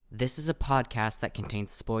This is a podcast that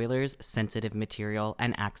contains spoilers, sensitive material,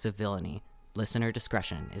 and acts of villainy. Listener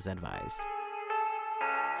discretion is advised.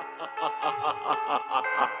 I'm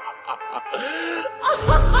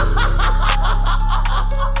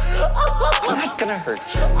not gonna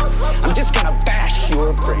hurt you. I'm just gonna bash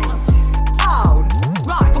your brains. Oh,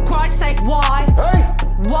 right, for Christ's sake, why? Hey!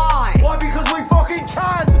 Why? Why? Because we fucking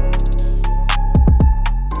can!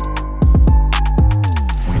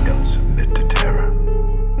 We don't submit to terror.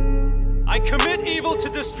 I commit evil to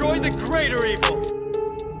destroy the greater evil.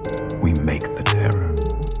 We make the terror.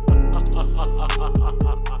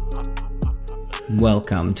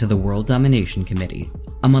 Welcome to the World Domination Committee,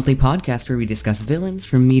 a monthly podcast where we discuss villains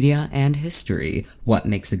from media and history, what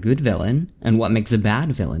makes a good villain, and what makes a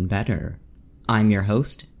bad villain better. I'm your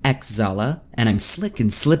host, X Zala, and I'm slick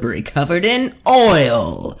and slippery covered in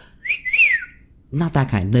oil! Not that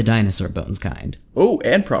kind, the dinosaur bones kind. Oh,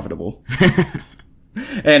 and profitable.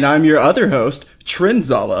 And I'm your other host,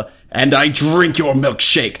 Trinzala, and I drink your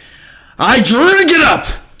milkshake. I drink it up!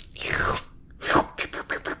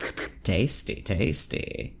 Tasty,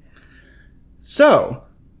 tasty. So,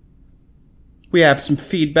 we have some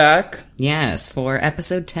feedback. Yes, for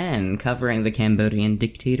episode 10, covering the Cambodian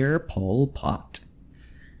dictator Pol Pot.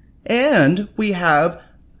 And we have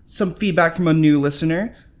some feedback from a new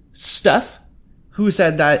listener, Steph, who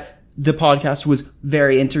said that the podcast was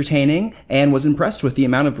very entertaining and was impressed with the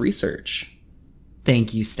amount of research.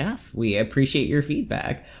 Thank you, Steph. We appreciate your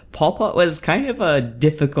feedback. Pol Pot was kind of a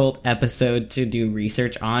difficult episode to do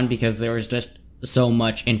research on because there was just so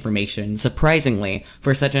much information. Surprisingly,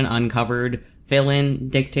 for such an uncovered villain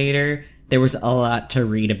dictator, there was a lot to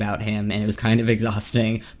read about him, and it was kind of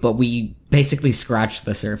exhausting, but we basically scratched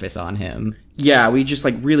the surface on him. Yeah, we just,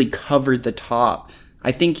 really covered the top.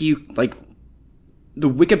 I think the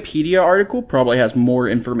Wikipedia article probably has more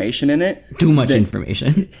information in it. Too much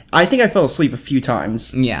information. I think I fell asleep a few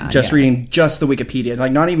times. Yeah. Reading just the Wikipedia,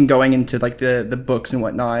 not even going into the books and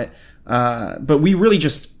whatnot. But we really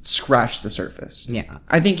just scratched the surface. Yeah.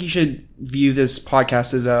 I think you should view this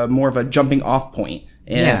podcast as more of a jumping off point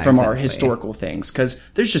from our historical things, because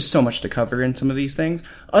there's just so much to cover in some of these things.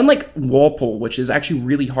 Unlike Walpole, which is actually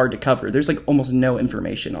really hard to cover, there's almost no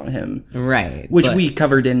information on him. Right. Which we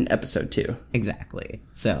covered in episode 2. Exactly.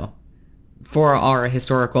 So, for our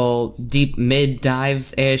historical deep mid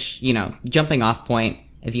dives-ish, jumping off point,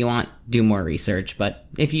 if you want, do more research. But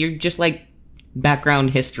if you're just background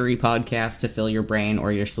history podcast to fill your brain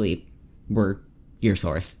or your sleep, we're your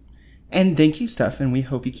source. And thank you, Steph, and we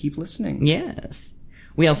hope you keep listening. Yes.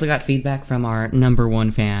 We also got feedback from our number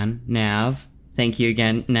one fan, Nav. Thank you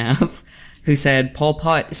again, Nav, who said Pol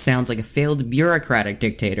Pot sounds like a failed bureaucratic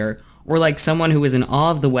dictator, or like someone who was in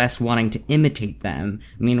awe of the West wanting to imitate them.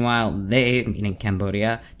 Meanwhile, they, meaning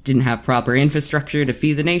Cambodia, didn't have proper infrastructure to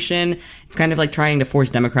feed the nation. It's kind of like trying to force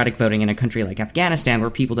democratic voting in a country like Afghanistan, where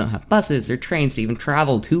people don't have buses or trains to even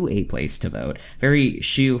travel to a place to vote. Very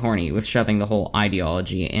shoehorny with shoving the whole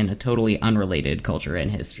ideology in a totally unrelated culture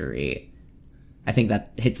and history. I think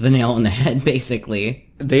that hits the nail on the head,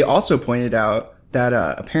 basically. They also pointed out that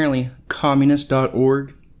apparently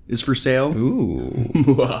communist.org is for sale. Ooh.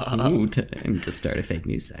 Ooh, time to start a fake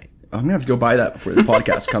news site. I'm going to have to go buy that before the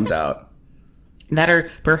podcast comes out. That or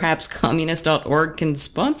perhaps communist.org can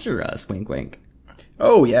sponsor us, wink wink.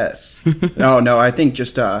 Oh, yes. No, I think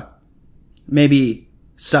just maybe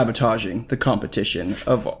sabotaging the competition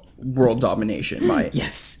of world domination might.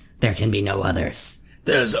 Yes, there can be no others.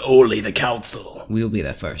 There's only the council. We'll be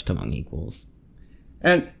the first among equals.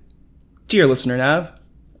 And, dear listener Nav,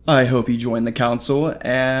 I hope you join the council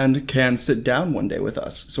and can sit down one day with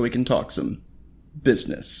us so we can talk some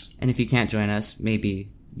business. And if you can't join us,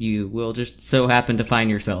 maybe you will just so happen to find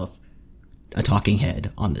yourself a talking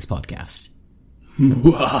head on this podcast.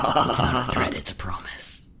 It's not a threat, it's a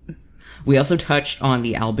promise. We also touched on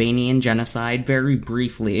the Albanian genocide very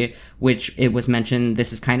briefly, which it was mentioned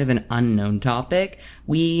this is kind of an unknown topic.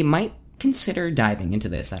 We might consider diving into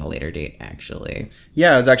this at a later date, actually.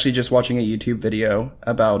 Yeah, I was actually just watching a YouTube video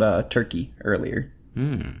about Turkey earlier.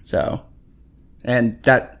 So, and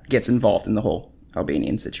that gets involved in the whole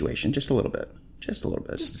Albanian situation just a little bit. Just a little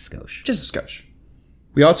bit. Just a skosh. Just a skosh.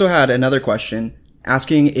 We also had another question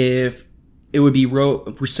asking if it would be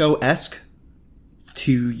Rousseau-esque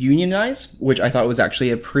to unionize, which I thought was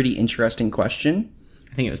actually a pretty interesting question.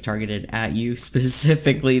 I think it was targeted at you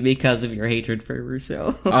specifically because of your hatred for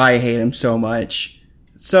Rousseau. I hate him so much.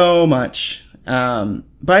 So much.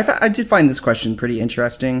 But I did find this question pretty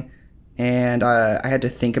interesting, and I had to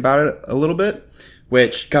think about it a little bit,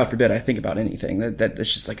 which, God forbid I think about anything.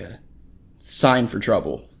 That's just a sign for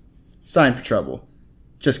trouble. Sign for trouble.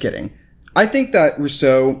 Just kidding. I think that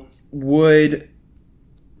Rousseau would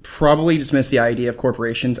probably dismiss the idea of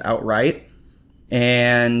corporations outright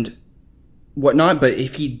and whatnot. But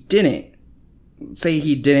if he didn't, say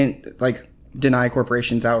he didn't like deny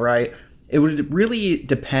corporations outright, it would really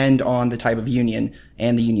depend on the type of union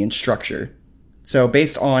and the union structure. So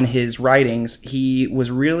based on his writings, he was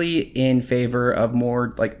really in favor of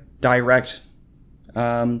more like direct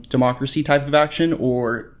democracy type of action,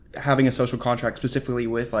 or having a social contract specifically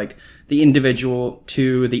with like the individual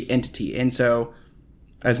to the entity. And so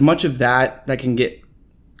as much of that can get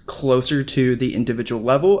closer to the individual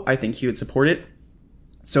level, I think he would support it.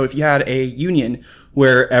 So if you had a union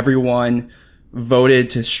where everyone voted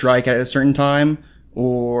to strike at a certain time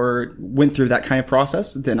or went through that kind of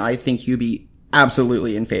process, then I think he'd be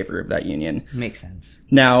absolutely in favor of that union. Makes sense.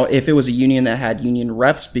 Now, if it was a union that had union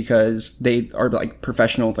reps because they are like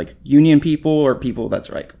professional, like union people or people that's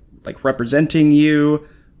like representing you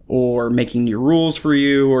or making new rules for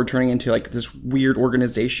you or turning into like this weird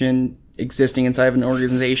organization existing inside of an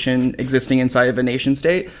organization, existing inside of a nation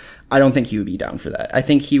state, I don't think he would be down for that. I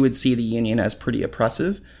think he would see the union as pretty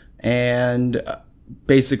oppressive and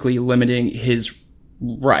basically limiting his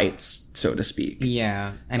rights, so to speak.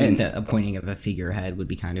 Yeah. I mean, the appointing of a figurehead would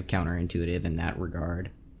be kind of counterintuitive in that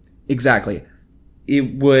regard. Exactly.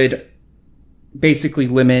 It would basically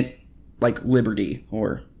limit like liberty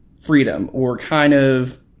or freedom, or kind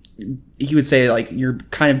of, he would say like you're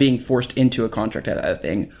kind of being forced into a contract at that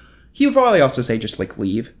thing. He would probably also say just like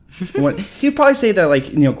leave. He would probably say that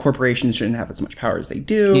like, corporations shouldn't have as much power as they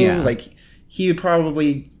do. Yeah. Like he would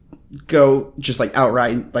probably go just like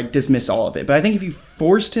outright like dismiss all of it. But I think if you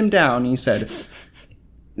forced him down and you said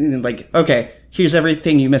like, okay, here's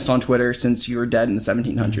everything you missed on Twitter since you were dead in the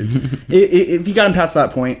 1700s. If you got him past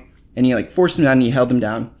that point and you like forced him down and you held him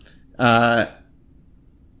down,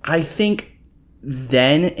 I think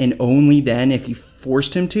then and only then, if you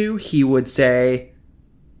forced him to, he would say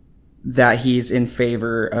that he's in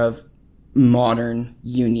favor of modern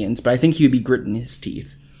unions. But I think he would be gritting his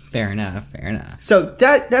teeth. Fair enough. So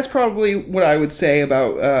that's probably what I would say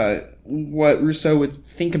about what Rousseau would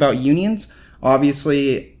think about unions.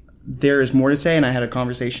 Obviously, there is more to say, and I had a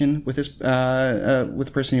conversation with this with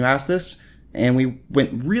the person who asked this, and we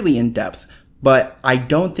went really in depth. But I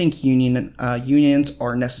don't think unions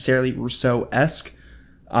are necessarily Rousseau-esque.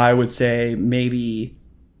 I would say maybe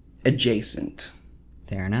adjacent.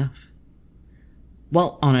 Fair enough.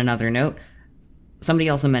 Well, on another note, somebody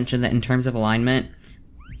also mentioned that in terms of alignment,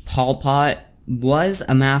 Pol Pot was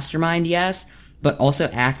a mastermind, yes, but also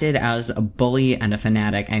acted as a bully and a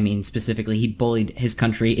fanatic. I mean, specifically, he bullied his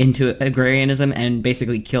country into agrarianism and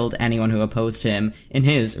basically killed anyone who opposed him in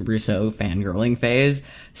his Rousseau fangirling phase.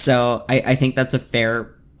 So I think that's a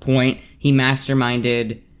fair point. He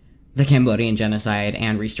masterminded the Cambodian genocide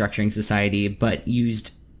and restructuring society, but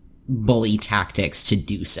used bully tactics to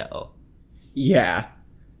do so. Yeah.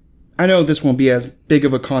 I know this won't be as big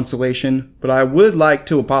of a consolation, but I would like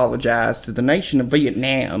to apologize to the nation of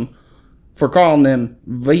Vietnam for calling them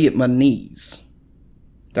Vietnamese.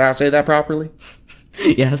 Did I say that properly?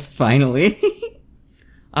 Yes, finally.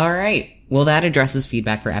 All right. Well, that addresses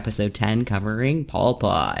feedback for episode 10 covering Pol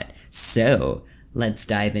Pot. So, let's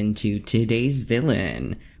dive into today's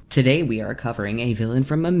villain. Today we are covering a villain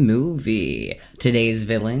from a movie. Today's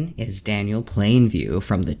villain is Daniel Plainview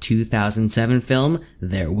from the 2007 film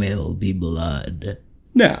There Will Be Blood.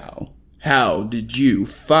 Now, how did you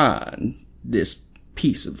find this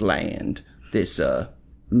piece of land, this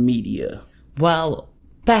media? Well,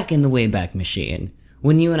 back in the Wayback Machine,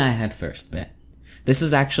 when you and I had first met. This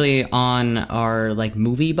is actually on our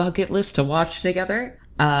movie bucket list to watch together.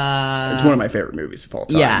 It's one of my favorite movies of all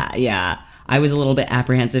time. Yeah. I was a little bit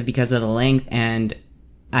apprehensive because of the length, and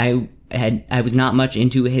I was not much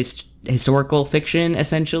into historical fiction,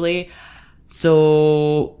 essentially.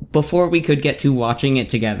 So before we could get to watching it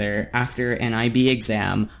together after an IB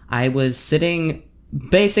exam, I was sitting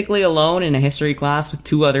basically alone in a history class with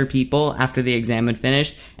two other people after the exam had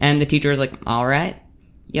finished, and the teacher was like, all right,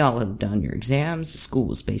 y'all have done your exams,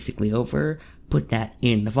 school's basically over, put that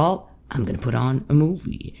in the vault, I'm gonna put on a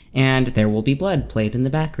movie. And There Will Be Blood played in the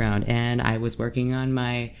background, and I was working on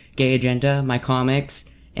my gay agenda, my comics,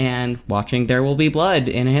 and watching There Will Be Blood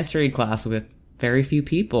in a history class with very few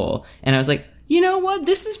people. And I was like, you know what,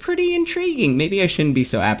 this is pretty intriguing, maybe I shouldn't be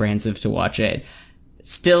so apprehensive to watch it.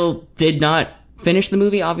 Still did not finish the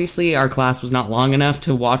movie. Obviously, our class was not long enough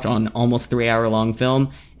to watch on almost 3-hour-long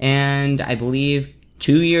film, and I believe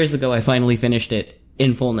 2 years ago I finally finished it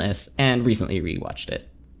in fullness, and recently rewatched it.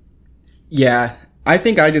 Yeah, I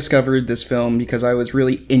think I discovered this film because I was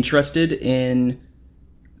really interested in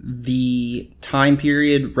the time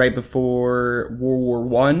period right before World War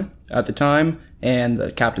One at the time, and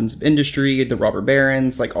the captains of industry, the robber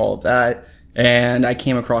barons, like all of that. And I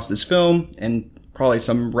came across this film and probably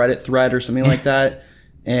some Reddit thread or something like that.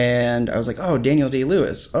 And I was like, oh, Daniel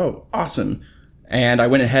Day-Lewis. Oh, awesome. And I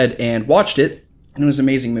went ahead and watched it, and it was an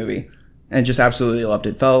amazing movie. And just absolutely loved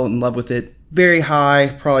it. Fell in love with it. Very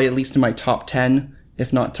high, probably at least in my top 10,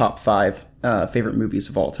 if not top 5 favorite movies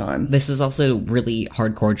of all time. This is also really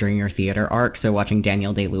hardcore during your theater arc, so watching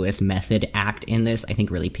Daniel Day-Lewis method act in this, I think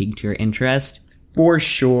really piqued your interest. For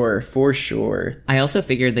sure, for sure. I also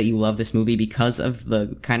figured that you love this movie because of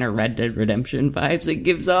the kind of Red Dead Redemption vibes it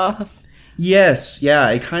gives off. Yes, yeah,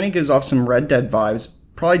 it kind of gives off some Red Dead vibes,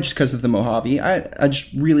 probably just because of the Mojave. I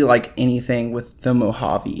just really like anything with the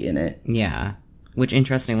Mojave in it. Yeah, which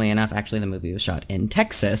interestingly enough, actually the movie was shot in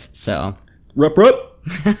Texas, so... Rup, rup!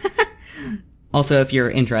 Also, if you're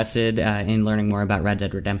interested in learning more about Red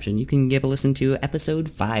Dead Redemption, you can give a listen to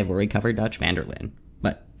episode 5 where we cover Dutch Vanderlyn.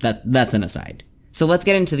 But that's an aside. So let's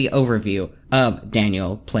get into the overview of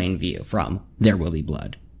Daniel Plainview from There Will Be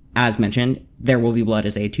Blood. As mentioned, There Will Be Blood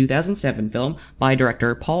is a 2007 film by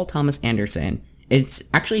director Paul Thomas Anderson. It's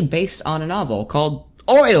actually based on a novel called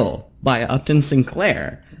Oil by Upton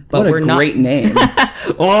Sinclair. But what a great name.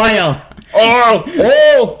 Oil!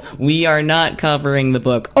 Oil! We are not covering the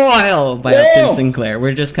book Oil by Upton Sinclair.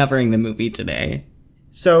 We're just covering the movie today.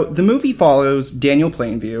 So the movie follows Daniel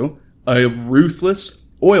Plainview, a ruthless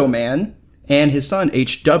oil man, and his son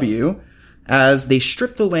H.W., as they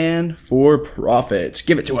strip the land for profit.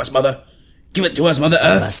 Give it to us, Mother. Give it to us, Mother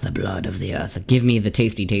Earth. Give us the blood of the earth. Give me the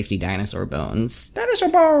tasty, tasty dinosaur bones. Dinosaur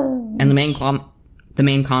bones. And the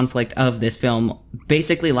main conflict of this film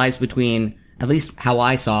basically lies between, at least how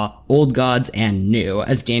I saw, old gods and new,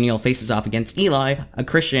 as Daniel faces off against Eli, a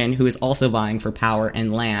Christian who is also vying for power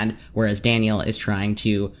and land, whereas Daniel is trying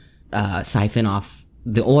to siphon off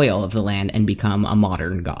the oil of the land and become a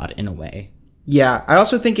modern god in a way. Yeah, I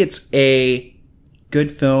also think it's a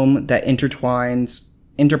good film that intertwines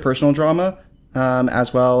interpersonal drama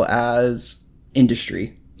as well as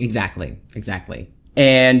industry. Exactly.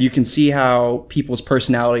 And you can see how people's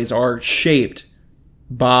personalities are shaped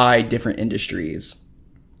by different industries,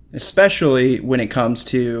 especially when it comes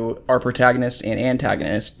to our protagonist and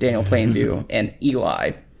antagonist, Daniel Plainview and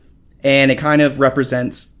Eli. And it kind of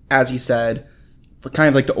represents, as you said, kind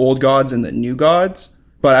of like the old gods and the new gods.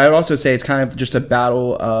 But I would also say it's kind of just a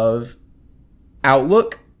battle of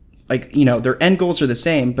outlook. Like, you know, their end goals are the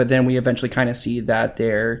same, but then we eventually kind of see that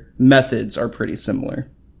their methods are pretty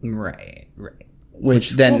similar. Right.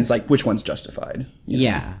 Which then is like, which one's justified?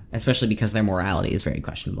 Yeah, especially because their morality is very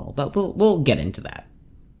questionable. But we'll get into that.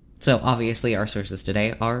 So obviously our sources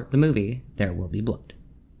today are the movie There Will Be Blood.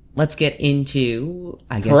 Let's get into,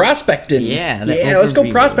 I guess... prospecting. Yeah, let's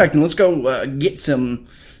go prospecting. Let's go get some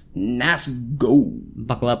nice gold.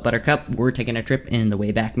 Buckle up, Buttercup. We're taking a trip in the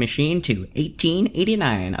Wayback Machine to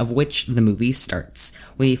 1889, of which the movie starts.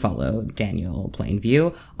 We follow Daniel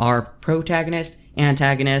Plainview, our protagonist,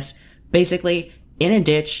 antagonist, basically in a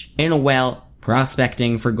ditch, in a well,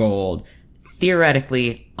 prospecting for gold.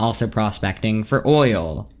 Theoretically, also prospecting for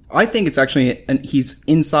oil. I think it's actually, he's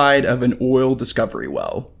inside of an oil discovery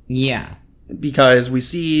well. Yeah. Because we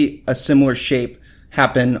see a similar shape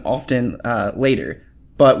happen often later.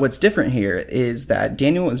 But what's different here is that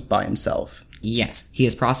Daniel is by himself. Yes, he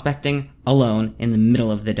is prospecting alone in the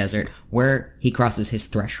middle of the desert, where he crosses his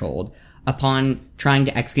threshold. Upon trying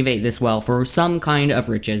to excavate this well for some kind of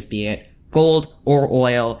riches, be it gold or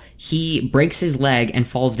oil, he breaks his leg and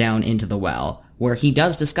falls down into the well, where he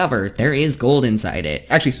does discover there is gold inside it.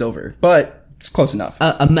 Actually silver, but it's close enough.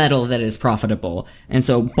 A metal that is profitable. And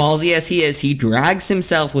so, ballsy as he is, he drags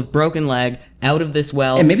himself with broken leg out of this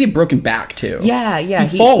well. And maybe a broken back, too. Yeah.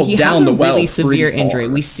 He falls down the well. He has a really severe injury.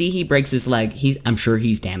 Far. We see he breaks his leg. I'm sure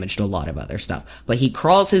he's damaged a lot of other stuff. But he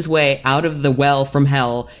crawls his way out of the well from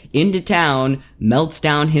hell into town, melts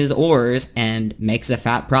down his ores, and makes a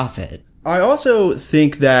fat profit. I also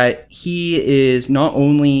think that he is not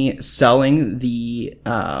only selling the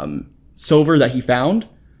silver that he found,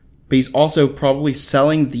 but he's also probably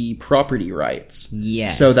selling the property rights.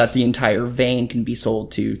 Yes. So that the entire vein can be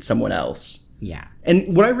sold to someone else. Yeah.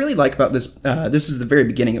 And what I really like about this, this is the very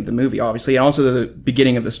beginning of the movie, obviously, and also the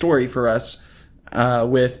beginning of the story for us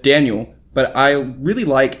with Daniel. But I really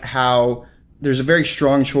like how there's a very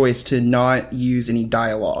strong choice to not use any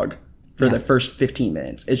dialogue for the first 15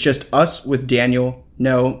 minutes. It's just us with Daniel,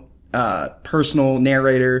 no personal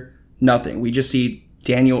narrator, nothing. We just see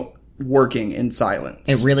Daniel working in silence.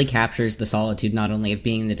 It really captures the solitude not only of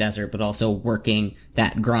being in the desert, but also working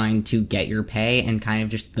that grind to get your pay and kind of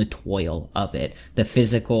just the toil of it. The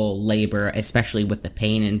physical labor, especially with the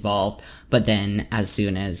pain involved. But then as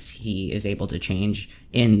soon as he is able to change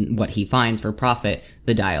in what he finds for profit,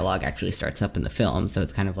 the dialogue actually starts up in the film. So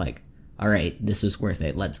it's kind of like, all right, this was worth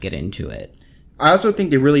it. Let's get into it. I also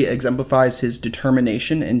think it really exemplifies his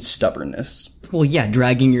determination and stubbornness. Well, yeah,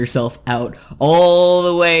 dragging yourself out all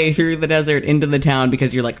the way through the desert into the town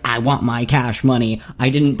because you're like, I want my cash money. I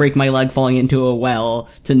didn't break my leg falling into a well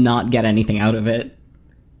to not get anything out of it.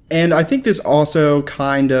 And I think this also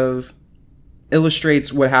kind of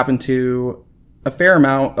illustrates what happened to a fair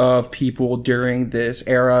amount of people during this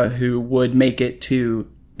era who would make it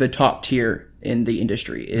to the top tier in the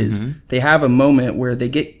industry, is they have a moment where they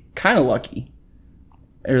get kind of lucky.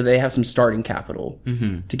 Or they have some starting capital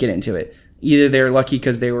to get into it. Either they're lucky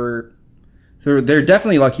because they're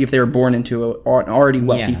definitely lucky if they were born into an already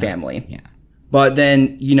wealthy family. Yeah. But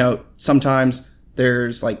then, sometimes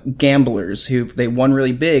there's like gamblers who they won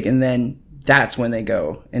really big, and then that's when they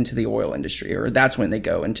go into the oil industry, or that's when they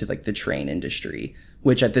go into like the train industry,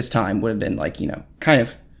 which at this time would have been like, kind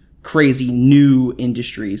of crazy new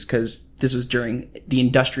industries, because this was during the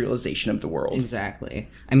industrialization of the world. Exactly.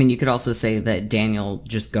 I mean, you could also say that Daniel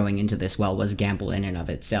just going into this well was a gamble in and of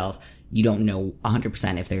itself. You don't know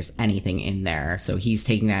 100% if there's anything in there, so he's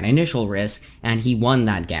taking that initial risk, and he won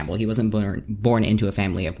that gamble. He wasn't born into a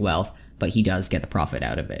family of wealth, but he does get the profit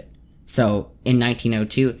out of it. So, in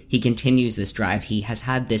 1902, he continues this drive. He has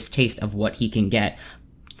had this taste of what he can get,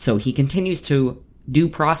 so he continues to do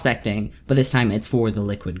prospecting, but this time it's for the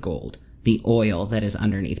liquid gold, the oil that is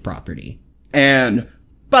underneath property. And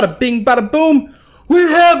bada bing, bada boom, we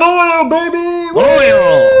have oil, baby!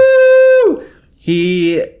 Oil! Woo!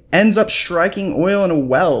 He ends up striking oil in a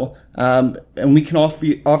well, and we can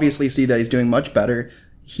obviously see that he's doing much better.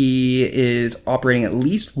 He is operating at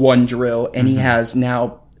least one drill, and he has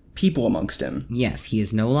now people amongst him. Yes, he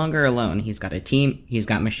is no longer alone. He's got a team, he's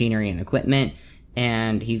got machinery and equipment,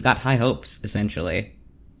 and he's got high hopes, essentially.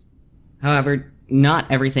 However, not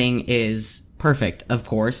everything is perfect, of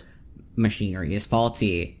course. Machinery is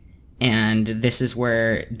faulty. And this is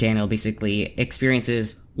where Daniel basically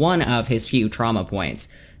experiences one of his few trauma points.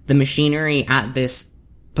 The machinery at this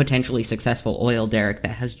potentially successful oil derrick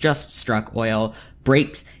that has just struck oil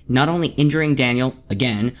breaks, not only injuring Daniel,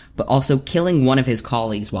 again, but also killing one of his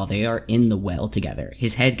colleagues while they are in the well together.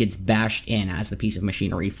 His head gets bashed in as the piece of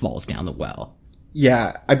machinery falls down the well.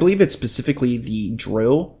 Yeah, I believe it's specifically the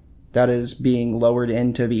drill that is being lowered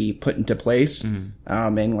in to be put into place,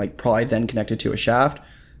 and like probably then connected to a shaft.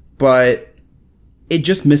 But it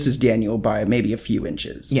just misses Daniel by maybe a few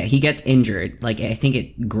inches. Yeah, he gets injured. Like, I think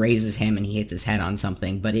it grazes him and he hits his head on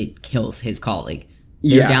something, but it kills his colleague.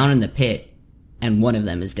 They're down in the pit, and one of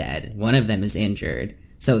them is dead. One of them is injured.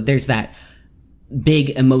 So there's that big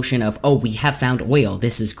emotion of, oh, we have found oil,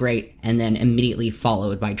 this is great, and then immediately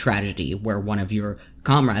followed by tragedy, where one of your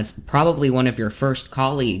comrades, probably one of your first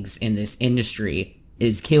colleagues in this industry,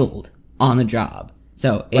 is killed on the job.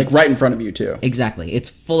 So it's, like right in front of you too. Exactly. It's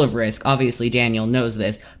full of risk. Obviously Daniel knows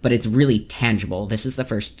this, but it's really tangible. This is the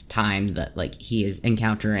first time that like he is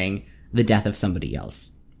encountering the death of somebody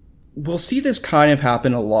else. We'll see this kind of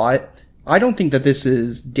happen a lot. I don't think that this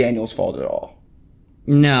is Daniel's fault at all.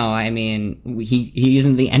 No, I mean, he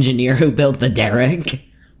isn't the engineer who built the derrick.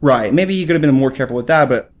 Right. Maybe he could have been more careful with that,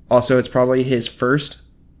 but also it's probably his first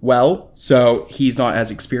well, so he's not as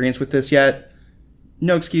experienced with this yet.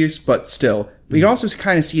 No excuse, but still. We can also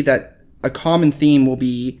kind of see that a common theme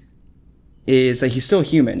is that he's still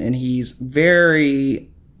human, and he's very,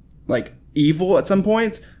 like, evil at some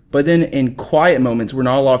points, but then in quiet moments where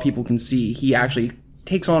not a lot of people can see, he actually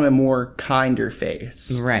takes on a more kinder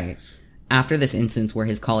face. Right. After this instance where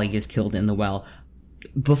his colleague is killed in the well,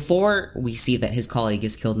 before we see that his colleague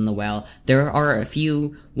is killed in the well, there are a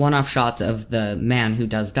few one-off shots of the man who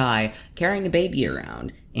does die carrying a baby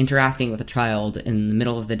around, interacting with a child in the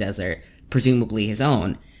middle of the desert, presumably his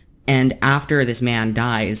own. And after this man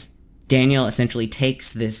dies, Daniel essentially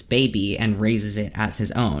takes this baby and raises it as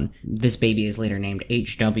his own. This baby is later named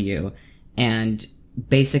HW, and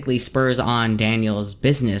basically spurs on Daniel's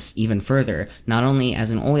business even further, not only as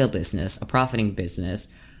an oil business, a profiting business,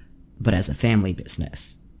 but as a family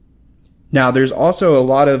business. Now, there's also a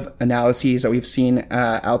lot of analyses that we've seen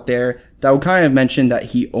out there that will kind of mention that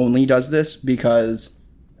he only does this because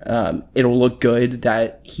it'll look good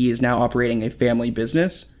that he is now operating a family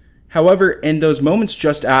business. However, in those moments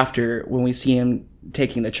just after, when we see him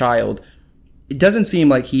taking the child, it doesn't seem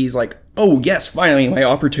like he's like oh yes, finally my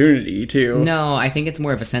opportunity to. No, I think it's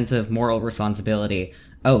more of a sense of moral responsibility.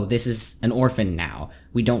 Oh, this is an orphan now.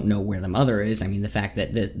 We don't know where the mother is. I mean, the fact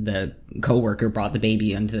that the coworker brought the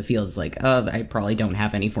baby into the field is like, oh, I probably don't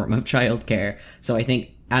have any form of childcare. So I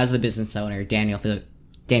think as the business owner,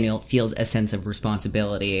 Daniel feels a sense of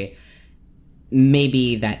responsibility.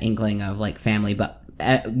 Maybe that inkling of like family, but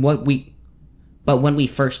when we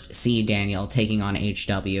first see Daniel taking on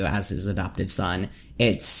HW as his adoptive son,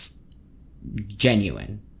 it's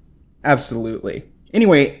genuine. Absolutely.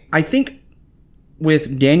 Anyway, I think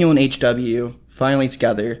with Daniel and HW finally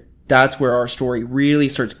together, that's where our story really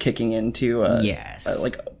starts kicking into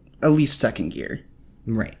like at least second gear.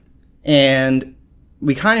 Right. And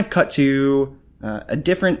we kind of cut to a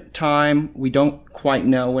different time. We don't quite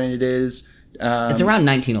know when it is. It's around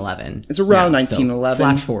 1911. It's around 1911. So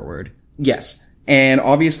flash forward. Yes. And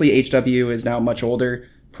obviously HW is now much older,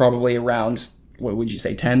 probably around, what would you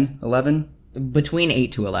say, 10, 11? Between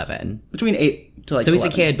 8 to 11. Between 8 to like So he's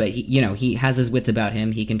 11. a kid, but he has his wits about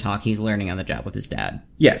him. He can talk. He's learning on the job with his dad.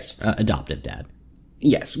 Yes. Adoptive dad.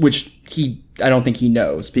 Yes, which I don't think he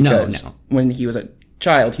knows because No. when he was a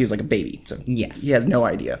child, he was like a baby. So Yes. he has no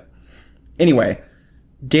idea. Anyway,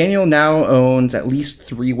 Daniel now owns at least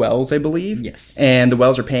 3 wells, I believe. Yes. And the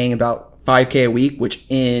wells are paying about $5,000 a week, which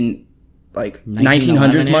in like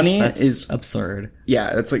 1900s money that's is absurd.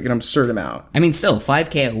 Yeah, that's like an absurd amount. I mean, still,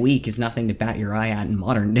 $5,000 a week is nothing to bat your eye at in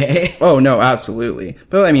modern day. Oh, no, absolutely.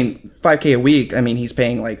 But I mean, $5,000 a week, I mean, he's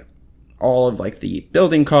paying like all of like the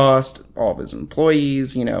building cost, all of his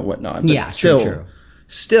employees, whatnot. But Yeah, still, true.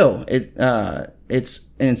 Still,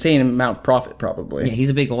 it's an insane amount of profit, probably. Yeah, he's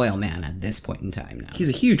a big oil man at this point in time now. He's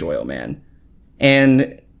a huge oil man.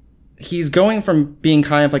 And he's going from being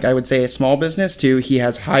kind of like, I would say, a small business to he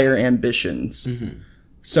has higher ambitions. Mm-hmm.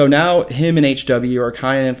 So now him and HW are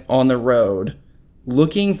kind of on the road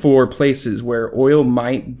looking for places where oil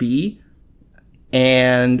might be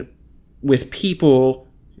and with people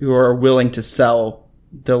who are willing to sell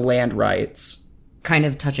the land rights. Kind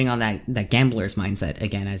of touching on that gambler's mindset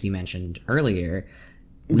again, as you mentioned earlier.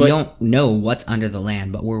 We don't know what's under the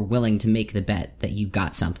land, but we're willing to make the bet that you've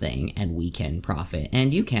got something and we can profit.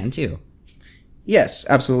 And you can too. Yes,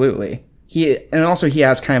 absolutely. He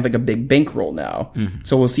has kind of like a big bankroll now. Mm-hmm.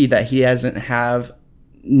 So we'll see that he doesn't have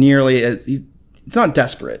nearly it's not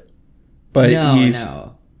desperate, but he's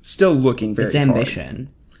still looking very hard. It's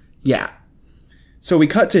ambition. Yeah. So we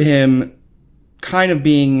cut to him kind of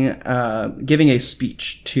being giving a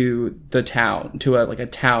speech to the town, to a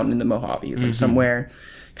town in the Mojaves, like somewhere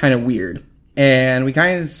kind of weird. And we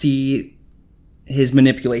kind of see his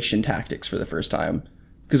manipulation tactics for the first time.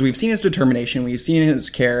 Because we've seen his determination, we've seen his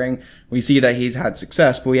caring, we see that he's had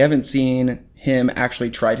success, but we haven't seen him actually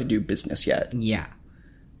try to do business yet. Yeah.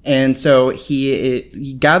 And so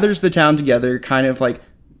he gathers the town together kind of like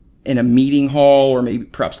in a meeting hall or maybe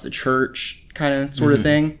perhaps the church kind of sort of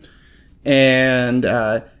thing. And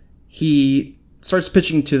he starts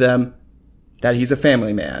pitching to them that he's a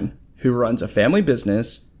family man who runs a family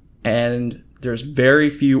business, and there's very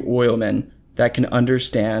few oilmen that can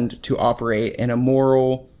understand to operate in a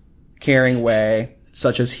moral, caring way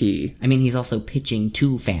such as he. I mean, he's also pitching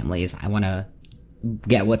to families. I want to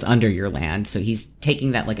get what's under your land. So he's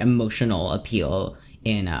taking that like emotional appeal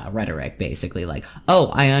in rhetoric, basically like, oh,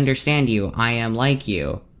 I understand you. I am like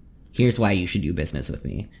you. Here's why you should do business with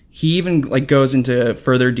me. He even like goes into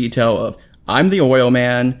further detail of, I'm the oil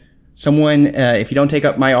man. Someone, if you don't take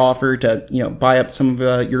up my offer to, buy up some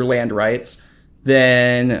of your land rights,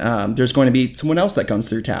 then there's going to be someone else that comes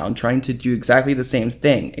through town trying to do exactly the same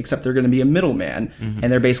thing, except they're going to be a middleman. Mm-hmm.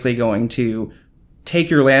 And they're basically going to take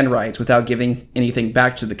your land rights without giving anything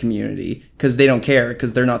back to the community because they don't care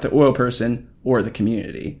because they're not the oil person or the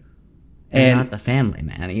community. And not the family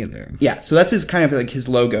man either. Yeah, so that's his kind of like his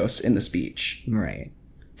logos in the speech. Right.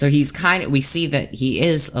 So we see that he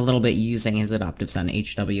is a little bit using his adoptive son,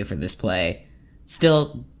 HW, for this play.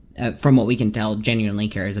 Still, from what we can tell, genuinely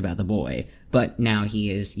cares about the boy. But now he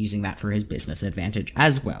is using that for his business advantage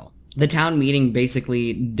as well. The town meeting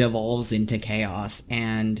basically devolves into chaos,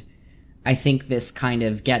 and I think this kind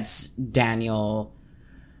of gets Daniel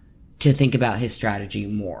to think about his strategy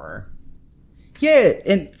more. Yeah,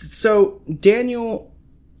 and so Daniel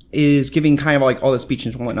is giving kind of like all the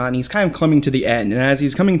speeches and whatnot, and he's kind of coming to the end. And as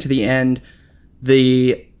he's coming to the end,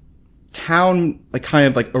 the town like kind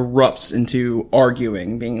of like erupts into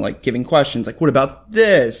arguing, being like giving questions like, what about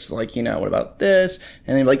this? Like, what about this?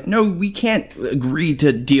 And they're like, no, we can't agree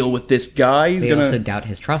to deal with this guy. They also doubt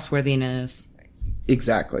his trustworthiness.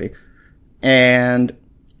 Exactly. And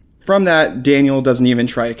from that, Daniel doesn't even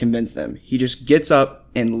try to convince them. He just gets up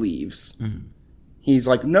and leaves. Mm-hmm. He's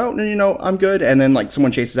like, no, I'm good. And then, like,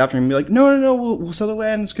 someone chases after him and be like, no, we'll sell the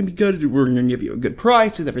land. It's going to be good. We're going to give you a good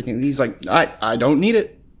price and everything. And he's like, I don't need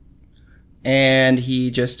it. And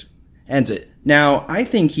he just ends it. Now, I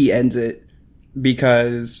think he ends it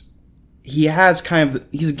because he's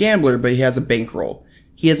a gambler, but he has a bankroll.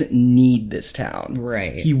 He doesn't need this town.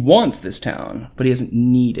 Right. He wants this town, but he doesn't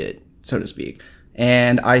need it, so to speak.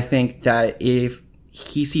 And I think that if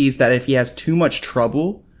he sees that if he has too much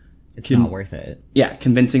trouble, it's not worth it. Yeah,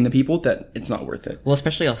 convincing the people that it's not worth it. Well,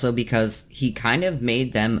 especially also because he kind of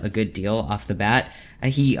made them a good deal off the bat.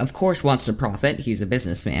 He, of course, wants to profit. He's a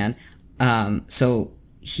businessman. So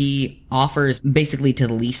he offers basically to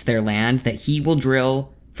lease their land, that he will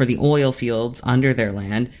drill for the oil fields under their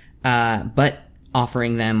land, but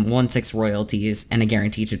offering them 1/6 royalties and a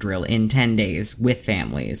guarantee to drill in 10 days with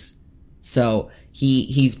families. So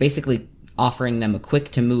he's basically offering them a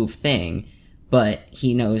quick to move thing, but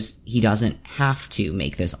he knows he doesn't have to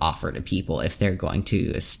make this offer to people if they're going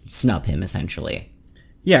to snub him, essentially.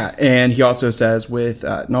 Yeah, and he also says with,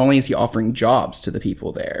 not only is he offering jobs to the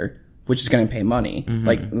people there, which is going to pay money,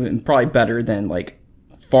 like, probably better than, like,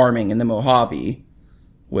 farming in the Mojave,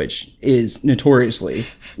 which is notoriously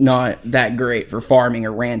not that great for farming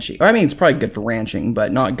or ranching. I mean, it's probably good for ranching,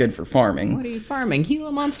 but not good for farming. What are you farming?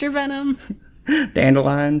 Gila monster venom?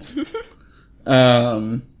 Dandelions.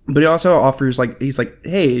 But he also offers, like, he's like,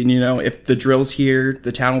 hey, if the drill's here,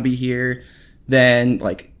 the town will be here, then,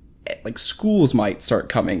 like schools might start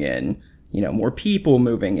coming in, more people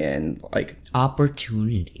moving in, like...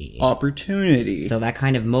 Opportunity. So that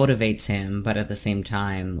kind of motivates him, but at the same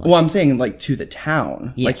time... Well, I'm saying, like, to the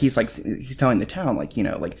town. Yes. Like, he's telling the town, like,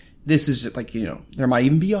 this is, like, there might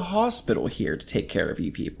even be a hospital here to take care of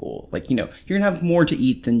you people. Like, you're gonna have more to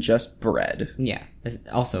eat than just bread. Yeah.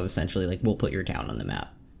 Also, essentially, like, we'll put your town on the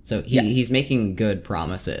map. So he's making good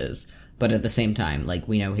promises, but at the same time, like,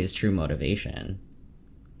 we know his true motivation.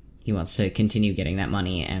 He wants to continue getting that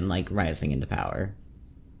money and, like, rising into power.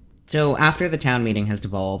 So after the town meeting has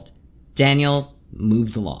devolved, Daniel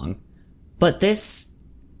moves along. But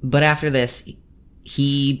after this,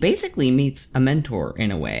 he basically meets a mentor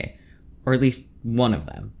in a way, or at least one of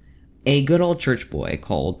them. A good old church boy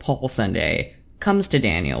called Paul Sunday comes to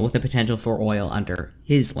Daniel with the potential for oil under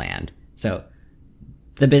his land. So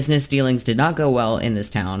the business dealings did not go well in this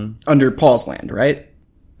town. Under Paul's land, right?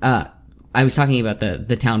 I was talking about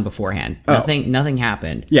the town beforehand. Oh. Nothing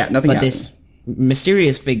happened. Yeah, nothing happened. But this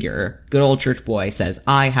mysterious figure, good old church boy, says,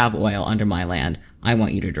 I have oil under my land. I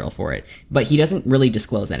want you to drill for it. But he doesn't really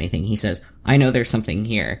disclose anything. He says, I know there's something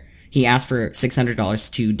here. He asked for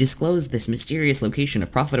 $600 to disclose this mysterious location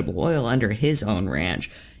of profitable oil under his own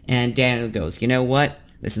ranch. And Daniel goes, you know what?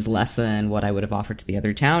 This is less than what I would have offered to the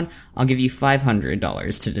other town. I'll give you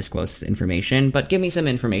 $500 to disclose this information, but give me some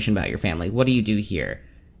information about your family. What do you do here?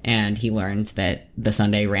 And he learns that the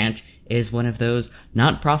Sunday Ranch is one of those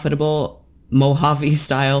not profitable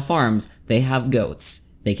Mojave-style farms. They have goats.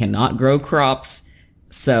 They cannot grow crops.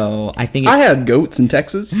 So I think I had goats in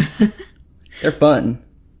Texas. They're fun.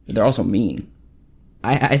 But they're also mean.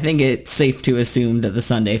 I think it's safe to assume that the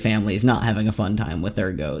Sunday family is not having a fun time with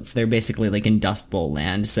their goats. They're basically like in Dust Bowl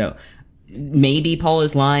land. So maybe Paul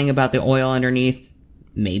is lying about the oil underneath.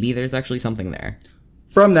 Maybe there's actually something there.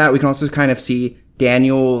 From that, we can also kind of see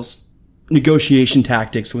Daniel's negotiation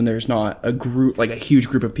tactics when there's not a group, like a huge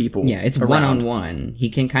group of people. Yeah, it's around. one-on-one. He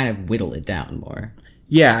can kind of whittle it down more.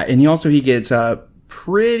 Yeah, and he gets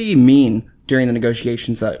pretty mean during the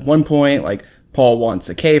negotiations. At one point, like, Paul wants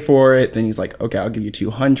a K for it, then he's like, okay, I'll give you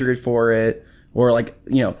 200 for it. Or like,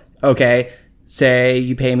 okay, say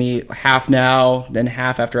you pay me half now, then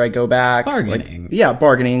half after I go back. Bargaining. Like,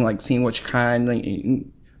 bargaining, like seeing which kind, like,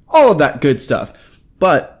 all of that good stuff.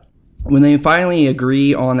 But when they finally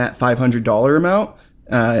agree on that $500 amount,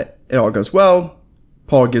 it all goes well.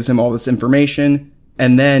 Paul gives him all this information,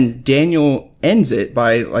 and then Daniel ends it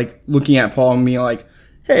by, like, looking at Paul and being like,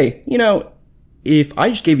 hey, if I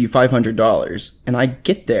just gave you $500 and I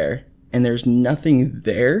get there and there's nothing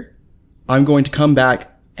there, I'm going to come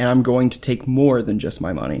back and I'm going to take more than just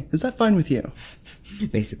my money. Is that fine with you?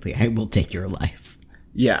 Basically, I will take your life.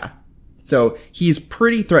 Yeah. So he's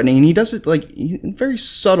pretty threatening, and he does it, like, very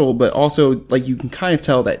subtle, but also, like, you can kind of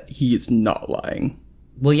tell that he is not lying.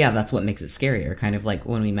 Well, yeah, that's what makes it scarier. Kind of like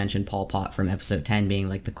when we mentioned Pol Pot from episode 10 being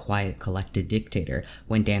like the quiet, collected dictator,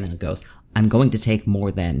 when Daniel goes, I'm going to take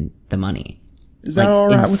more than the money. Is that all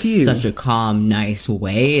right with you? Such a calm, nice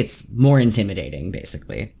way. It's more intimidating,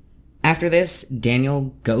 basically. After this,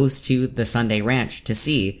 Daniel goes to the Sunday Ranch to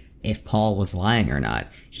see if Paul was lying or not.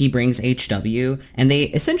 He brings HW, and they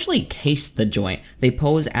essentially case the joint. They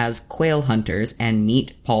pose as quail hunters and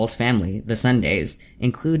meet Paul's family, the Sundays,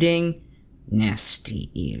 including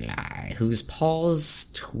Nasty Eli, who's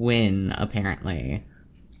Paul's twin, apparently.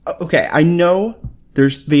 Okay, I know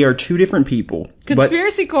they are two different people.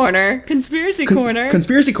 Conspiracy corner! Conspiracy corner!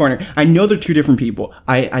 Conspiracy corner. I know they're two different people.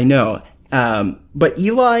 I know. But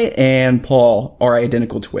Eli and Paul are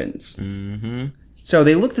identical twins. Mm-hmm. So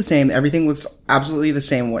they look the same. Everything looks absolutely the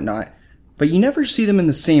same and whatnot. But you never see them in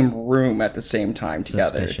the same room at the same time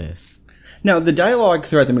together. Suspicious. Now, the dialogue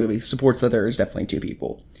throughout the movie supports that there is definitely two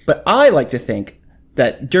people. But I like to think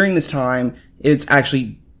that during this time, it's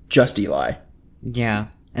actually just Eli. Yeah.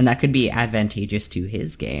 And that could be advantageous to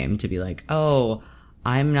his game, to be like, oh,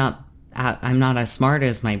 I'm not as smart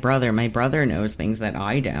as my brother. My brother knows things that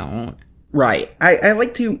I don't. Right. I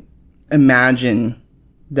like to imagine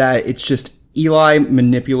that it's just Eli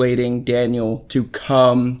manipulating Daniel to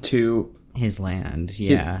come to his land.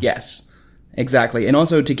 Yeah. Yes. Exactly. And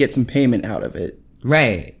also to get some payment out of it.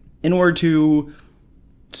 Right. In order to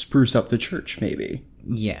spruce up the church, maybe.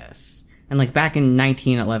 Yes. And like back in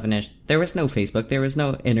 1911-ish, there was no Facebook, there was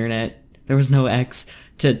no internet, there was no X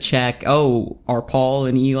to check, oh, are Paul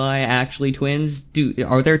and Eli actually twins?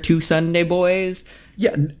 Are there two Sunday boys?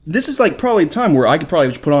 Yeah, this is like probably the time where I could probably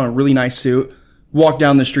just put on a really nice suit, walk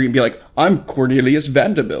down the street and be like, I'm Cornelius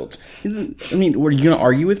Vanderbilt. I mean, what, are you going to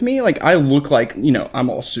argue with me? Like, I look like, I'm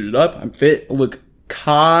all suited up, I'm fit, I look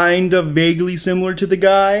kind of vaguely similar to the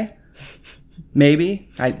guy. Maybe.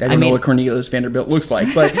 I don't know what Cornelius Vanderbilt looks like,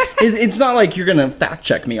 but it's not like you're going to fact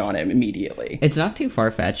check me on him immediately. It's not too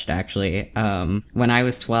far-fetched, actually. When I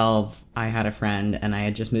was 12, I had a friend, and I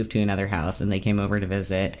had just moved to another house, and they came over to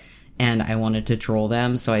visit, and I wanted to troll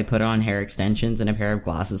them, so I put on hair extensions and a pair of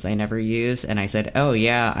glasses I never use, and I said, oh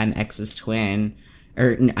yeah, I'm X's twin,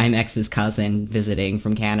 or I'm X's cousin visiting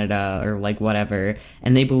from Canada, or like whatever,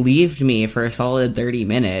 and they believed me for a solid 30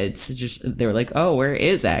 minutes. They were like, oh, where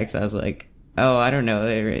is X? I was like, oh, I don't know,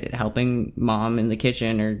 they're helping mom in the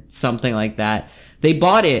kitchen or something like that. They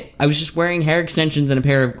bought it. I was just wearing hair extensions and a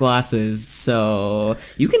pair of glasses, so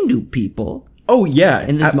you can dupe people. Oh, yeah.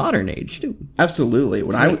 In this modern age, too. Absolutely.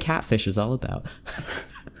 That's what catfish is all about.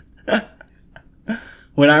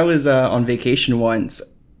 When I was on vacation once,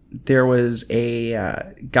 there was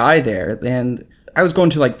a guy there, and I was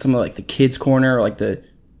going to like some of like the kids' corner, or like the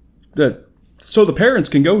so the parents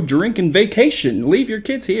can go drink and vacation. Leave your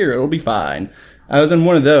kids here. It'll be fine. I was in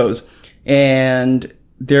one of those, and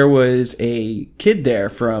there was a kid there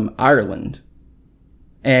from Ireland.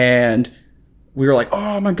 And we were like,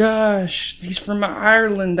 oh my gosh, he's from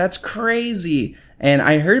Ireland. That's crazy. And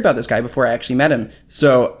I heard about this guy before I actually met him.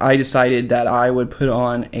 So I decided that I would put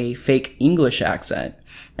on a fake English accent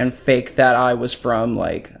and fake that I was from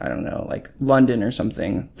like, I don't know, like London or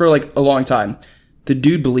something for like a long time. The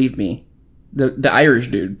dude believed me. The Irish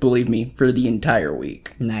dude believed me for the entire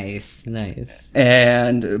week. Nice.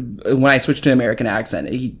 And when I switched to American accent,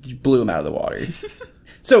 he blew him out of the water.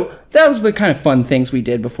 So that was the kind of fun things we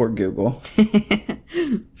did before Google.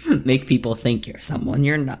 Make people think you're someone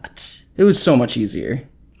you're not. It was so much easier.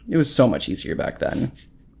 It was so much easier back then.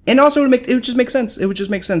 And also it would just make sense. It would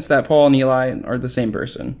just make sense that Paul and Eli are the same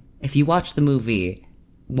person. If you watch the movie,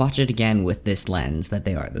 watch it again with this lens that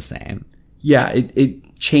they are the same. Yeah,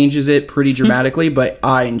 it changes it pretty dramatically, but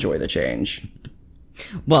I enjoy the change.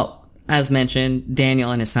 Well, as mentioned, Daniel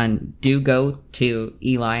and his son do go to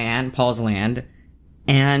Eli and Paul's land,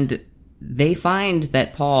 and they find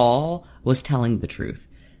that Paul was telling the truth.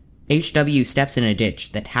 HW steps in a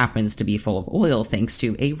ditch that happens to be full of oil thanks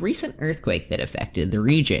to a recent earthquake that affected the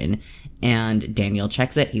region, and Daniel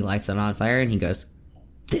checks it, he lights it on fire, and he goes,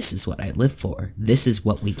 this is what I live for. This is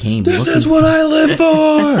what we came looking for. This is what I live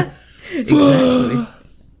for! Exactly.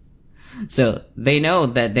 So they know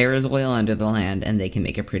that there is oil under the land and they can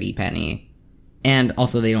make a pretty penny. And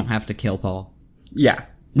also they don't have to kill Paul. Yeah.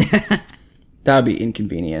 That would be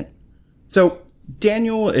inconvenient. So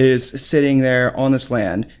Daniel is sitting there on this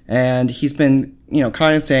land, and he's been,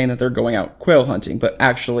 kind of saying that they're going out quail hunting, but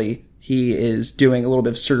actually he is doing a little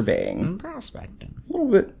bit of surveying. Prospecting. A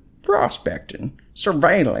little bit prospecting.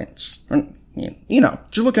 Surveillance.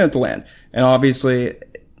 Just looking at the land. And obviously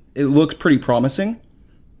it looks pretty promising.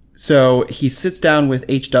 So he sits down with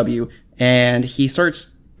HW and he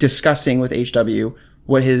starts discussing with HW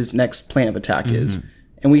what his next plan of attack is.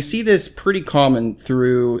 And we see this pretty common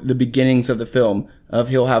through the beginnings of the film, of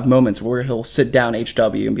he'll have moments where he'll sit down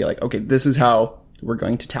HW and be like, okay, this is how we're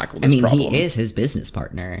going to tackle this problem. He is his business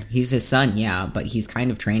partner. He's his son, yeah, but he's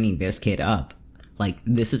kind of training this kid up. Like,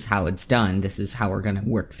 this is how it's done. This is how we're going to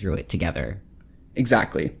work through it together.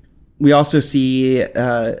 Exactly. we also see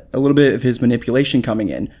a little bit of his manipulation coming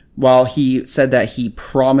in. While he said that he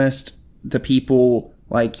promised the people,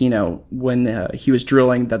 like, you know, when he was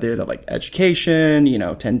drilling, that they'd have, like, education, you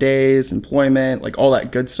know, 10 days, employment, like, all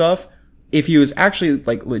that good stuff. If he was actually,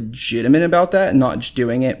 like, legitimate about that and not just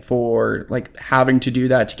doing it for, like, having to do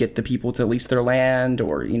that to get the people to lease their land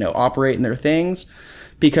or, you know, operate in their things.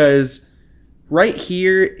 Because right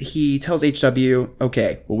here, he tells HW,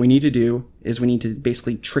 okay, what we need to do is we need to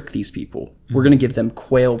basically trick these people. We're going to give them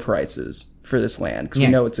quail prices for this land because we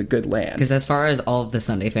know it's a good land. Because as far as all of the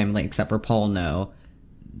Sunday family, except for Paul, know,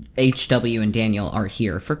 HW and Daniel are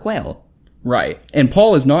here for quail. Right. And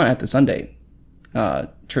Paul is not at the Sunday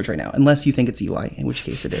church right now, unless you think it's Eli, in which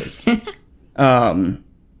case it is.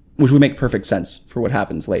 Which would make perfect sense for what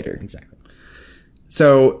happens later. Exactly.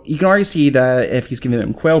 So you can already see that if he's giving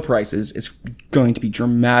them quail prices, it's going to be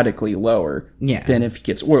dramatically lower than if he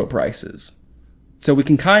gets oil prices. So we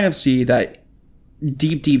can kind of see that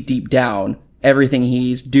deep down, everything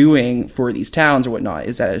he's doing for these towns or whatnot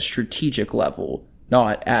is at a strategic level,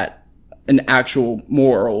 not at an actual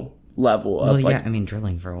moral level of I mean,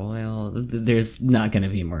 drilling for oil, there's not going to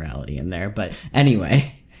be morality in there. But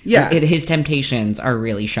anyway, his temptations are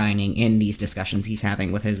really shining in these discussions he's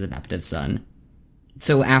having with his adoptive son.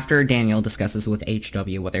 So after Daniel discusses with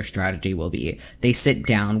HW what their strategy will be, they sit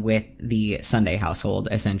down with the Sunday household,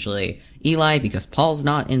 essentially. Eli, because Paul's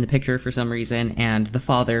not in the picture for some reason, and the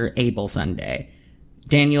father, Abel Sunday.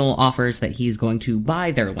 Daniel offers that he's going to buy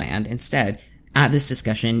their land instead. At this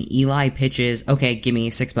discussion, Eli pitches, okay, give me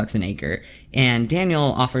 $6 an acre, and Daniel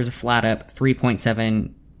offers a flat-up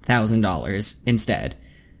 $3.7 thousand instead.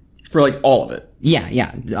 For, like, all of it?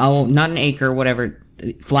 Yeah. Not an acre, whatever.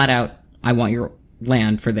 Flat out, I want your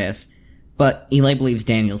land for this. But Eli believes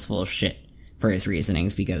Daniel's full of shit for his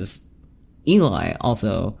reasonings because Eli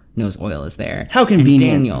also knows oil is there. How convenient.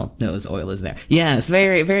 And Daniel knows oil is there. Yeah, it's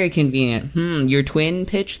very, very convenient. Your twin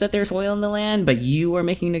pitched that there's oil in the land, but you are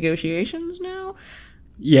making negotiations now?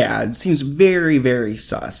 Yeah, it seems very, very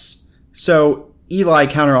sus. So Eli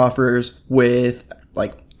counteroffers with,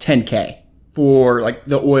 like, $10K for, like,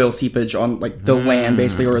 the oil seepage on, like, the land,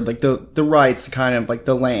 basically, or, like, the rights to kind of, like,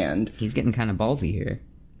 the land. He's getting kind of ballsy here.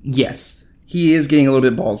 Yes, he is getting a little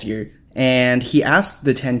bit ballsier. And he asked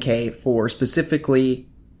the $10K for specifically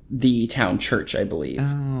the town church, I believe.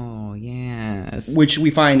 Oh, yes. Which we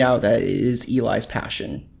find out that is Eli's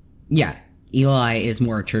passion. Yeah, Eli is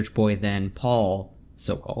more a church boy than Paul,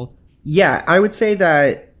 so-called. Yeah, I would say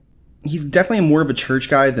that he's definitely more of a church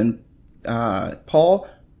guy than Paul.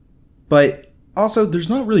 But also, there's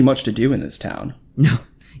not really much to do in this town. No.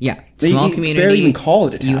 Yeah, small community. You barely even call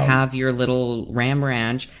it a town. You have your little ram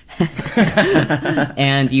ranch,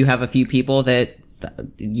 and you have a few people that,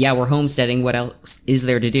 we're homesteading. What else is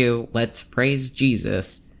there to do? Let's praise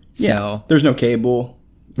Jesus. Yeah, so, there's no cable,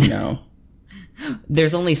 you know.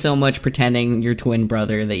 There's only so much pretending you're twin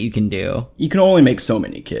brother that you can do. You can only make so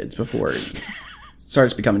many kids before it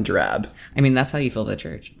starts becoming drab. I mean, that's how you fill the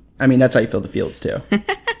church. I mean, that's how you fill the fields, too.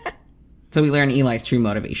 So we learn Eli's true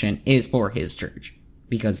motivation is for his church,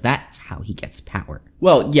 because that's how he gets power.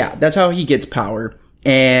 Well, yeah, that's how he gets power.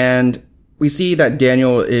 And we see that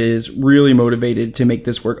Daniel is really motivated to make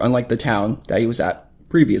this work, unlike the town that he was at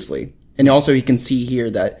previously. And also he can see here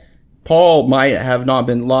that Paul might have not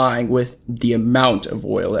been lying with the amount of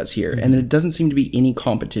oil that's here. And there doesn't seem to be any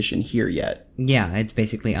competition here yet. Yeah, it's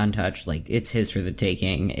basically untouched. Like, it's his for the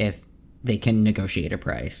taking if they can negotiate a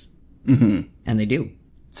price. Mm-hmm. And they do.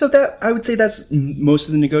 So that, I would say that's most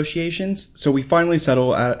of the negotiations. So we finally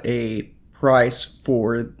settle at a price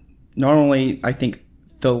for not only, I think,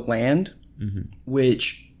 the land,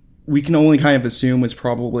 which we can only kind of assume was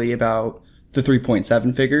probably about the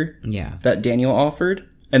 3.7 figure that Daniel offered.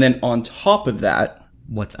 And then on top of that,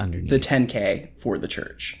 what's underneath? The $10K for the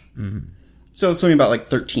church. So something about like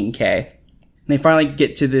 $13K. And they finally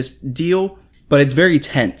get to this deal, but it's very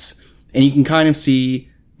tense. And you can kind of see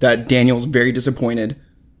that Daniel's very disappointed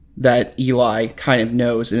that Eli kind of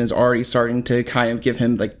knows and is already starting to kind of give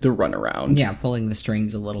him like the runaround. Yeah, pulling the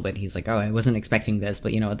strings a little bit. He's like, oh, I wasn't expecting this,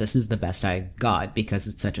 but you know what? This is the best I've got because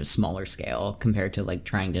it's such a smaller scale compared to like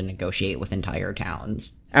trying to negotiate with entire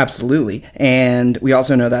towns. Absolutely. And we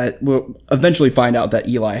also know that we'll eventually find out that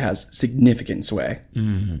Eli has significant sway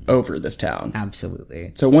over this town.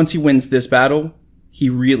 Absolutely. So once he wins this battle, he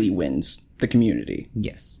really wins the community.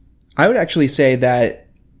 Yes. I would actually say that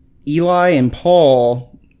Eli and Paul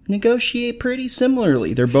negotiate pretty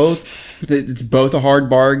similarly. They're both, it's both a hard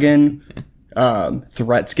bargain.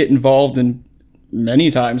 Threats get involved in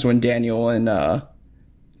many times when Daniel and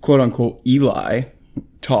quote unquote Eli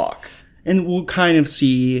talk. And we'll kind of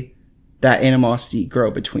see that animosity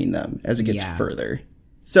grow between them as it gets further.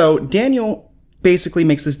 So Daniel basically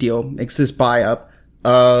makes this deal, makes this buy-up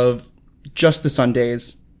of just the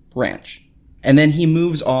Sundays ranch. And then he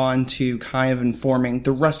moves on to kind of informing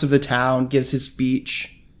the rest of the town, gives his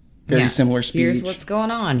speech, very similar speech. Here's what's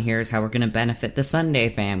going on. Here's how we're going to benefit the Sunday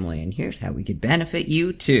family. And here's how we could benefit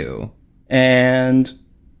you too. And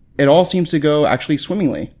it all seems to go actually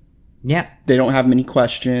swimmingly. Yep. They don't have many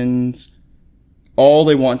questions. All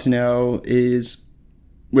they want to know is,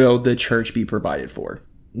 will the church be provided for?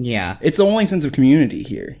 Yeah. It's the only sense of community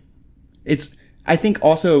here. I think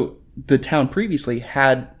also the town previously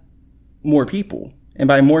had more people. And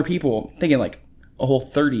by more people, I'm thinking like a whole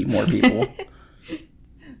 30 more people.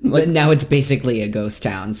 But now it's basically a ghost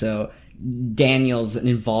town, so Daniel's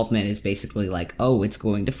involvement is basically like, oh, it's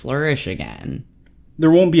going to flourish again. There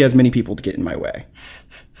won't be as many people to get in my way.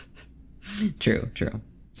 True.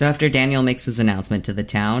 So after Daniel makes his announcement to the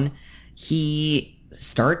town, he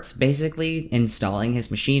starts basically installing his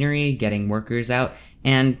machinery, getting workers out,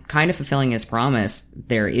 and kind of fulfilling his promise.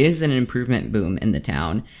 There is an improvement boom in the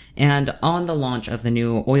town, and on the launch of the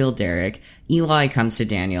new oil derrick, Eli comes to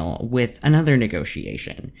Daniel with another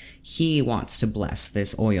negotiation. He wants to bless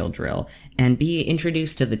this oil drill and be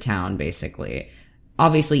introduced to the town, basically.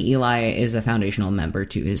 Obviously, Eli is a foundational member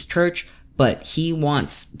to his church, but he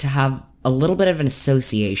wants to have a little bit of an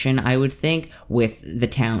association, I would think, with the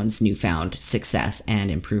town's newfound success and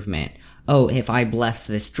improvement. Oh, if I bless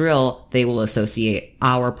this drill, they will associate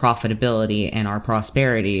our profitability and our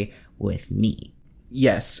prosperity with me.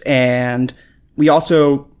 Yes, and we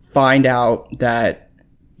also find out that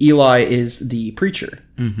Eli is the preacher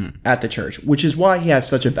at the church, which is why he has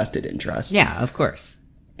such a vested interest. Yeah, of course.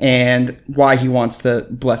 And why he wants to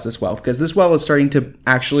bless this well, because this well is starting to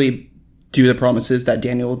actually do the promises that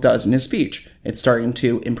Daniel does in his speech. It's starting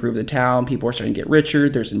to improve the town. People are starting to get richer.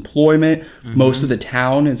 There's employment. Most of the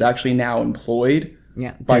town is actually now employed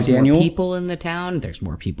by Daniel. There's more people in the town. There's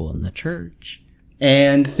more people in the church.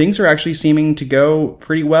 And things are actually seeming to go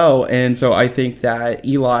pretty well. And so I think that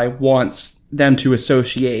Eli wants them to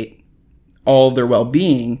associate all of their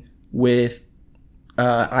well-being with,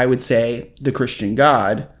 I would say, the Christian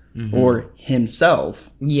God or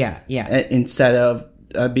himself. Yeah. Instead of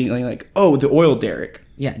being like, oh, the oil derrick.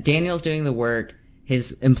 Yeah, Daniel's doing the work,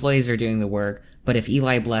 his employees are doing the work, but if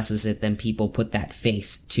Eli blesses it, then people put that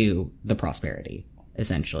face to the prosperity,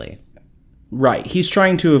 essentially. Right. He's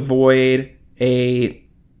trying to avoid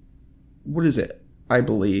what is it? I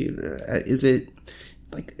believe. Is it,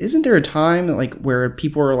 like, isn't there a time, like, where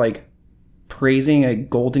people are, like, praising a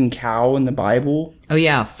golden cow in the Bible? Oh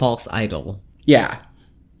yeah, false idol. Yeah.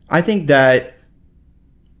 I think that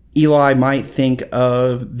Eli might think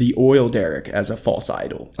of the oil derrick as a false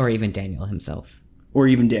idol. Or even Daniel himself.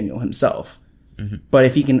 But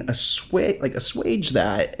if he can assuage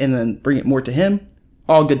that and then bring it more to him,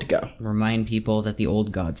 all good to go. Remind people that the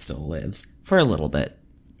old god still lives. For a little bit.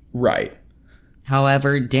 Right.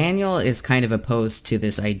 However, Daniel is kind of opposed to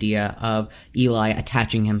this idea of Eli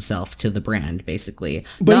attaching himself to the brand, basically.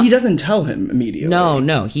 But he doesn't tell him immediately.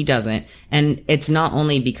 No, he doesn't. And it's not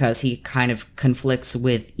only because he kind of conflicts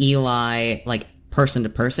with Eli, like, person to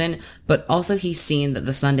person, but also he's seen that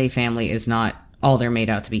the Sunday family is not all they're made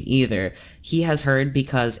out to be either. He has heard,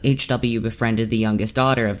 because HW befriended the youngest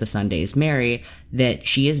daughter of the Sundays, Mary, that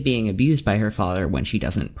she is being abused by her father when she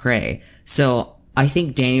doesn't pray. So I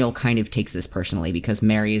think Daniel kind of takes this personally because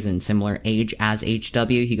Mary is in similar age as HW.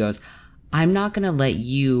 He goes, I'm not going to let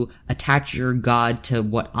you attach your God to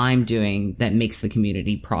what I'm doing that makes the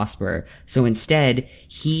community prosper. So instead,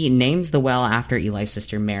 he names the well after Eli's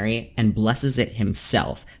sister Mary and blesses it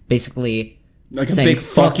himself. Basically, like a big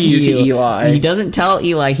fuck you to Eli. He doesn't tell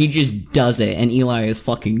Eli, he just does it, and Eli is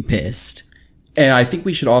fucking pissed. And I think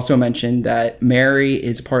we should also mention that Mary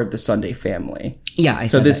is part of the Sunday family. Yeah, I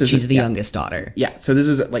said that. She's the youngest daughter. Yeah, so this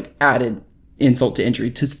is like added insult to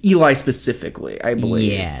injury to Eli specifically, I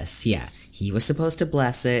believe. Yes, yeah. He was supposed to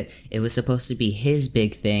bless it. It was supposed to be his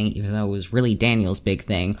big thing, even though it was really Daniel's big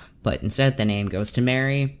thing. But instead, the name goes to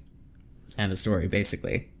Mary. End of story,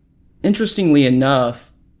 basically. Interestingly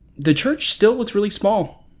enough, the church still looks really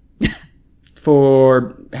small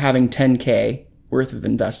for having $10K worth of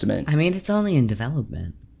investment. I mean, it's only in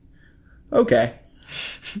development. Okay.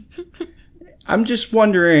 I'm just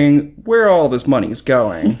wondering where all this money's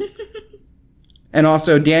going. And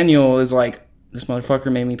also, Daniel is like, this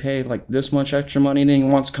motherfucker made me pay like this much extra money, then he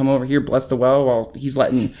wants to come over here, bless the well, while he's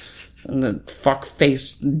letting the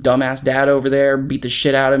fuck-face dumbass dad over there beat the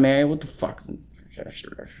shit out of Mary. What the fuck?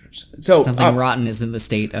 So something rotten is in the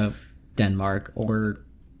state of Denmark or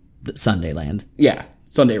Sundayland. Yeah,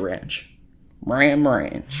 Sunday Ranch. Ram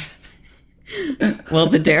Ranch. Well,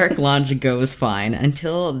 the derrick launch goes fine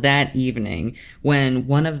until that evening when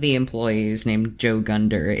one of the employees named Joe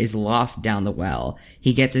Gunder is lost down the well.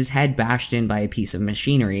 He gets his head bashed in by a piece of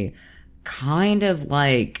machinery, kind of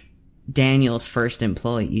like Daniel's first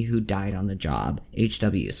employee who died on the job,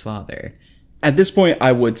 HW's father. At this point,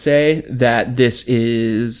 I would say that this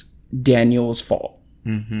is Daniel's fault.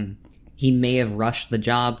 Mm-hmm. He may have rushed the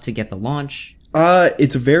job to get the launch.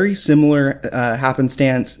 It's a very similar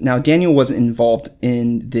happenstance. Now, Daniel wasn't involved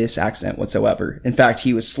in this accident whatsoever. In fact,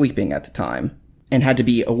 he was sleeping at the time and had to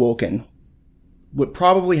be awoken. What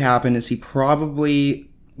probably happened is he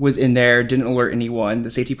probably was in there, didn't alert anyone. The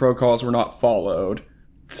safety protocols were not followed.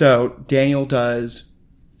 So Daniel does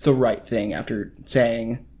the right thing after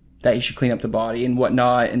saying that he should clean up the body and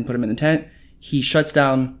whatnot and put him in the tent. He shuts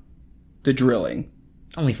down the drilling.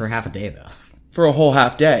 Only for half a day, though. For a whole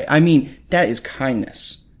half day. I mean, that is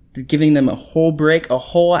kindness. Giving them a whole break, a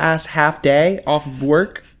whole ass half day off of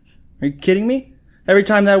work. Are you kidding me? Every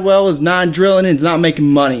time that well is not drilling, it's not making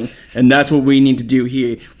money. And that's what we need to do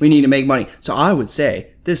here. We need to make money. So I would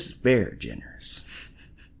say this is very generous.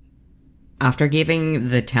 After giving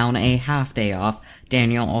the town a half day off,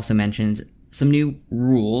 Daniel also mentions some new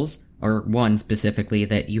rules, or one specifically,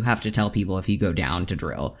 that you have to tell people if you go down to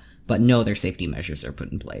drill, but no other safety measures are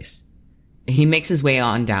put in place. He makes his way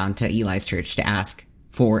on down to Eli's church to ask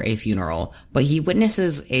for a funeral, but he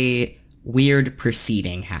witnesses a weird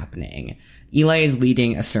proceeding happening. Eli is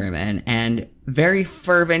leading a sermon and very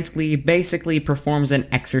fervently basically performs an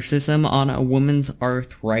exorcism on a woman's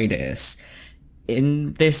arthritis.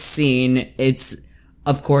 In this scene, it's,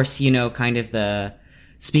 of course, kind of the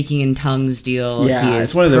speaking in tongues deal. Yeah, he is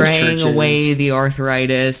it's one of those praying churches. away the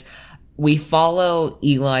arthritis. We follow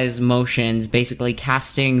Eli's motions, basically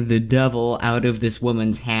casting the devil out of this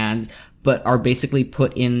woman's hands, but are basically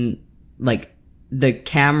put in, the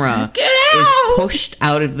camera is pushed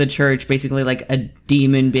out of the church, basically like a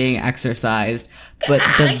demon being exorcised. But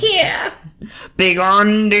the big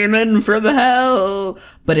arm demon from hell.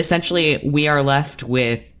 But essentially, we are left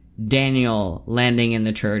with Daniel landing in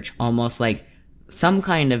the church, almost like some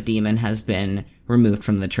kind of demon has been removed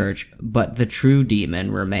from the church, but the true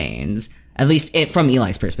demon remains, at least from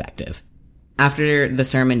Eli's perspective. After the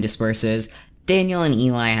sermon disperses, Daniel and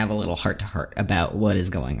Eli have a little heart-to-heart about what is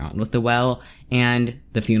going on with the well and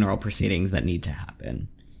the funeral proceedings that need to happen.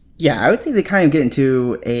 Yeah, I would say they kind of get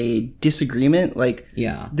into a disagreement.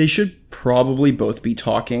 Yeah. They should probably both be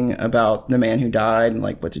talking about the man who died and,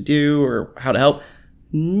 what to do or how to help.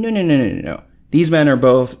 No. These men are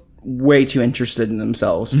both way too interested in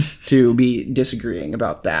themselves to be disagreeing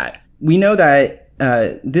about that. We know that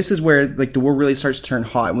this is where the war really starts to turn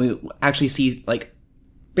hot, and we actually see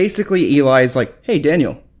basically Eli's hey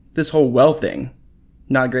Daniel, this whole well thing,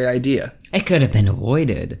 not a great idea. It could have been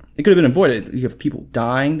avoided. It could have been avoided. You have people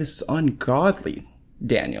dying. This is ungodly,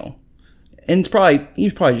 Daniel. And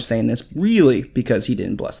he's probably just saying this really because he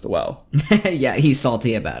didn't bless the well. Yeah, he's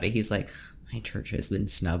salty about it. He's like, my church has been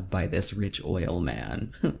snubbed by this rich oil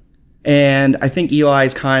man. And I think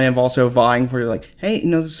Eli's kind of also vying for hey,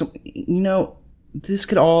 this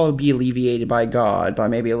could all be alleviated by God by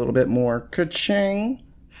maybe a little bit more ka-ching,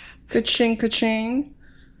 ka-ching, ka-ching.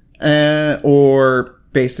 Or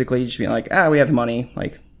basically just being we have the money,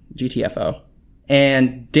 GTFO.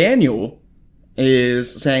 And Daniel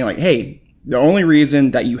is saying hey, the only reason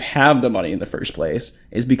that you have the money in the first place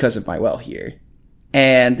is because of my well here.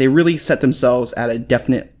 And they really set themselves at a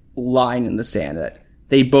definite line in the sand that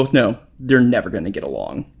they both know they're never going to get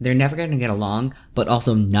along. They're never going to get along, but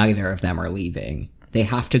also neither of them are leaving. They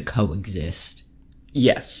have to coexist.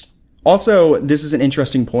 Yes. Also, this is an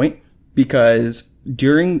interesting point because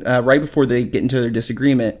during, right before they get into their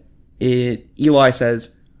disagreement, Eli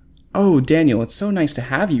says, "Oh, Daniel, it's so nice to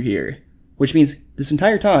have you here." Which means this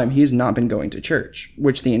entire time he has not been going to church,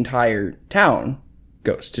 which the entire town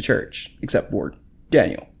goes to church, except for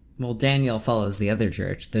Daniel. Well, Daniel follows the other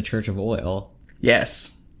church, the Church of Oil.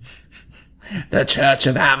 Yes. The Church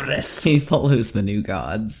of Avarice. He follows the new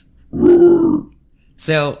gods.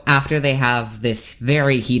 So, after they have this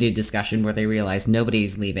very heated discussion where they realize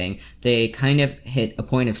nobody's leaving, they kind of hit a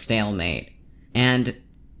point of stalemate. And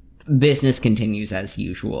business continues as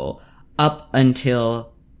usual. Up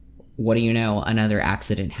until, what do you know, another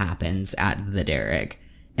accident happens at the derrick.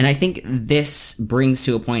 And I think this brings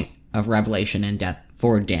to a point of revelation and death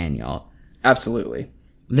for Daniel. Absolutely.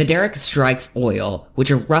 The derrick strikes oil, which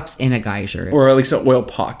erupts in a geyser. Or at least an oil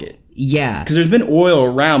pocket. Yeah. Because there's been oil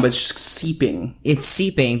around, but it's just seeping. It's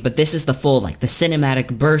seeping, but this is the full, the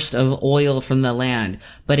cinematic burst of oil from the land.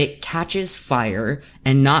 But it catches fire,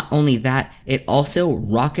 and not only that, it also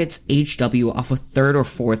rockets HW off a third or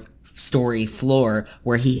fourth story floor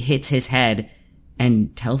where he hits his head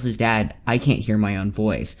and tells his dad, I can't hear my own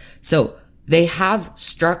voice. So they have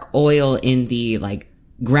struck oil in the, like,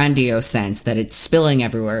 grandiose sense that it's spilling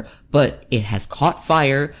everywhere, but it has caught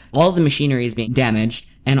fire, all the machinery is being damaged,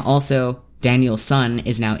 and also Daniel's son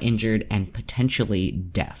is now injured and potentially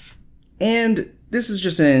deaf. And this is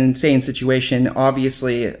just an insane situation.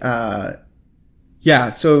 Obviously, so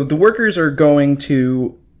the workers are going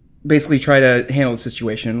to basically try to handle the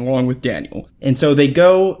situation along with Daniel. And so they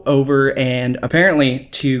go over, and apparently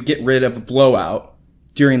to get rid of a blowout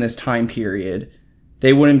during this time period,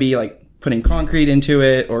 they wouldn't be like putting concrete into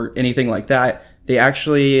it or anything like that. They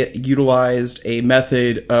actually utilized a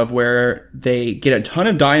method of where they get a ton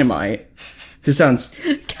of dynamite. This sounds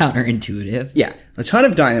counterintuitive. Yeah, a ton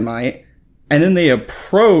of dynamite, and then they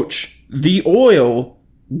approach the oil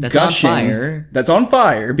that's gushing, on fire. That's on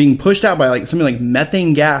fire, being pushed out by like something like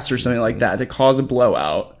methane gas or something like that to cause a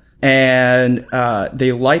blowout. And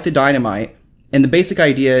they light the dynamite, and the basic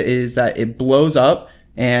idea is that it blows up,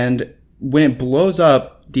 and when it blows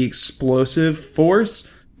up, the explosive force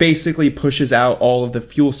basically pushes out all of the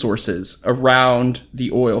fuel sources around the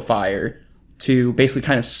oil fire to basically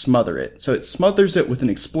kind of smother it. So it smothers it with an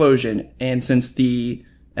explosion, and since it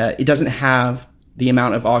doesn't have the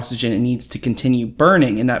amount of oxygen it needs to continue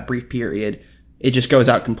burning in that brief period, it just goes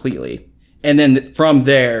out completely. And then from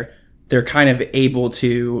there, they're kind of able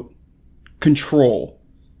to control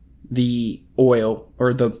the oil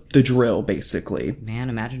or the drill, basically. Man,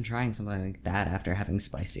 imagine trying something like that after having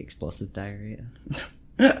spicy explosive diarrhea.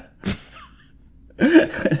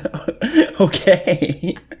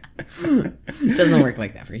 Okay. It doesn't work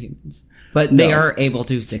like that for humans. But they are able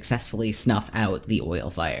to successfully snuff out the oil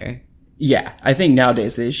fire. Yeah, I think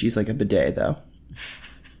nowadays they just use like a bidet, though.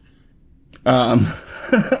 Now,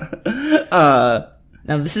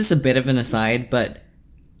 this is a bit of an aside, but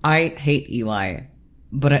I hate Eli.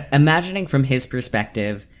 But imagining from his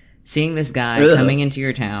perspective, seeing this guy coming into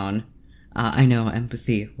your town, I know,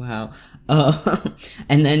 empathy, wow.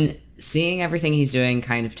 And then seeing everything he's doing,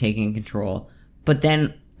 kind of taking control. But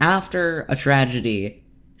then, after a tragedy,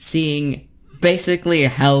 seeing basically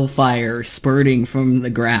hellfire spurting from the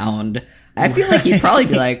ground, I feel like he'd probably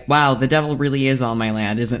be like, wow, the devil really is on my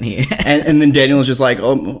land, isn't he? and then Daniel's just like,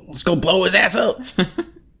 oh, let's go blow his ass up.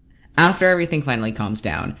 After everything finally calms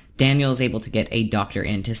down, Daniel is able to get a doctor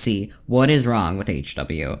in to see what is wrong with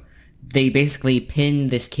HW. They basically pin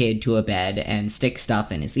this kid to a bed and stick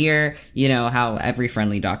stuff in his ear. You know how every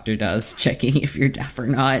friendly doctor does, checking if you're deaf or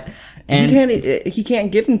not. And he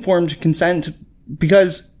can't give informed consent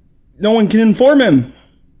because no one can inform him.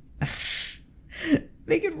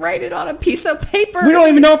 They could write it on a piece of paper. We don't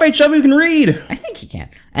even know if HW can read. I think he can.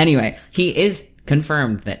 Anyway, he is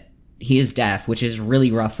confirmed that he is deaf, which is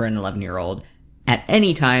really rough for an 11-year-old at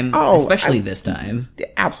any time, especially this time.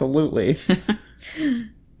 Absolutely.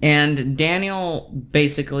 And Daniel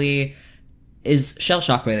basically is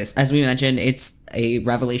shell-shocked by this. As we mentioned, it's a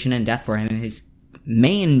revelation and death for him. His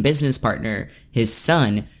main business partner, his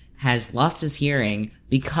son, has lost his hearing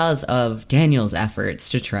because of Daniel's efforts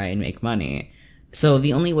to try and make money. So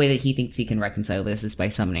the only way that he thinks he can reconcile this is by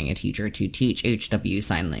summoning a teacher to teach HW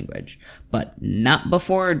sign language. But not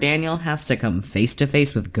before Daniel has to come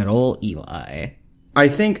face-to-face with good old Eli. I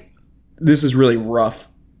think this is really rough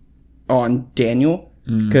on Daniel,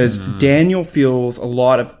 because Daniel feels a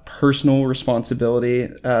lot of personal responsibility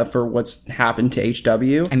for what's happened to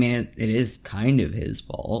HW. I mean, it is kind of his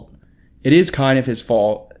fault. It is kind of his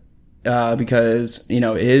fault, because, it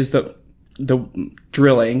is the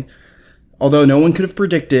drilling. Although no one could have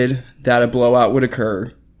predicted that a blowout would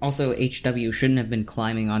occur. Also, HW shouldn't have been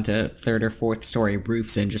climbing onto third or fourth story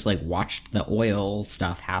roofs and just, watched the oil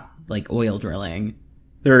stuff oil drilling.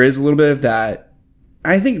 There is a little bit of that.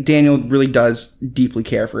 I think Daniel really does deeply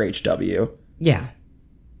care for HW. Yeah.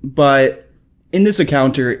 But in this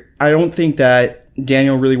encounter, I don't think that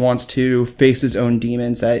Daniel really wants to face his own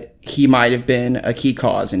demons, that he might have been a key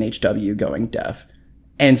cause in HW going deaf.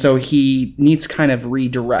 And so he needs to kind of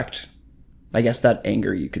redirect, I guess, that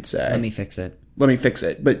anger, you could say. Let me fix it.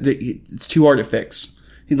 But it's too hard to fix.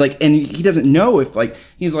 And he doesn't know if,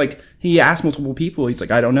 he asked multiple people. He's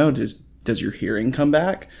like, I don't know. Does your hearing come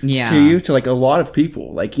back to you? To, a lot of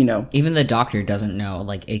people. Even the doctor doesn't know.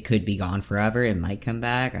 It could be gone forever. It might come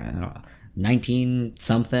back. I don't know.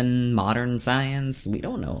 19-something modern science. We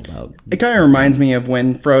don't know about. It kind of reminds me of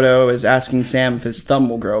when Frodo is asking Sam if his thumb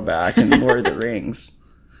will grow back in Lord of the Rings.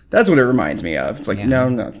 That's what it reminds me of. It's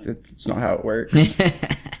no, it's not how it works.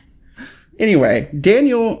 Anyway,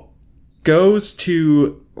 Daniel goes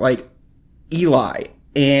to, Eli,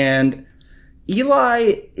 and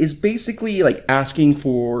Eli is basically like asking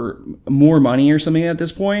for more money or something at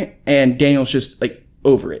this point, and Daniel's just like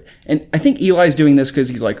over it. And I think Eli's doing this because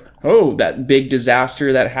he's like, oh, that big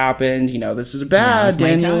disaster that happened, this is bad,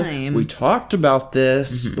 Daniel. We talked about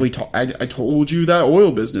this. I told you that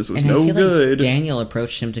oil business was no good. Like Daniel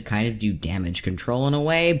approached him to kind of do damage control in a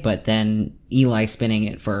way, but then Eli spinning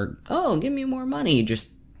it for, oh, give me more money, just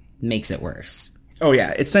makes it worse. Oh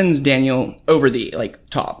yeah, it sends Daniel over the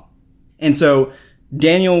top. And so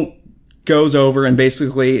Daniel goes over and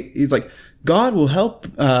basically he's like, God will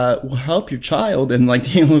help your child. And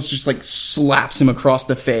Daniel's just slaps him across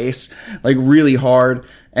the face, really hard.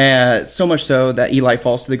 So much so that Eli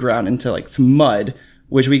falls to the ground into some mud,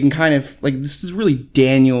 which we can kind of this is really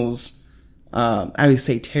Daniel's, I would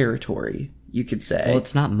say territory, you could say. Well,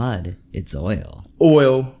 it's not mud, it's oil.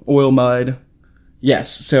 Oil mud.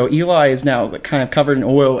 Yes. So Eli is now kind of covered in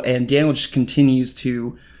oil, and Daniel just continues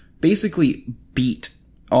to basically beat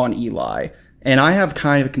on Eli. And I have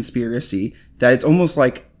kind of a conspiracy that it's almost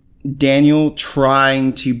like Daniel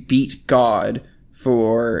trying to beat God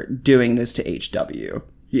for doing this to HW.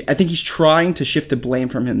 I think he's trying to shift the blame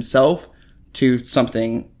from himself to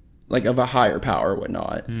something of a higher power or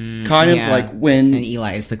whatnot. Kind of like when... And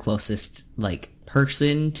Eli is the closest,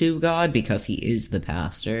 person to God because he is the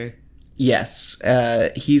pastor. Yes.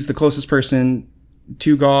 He's the closest person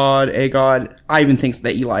to God, a God. I even think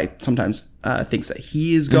that Eli sometimes thinks that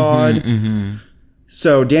he is God.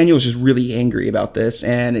 So Daniel's just really angry about this,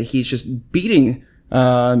 and he's just beating.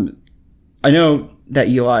 I know that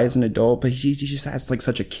Eli is an adult, but he just has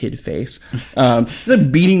such a kid face. He's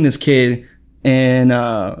beating this kid in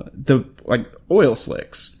the oil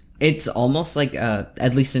slicks. It's almost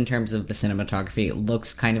at least in terms of the cinematography, it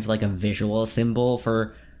looks kind of like a visual symbol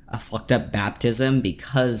for a fucked up baptism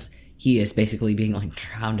because he is basically being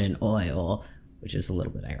drowned in oil, which is a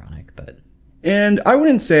little bit ironic, but... And I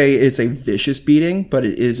wouldn't say it's a vicious beating, but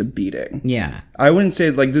it is a beating. Yeah. I wouldn't say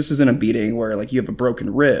this isn't a beating where you have a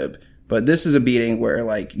broken rib, but this is a beating where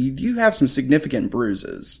you do have some significant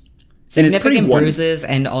bruises. Significant bruises,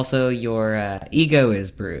 and also your ego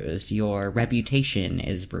is bruised, your reputation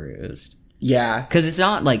is bruised. Yeah. Because it's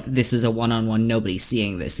not this is a one-on-one, nobody's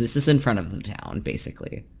seeing this. This is in front of the town,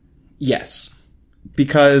 basically. Yes.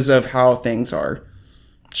 Because of how things are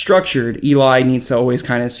structured, Eli needs to always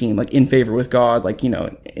kind of seem in favor with God,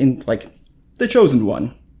 in the chosen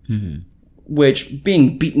one. Which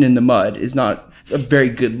being beaten in the mud is not a very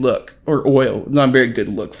good look, or oil is not a very good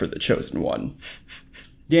look for the chosen one.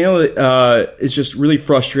 Daniel is just really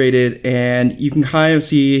frustrated, and you can kind of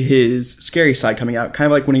see his scary side coming out,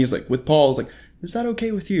 kind of when he's with Paul, is that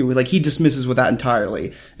okay with you? He dismisses with that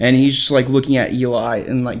entirely, and he's just looking at Eli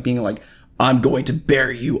and being I'm going to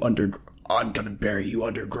bury you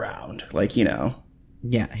underground.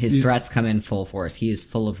 Yeah, his threats come in full force. He is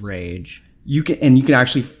full of rage. You can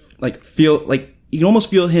actually feel you can almost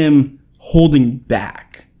feel him holding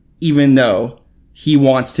back, even though he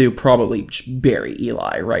wants to probably bury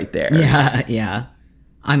Eli right there. Yeah.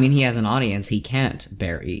 I mean, he has an audience. He can't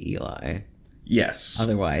bury Eli. Yes.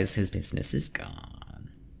 Otherwise, his business is gone.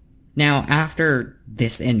 Now, after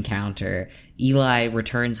this encounter, Eli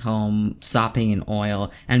returns home, sopping in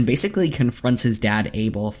oil, and basically confronts his dad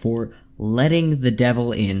Abel for letting the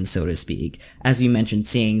devil in, so to speak. As we mentioned,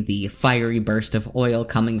 seeing the fiery burst of oil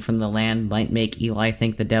coming from the land might make Eli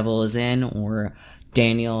think the devil is in, or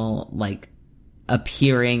Daniel,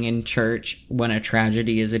 appearing in church when a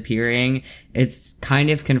tragedy is appearing. It's kind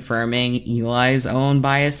of confirming Eli's own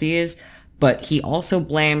biases, but he also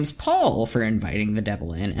blames Paul for inviting the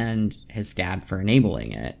devil in, and his dad for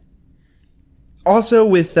enabling it. Also,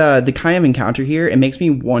 with the kind of encounter here, it makes me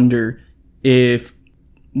wonder if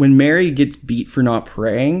when Mary gets beat for not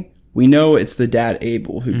praying, we know it's the dad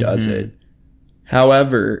Abel who does it.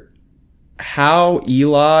 However, how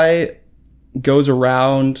Eli goes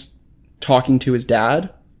around talking to his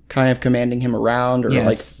dad, kind of commanding him around, or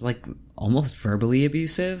it's almost verbally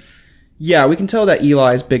abusive. Yeah, we can tell that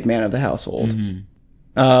Eli's big man of the household.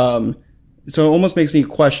 So it almost makes me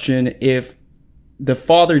question if the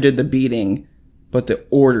father did the beating, but the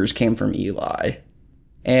orders came from Eli,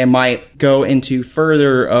 and might go into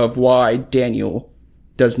further of why Daniel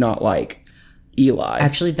does not like Eli.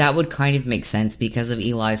 Actually, that would kind of make sense because of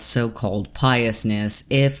Eli's so-called piousness.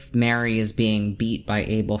 If Mary is being beat by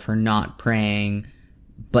Abel for not praying,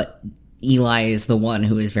 but Eli is the one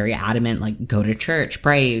who is very adamant, go to church,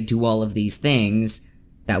 pray, do all of these things,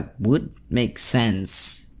 that would make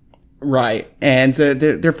sense. Right. And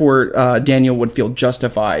therefore, Daniel would feel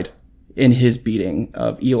justified in his beating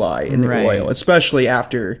of Eli in the oil, especially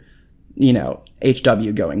after,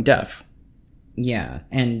 HW going deaf. Yeah,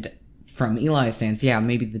 and from Eli's stance, yeah,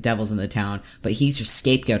 maybe the devil's in the town, but he's just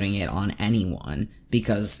scapegoating it on anyone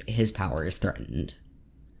because his power is threatened.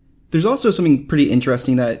 There's also something pretty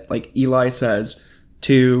interesting that, like, Eli says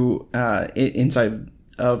to inside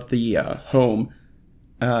of the home,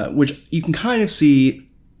 which you can kind of see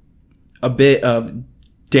a bit of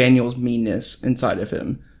Daniel's meanness inside of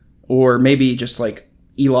him, or maybe just like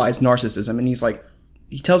Eli's narcissism. And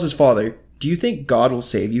he tells his father, "Do you think God will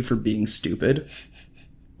save you for being stupid?"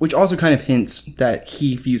 Which also kind of hints that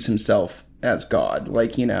he views himself as God,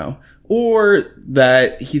 or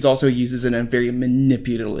that he's also uses it in a very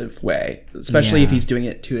manipulative way, especially if he's doing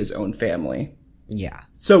it to his own family. Yeah.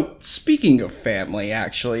 So, speaking of family,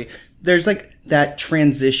 actually, there's that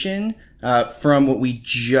transition from what we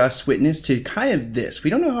just witnessed to kind of this. We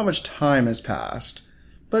don't know how much time has passed,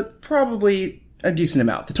 but probably a decent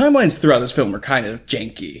amount. The timelines throughout this film are kind of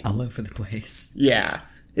janky. All over the place. Yeah.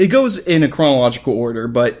 It goes in a chronological order,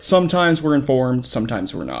 but sometimes we're informed,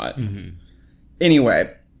 sometimes we're not. Mm-hmm.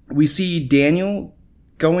 Anyway, we see Daniel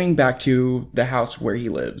going back to the house where he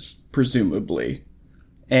lives, presumably.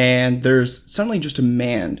 And there's suddenly just a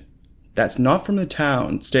man that's not from the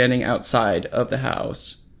town standing outside of the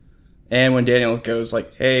house. And when Daniel goes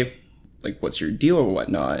 "Hey, what's your deal or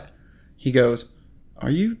whatnot?" He goes, "Are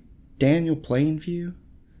you Daniel Plainview?"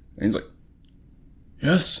 And he's like,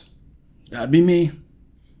 "Yes, that'd be me."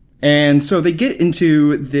 And so they get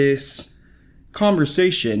into this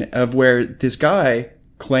conversation of where this guy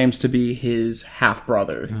claims to be his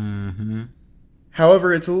half-brother. Mm-hmm.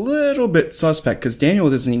 However, it's a little bit suspect because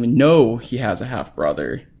Daniel doesn't even know he has a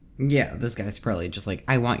half-brother. Yeah, this guy's probably just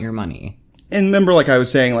I want your money. And remember, I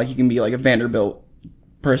was saying, you can be a Vanderbilt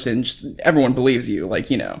person, just everyone believes you,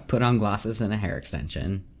 Put on glasses and a hair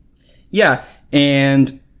extension. Yeah,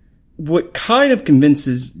 and what kind of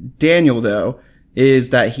convinces Daniel, though, is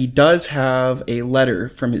that he does have a letter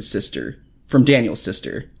from his sister, from Daniel's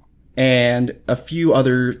sister, and a few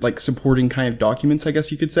other, supporting kind of documents, I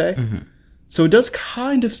guess you could say. Mm-hmm. So it does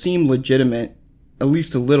kind of seem legitimate, at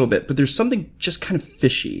least a little bit, but there's something just kind of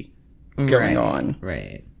fishy going on.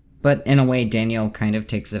 Right. But in a way, Daniel kind of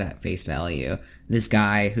takes it at face value. This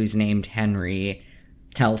guy who's named Henry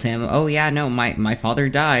tells him, "Oh yeah, no, my father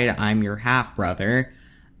died. I'm your half-brother.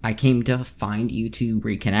 I came to find you to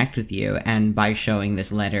reconnect with you." And by showing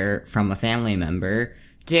this letter from a family member,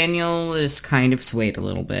 Daniel is kind of swayed a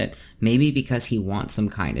little bit. Maybe because he wants some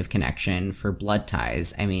kind of connection for blood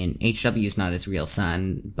ties. I mean, HW's not his real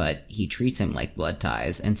son, but he treats him like blood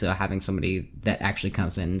ties. And so having somebody that actually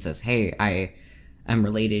comes in and says, "Hey, I'm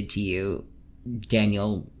related to you,"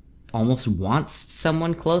 Daniel almost wants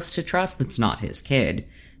someone close to trust that's not his kid.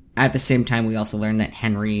 At the same time, we also learn that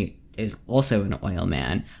Henry is also an oil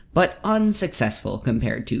man, but unsuccessful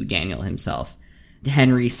compared to Daniel himself.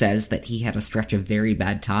 Henry says that he had a stretch of very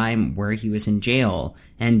bad time where he was in jail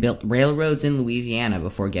and built railroads in Louisiana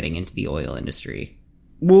before getting into the oil industry.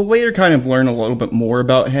 We'll later kind of learn a little bit more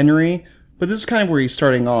about Henry, but this is kind of where he's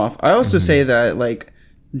starting off. I also say that,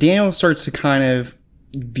 Daniel starts to kind of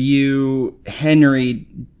view Henry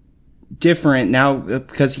different now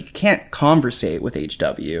because he can't conversate with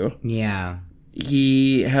HW. Yeah.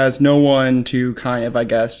 He has no one to kind of, I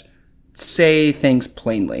guess, say things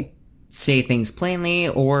plainly.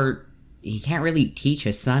 Or he can't really teach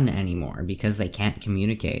his son anymore because they can't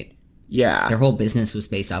communicate. Yeah. Their whole business was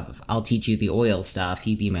based off of, I'll teach you the oil stuff,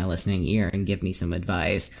 you be my listening ear and give me some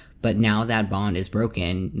advice. But now that bond is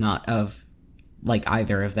broken, not of,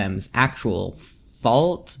 either of them's actual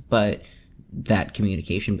fault, but that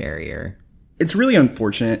communication barrier. It's really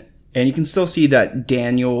unfortunate, and you can still see that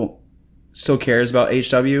Daniel still cares about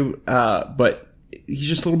HW, but he's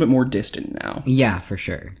just a little bit more distant now. Yeah, for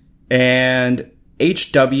sure. And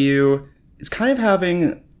HW is kind of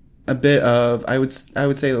having a bit of, I would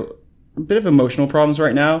say, a bit of emotional problems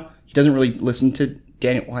right now. He doesn't really listen to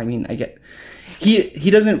Daniel. Well, I mean, he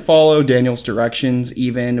doesn't follow Daniel's directions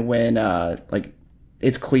even when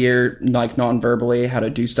it's clear, non-verbally, how to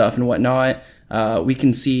do stuff and whatnot. We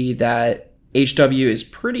can see that HW is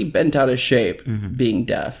pretty bent out of shape, being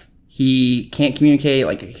deaf. He can't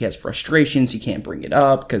communicate. He has frustrations. He can't bring it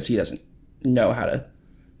up because he doesn't know how to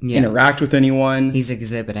interact with anyone. He's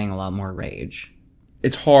exhibiting a lot more rage.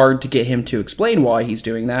 It's hard to get him to explain why he's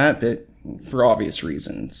doing that, but for obvious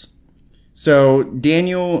reasons. So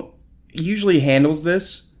Daniel usually handles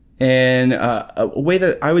this in a way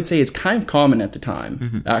that I would say is kind of common at the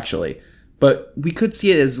time, actually. But we could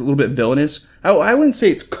see it as a little bit villainous. I wouldn't say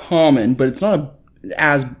it's common, but it's not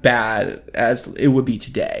as bad as it would be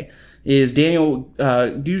today. Is Daniel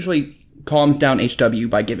usually calms down HW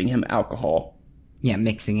by giving him alcohol. Yeah,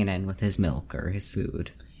 mixing it in with his milk or his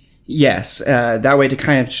food. Yes, that way to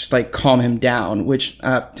kind of just like calm him down, which,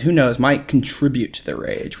 who knows, might contribute to the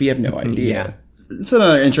rage. We have no idea. Yeah. It's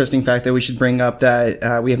another interesting fact that we should bring up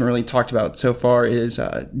that we haven't really talked about so far is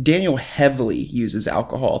Daniel heavily uses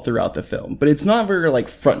alcohol throughout the film, but it's not very like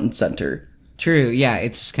front and center. True, yeah,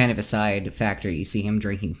 it's just kind of a side factor. You see him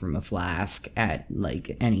drinking from a flask at,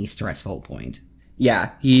 like, any stressful point.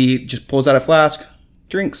 Yeah, he just pulls out a flask,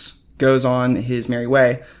 drinks, goes on his merry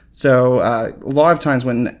way. So a lot of times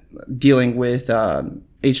when dealing with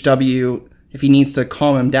HW, if he needs to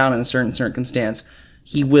calm him down in a certain circumstance,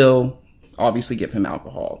 he will obviously give him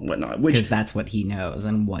alcohol and whatnot. Because that's what he knows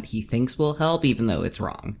and what he thinks will help, even though it's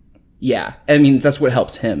wrong. Yeah, I mean, that's what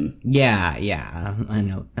helps him. Yeah, I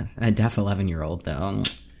know. A deaf 11-year-old, though.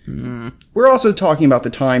 We're also talking about the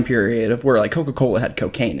time period of where, like, Coca-Cola had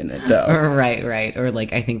cocaine in it, though. Right. Or,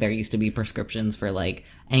 like, I think there used to be prescriptions for, like,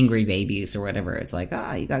 angry babies or whatever. It's like,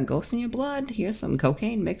 you got ghosts in your blood? Here's some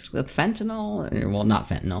cocaine mixed with fentanyl. Well, not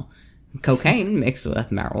fentanyl. Cocaine mixed with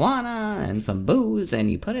marijuana and some booze, and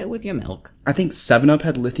you put it with your milk. I think 7-Up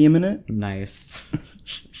had lithium in it. Nice.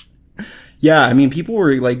 Yeah, I mean, people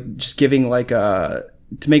were, like, just giving, like, to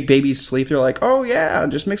make babies sleep, they're like, oh, yeah,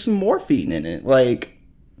 just mix some morphine in it. Like...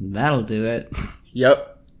 That'll do it.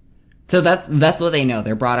 Yep. So that's what they know.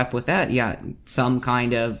 They're brought up with that. Yeah, some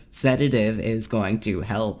kind of sedative is going to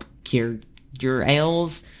help cure your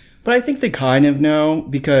ails. But I think they kind of know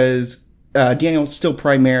because Daniel still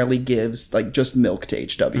primarily gives, like, just milk to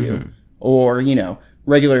HW. Or, you know,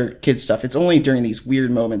 regular kid stuff. It's only during these weird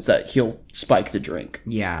moments that he'll spike the drink.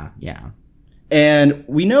 Yeah. And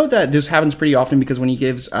we know that this happens pretty often because when he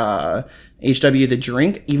gives HW the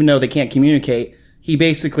drink, even though they can't communicate, he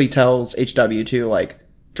basically tells HW to, like,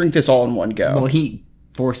 drink this all in one go. Well, he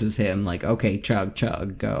forces him, like, okay, chug,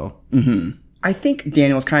 go. I think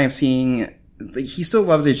Daniel's kind of seeing... Like, he still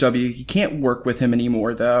loves HW. He can't work with him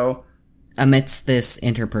anymore, though. Amidst this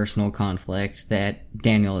interpersonal conflict that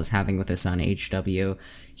Daniel is having with his son, HW,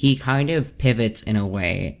 he kind of pivots in a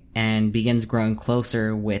way and begins growing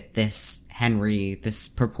closer with this Henry, this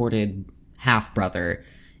purported half-brother,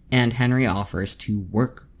 and Henry offers to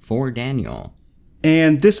work for Daniel.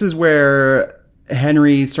 And this is where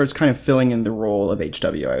Henry starts kind of filling in the role of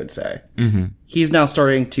HW, I would say. He's now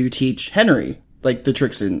starting to teach Henry, like, the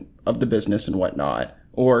tricks of the business and whatnot.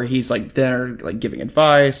 Or he's, like, there, like, giving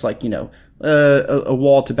advice, like, you know, a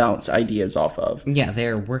wall to bounce ideas off of. Yeah,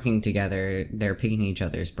 they're working together. They're picking each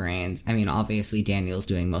other's brains. I mean, obviously, Daniel's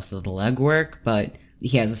doing most of the legwork, but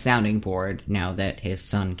he has a sounding board now that his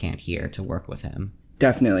son can't hear to work with him.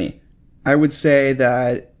 Definitely. I would say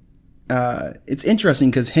that it's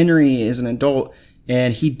interesting because Henry is an adult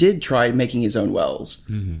and he did try making his own wells,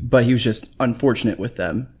 but he was just unfortunate with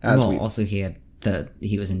them. Also he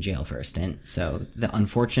was in jail for a stint, so the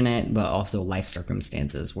unfortunate but also life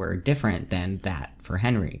circumstances were different than that for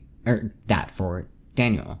Henry, or that for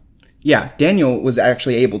Daniel. Yeah, Daniel was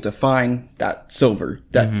actually able to find that silver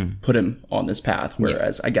that put him on this path,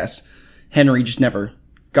 whereas I guess Henry just never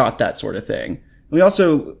got that sort of thing. We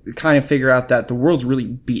also kind of figure out that the world's really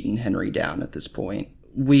beaten Henry down at this point.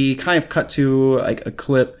 We kind of cut to, like, a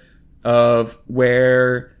clip of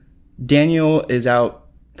where Daniel is out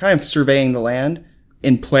kind of surveying the land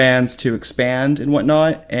in plans to expand and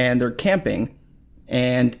whatnot, and they're camping.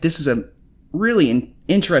 And this is a really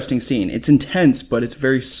interesting scene. It's intense, but it's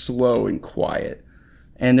very slow and quiet.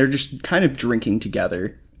 And they're just kind of drinking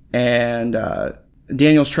together. And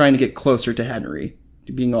Daniel's trying to get closer to Henry,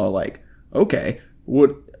 being all like, okay,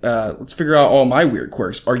 let's figure out all my weird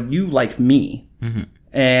quirks. Are you like me?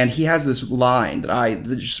 And he has this line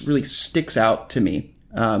that just really sticks out to me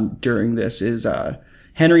during this is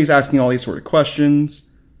Henry's asking all these sort of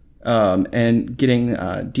questions and getting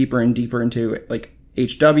deeper and deeper into, like,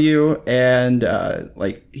 HW, and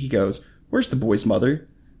like, he goes, where's the boy's mother?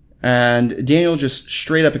 And Daniel just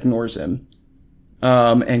straight up ignores him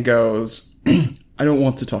and goes, I don't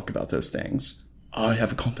want to talk about those things. I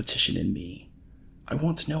have a competition in me. I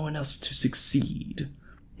want no one else to succeed.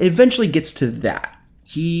 It eventually gets to that.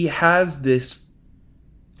 He has this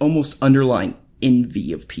almost underlying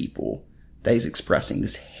envy of people that he's expressing,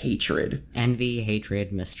 this hatred. Envy,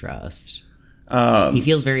 hatred, mistrust. He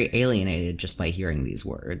feels very alienated just by hearing these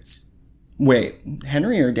words. Wait,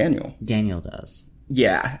 Henry or Daniel? Daniel does.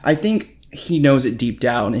 Yeah, I think he knows it deep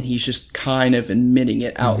down, and he's just kind of admitting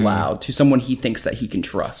it out loud to someone he thinks that he can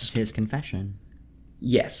trust. It's his confession.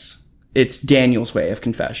 Yes. It's Daniel's way of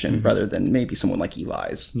confession, rather than maybe someone like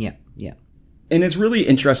Eli's. Yeah. And it's really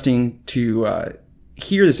interesting to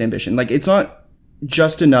hear this ambition. Like, it's not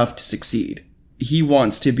just enough to succeed. He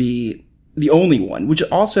wants to be the only one, which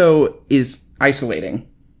also is isolating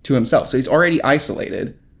to himself. So he's already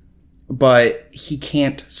isolated, but he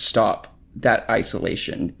can't stop that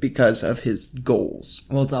isolation because of his goals.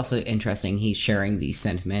 Well, it's also interesting he's sharing these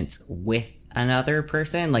sentiments with another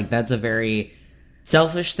person. Like, that's a very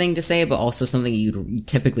selfish thing to say, but also something you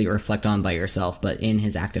typically reflect on by yourself. But in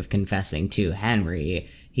his act of confessing to Henry,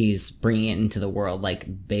 he's bringing it into the world,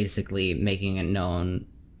 like, basically making it known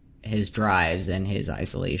his drives and his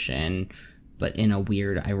isolation, but in a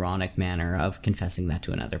weird, ironic manner of confessing that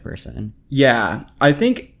to another person. Yeah, I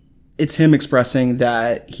think it's him expressing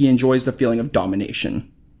that he enjoys the feeling of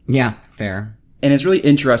domination. Yeah, fair. And it's really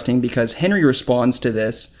interesting because Henry responds to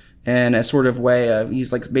this in a sort of way of,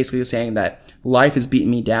 he's like basically saying that life has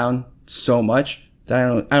beaten me down so much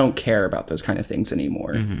that I don't care about those kind of things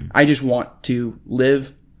anymore. I just want to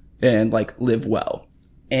live and like live well.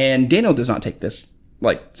 And Daniel does not take this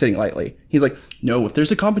like sitting lightly. He's like, no, if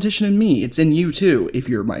there's a competition in me, it's in you too, if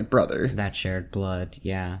you're my brother. That shared blood,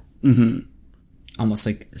 yeah. Mm-hmm. Almost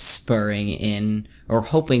like spurring in, or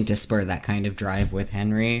hoping to spur that kind of drive with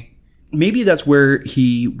Henry. Maybe that's where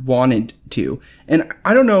he wanted to. And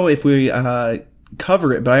I don't know if we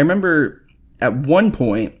cover it, but I remember at one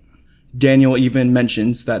point, Daniel even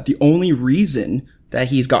mentions that the only reason that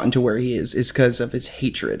he's gotten to where he is because of his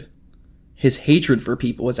hatred. His hatred for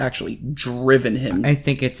people has actually driven him. I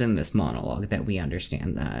think it's in this monologue that we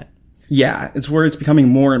understand that. Yeah, it's where it's becoming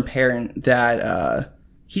more apparent that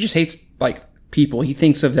he just hates, like, people. He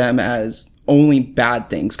thinks of them as only bad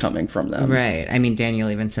things coming from them. Right. I mean, Daniel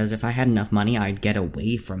even says, if I had enough money, I'd get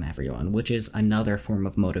away from everyone, which is another form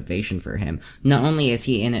of motivation for him. Not only is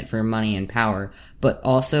he in it for money and power, but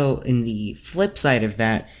also in the flip side of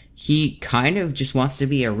that, he kind of just wants to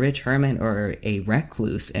be a rich hermit or a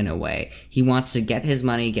recluse in a way. He wants to get his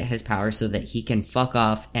money, get his power so that he can fuck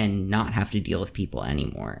off and not have to deal with people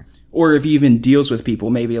anymore. Or if he even deals with people,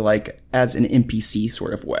 maybe like as an NPC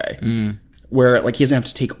sort of way. Where like he doesn't have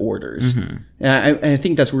to take orders. And I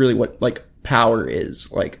think that's really what like power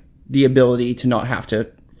is, like the ability to not have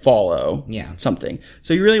to follow something.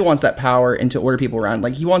 So he really wants that power and to order people around.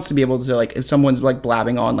 Like he wants to be able to, like, if someone's like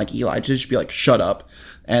blabbing on like Eli, just be like, shut up,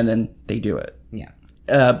 and then they do it. Yeah.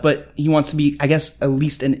 But he wants to be, I guess, at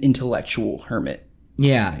least an intellectual hermit.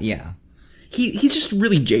 Yeah. He's just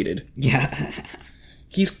really jaded. Yeah.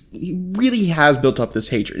 He really has built up this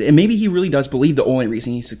hatred. And maybe he really does believe the only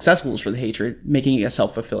reason he's successful is for the hatred, making it a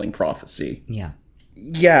self-fulfilling prophecy. Yeah.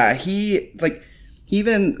 Yeah, he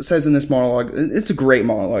even says in this monologue, it's a great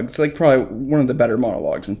monologue. It's like probably one of the better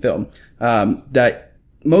monologues in film, that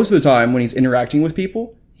most of the time when he's interacting with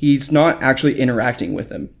people, he's not actually interacting with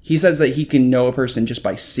them. He says that he can know a person just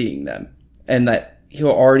by seeing them, and that he'll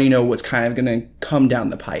already know what's kind of going to come down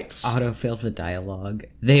the pipes. Autofill the dialogue.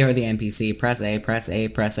 They are the NPC. Press A, press A,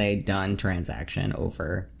 press A, done, transaction,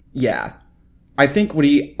 over. Yeah. I think what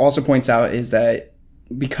he also points out is that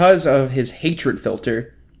because of his hatred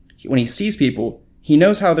filter, when he sees people, he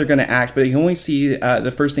knows how they're going to act, but he only see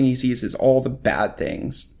the first thing he sees is all the bad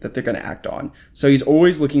things that they're going to act on. So he's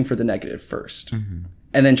always looking for the negative first,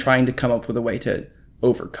 and then trying to come up with a way to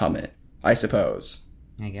overcome it, I suppose.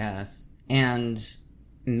 I guess. And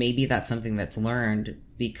maybe that's something that's learned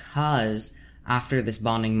because after this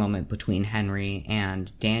bonding moment between Henry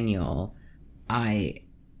and Daniel, I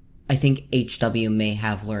think HW may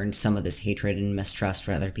have learned some of this hatred and mistrust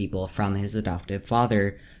for other people from his adoptive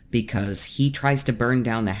father, because he tries to burn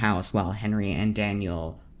down the house while Henry and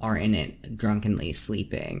Daniel are in it drunkenly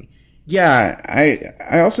sleeping. Yeah,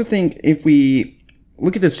 I also think if we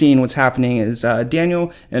look at the scene, what's happening is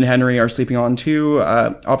Daniel and Henry are sleeping on two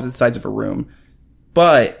opposite sides of a room.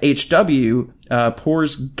 But HW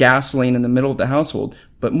pours gasoline in the middle of the household,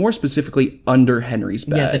 but more specifically under Henry's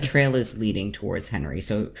bed. Yeah, the trail is leading towards Henry,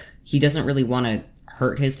 so he doesn't really want to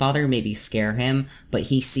hurt his father, maybe scare him, but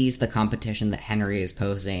he sees the competition that Henry is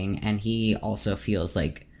posing, and he also feels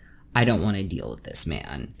like, I don't want to deal with this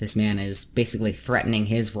man. This man is basically threatening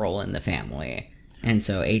his role in the family. And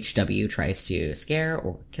so HW tries to scare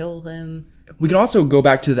or kill him. We can also go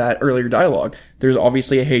back to that earlier dialogue. There's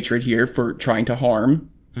obviously a hatred here for trying to harm.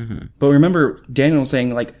 But remember, Daniel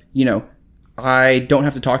saying, like, you know, I don't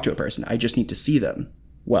have to talk to a person. I just need to see them.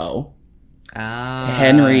 Well,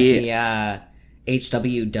 Henry... Yeah.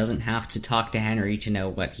 HW doesn't have to talk to Henry to know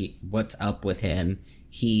what's up with him.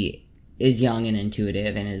 He is young and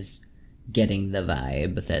intuitive and is getting the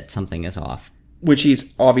vibe that something is off. Which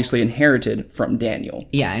he's obviously inherited from Daniel.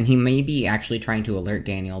 Yeah, and he may be actually trying to alert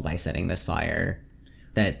Daniel by setting this fire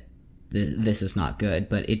that this is not good,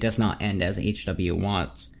 but it does not end as HW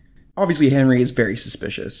wants. Obviously, Henry is very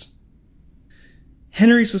suspicious.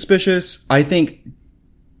 Henry's suspicious. I think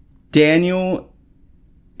Daniel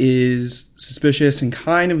is suspicious and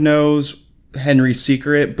kind of knows Henry's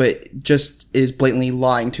secret, but just is blatantly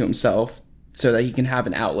lying to himself so that he can have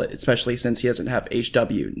an outlet, especially since he doesn't have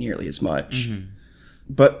HW nearly as much. Mm-hmm.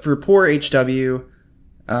 But for poor HW,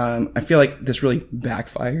 I feel like this really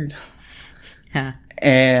backfired.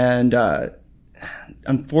 And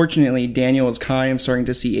unfortunately, Daniel is kind of starting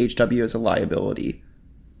to see HW as a liability.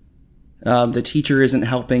 The teacher isn't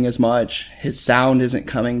helping as much. His sound isn't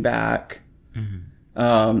coming back.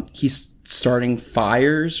 Mm-hmm. He's starting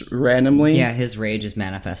fires randomly. Yeah, his rage is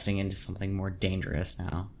manifesting into something more dangerous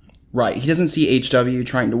now. Right. He doesn't see HW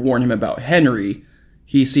trying to warn him about Henry.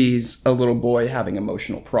 He sees a little boy having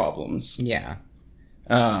emotional problems. Yeah.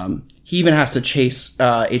 He even has to chase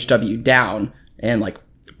HW down and like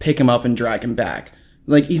pick him up and drag him back.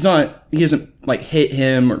 Like he doesn't like hit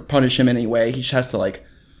him or punish him in any way. He just has to like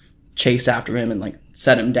chase after him and like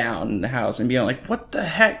set him down in the house and be like, what the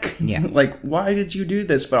heck? Yeah. Like, why did you do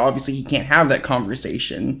this? But obviously he can't have that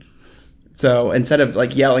conversation. So instead of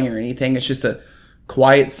like yelling or anything, it's just a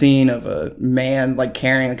quiet scene of a man like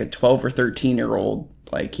carrying like a 12 or 13-year-old,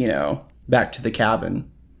 like, you know, back to the cabin.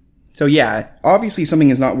 So yeah, obviously something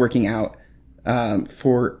is not working out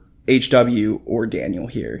for HW or Daniel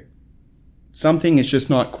here. Something is just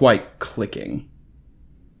not quite clicking.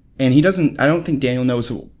 And I don't think Daniel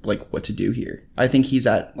knows like what to do here. I think he's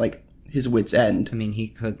at like his wit's end. I mean, he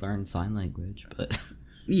could learn sign language, but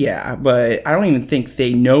yeah, but I don't even think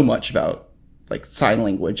they know much about like sign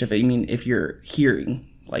language. If you're hearing,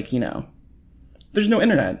 like, you know, there's no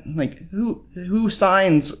internet. Like who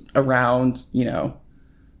signs around, you know,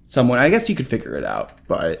 someone? I guess you could figure it out,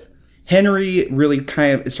 but Henry really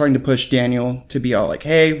kind of is starting to push Daniel to be all like,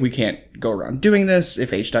 hey, we can't go around doing this if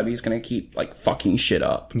HW is going to keep like fucking shit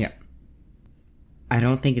up. Yeah. I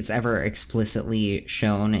don't think it's ever explicitly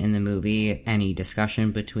shown in the movie any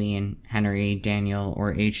discussion between Henry, Daniel,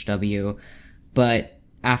 or HW, but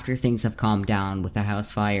after things have calmed down with the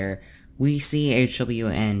house fire, we see HW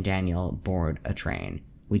and Daniel board a train.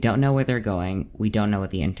 We don't know where they're going. We don't know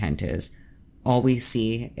what the intent is. All we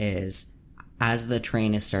see is, as the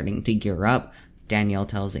train is starting to gear up, Daniel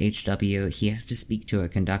tells HW he has to speak to a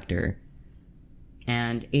conductor.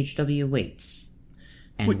 And HW waits.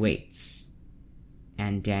 And waits.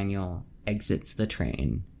 And Daniel exits the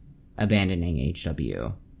train, abandoning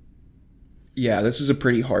HW. Yeah, this is a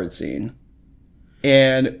pretty hard scene.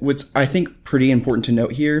 And what's, I think, pretty important to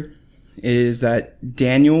note here is that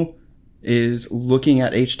Daniel is looking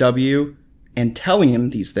at HW and telling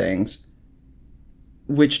him these things,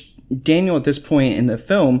 which Daniel at this point in the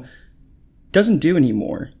film doesn't do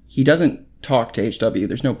anymore. He doesn't talk to HW.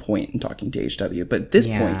 There's no point in talking to HW. But at this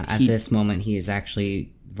point, at this moment, he is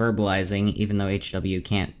actually verbalizing, even though HW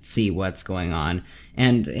can't see what's going on.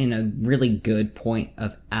 And in a really good point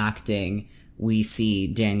of acting, we see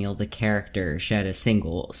Daniel, the character, shed a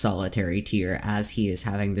single solitary tear as he is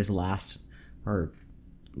having this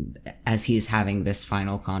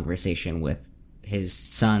final conversation with his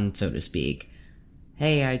son, so to speak.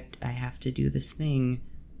 Hey, I have to do this thing.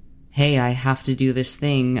 Hey, I have to do this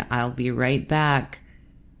thing. I'll be right back.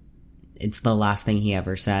 It's the last thing he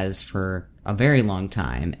ever says for a very long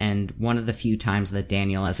time, and one of the few times that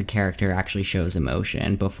Daniel as a character actually shows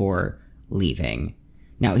emotion before leaving.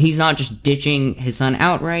 Now, he's not just ditching his son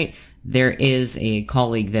outright. There is a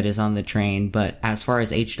colleague that is on the train, but as far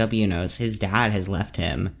as HW knows, his dad has left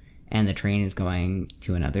him, and the train is going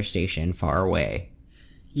to another station far away.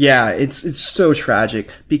 Yeah, it's so tragic,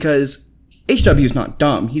 because HW is not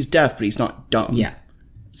dumb. He's deaf, but he's not dumb. Yeah.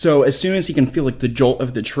 So as soon as he can feel like the jolt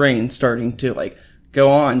of the train starting to like go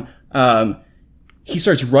on, he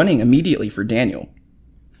starts running immediately for Daniel.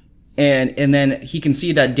 And then he can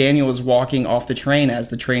see that Daniel is walking off the train as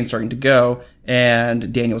the train's starting to go,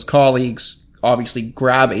 and Daniel's colleagues obviously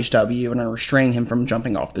grab HW and are restraining him from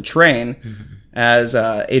jumping off the train, as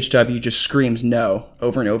HW just screams no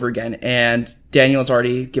over and over again. And Daniel's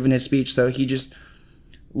already given his speech, so he just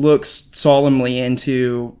looks solemnly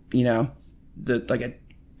into, you know, like a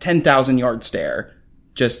 10,000 yard stare,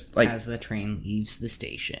 just like as the train leaves the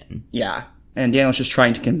station. Yeah. And Daniel's just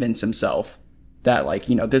trying to convince himself that, like,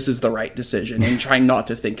 you know, this is the right decision, and trying not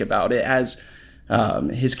to think about it as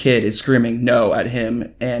his kid is screaming no at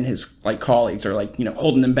him, and his like colleagues are like, you know,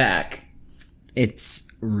 holding him back. It's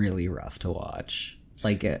really rough to watch.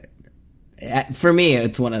 Like, for me,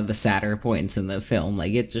 it's one of the sadder points in the film.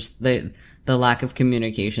 Like, it's just the lack of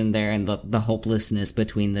communication there, and the hopelessness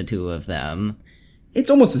between the two of them. It's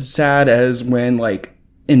almost as sad as when, like,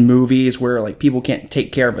 in movies where, like, people can't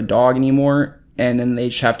take care of a dog anymore, and then they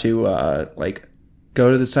just have to, like, go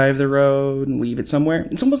to the side of the road and leave it somewhere.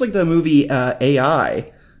 It's almost like the movie AI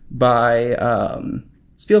by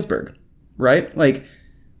Spielberg, right? Like,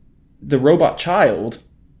 the robot child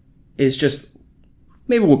is just,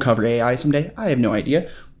 maybe we'll cover AI someday. I have no idea.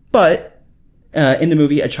 But in the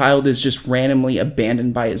movie, a child is just randomly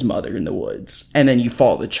abandoned by his mother in the woods. And then you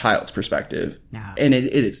follow the child's perspective. Nah. And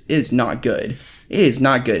it is not good. It is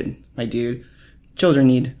not good, my dude. Children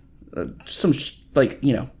need some,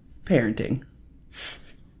 parenting.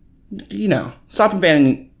 Stop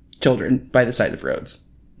abandoning children by the side of roads.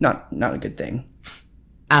 Not a good thing.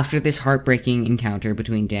 After this heartbreaking encounter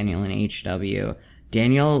between Daniel and HW,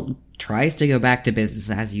 Daniel tries to go back to business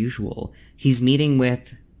as usual. He's meeting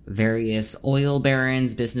with various oil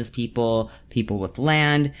barons, business people, people with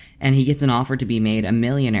land, and he gets an offer to be made a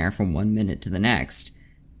millionaire from 1 minute to the next.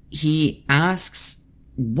 He asks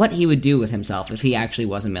what he would do with himself if he actually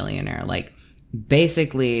was a millionaire. Like,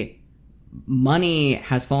 basically, money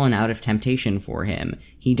has fallen out of temptation for him.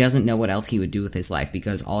 He doesn't know what else he would do with his life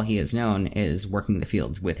because all he has known is working the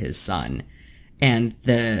fields with his son. And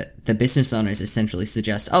the business owners essentially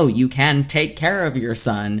suggest, oh, you can take care of your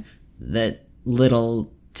son that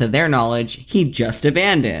little, to their knowledge, he just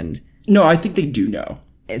abandoned. No, I think they do know.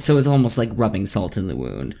 So it's almost like rubbing salt in the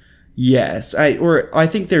wound. Yes. I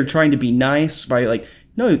think they're trying to be nice by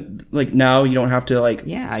no, now you don't have to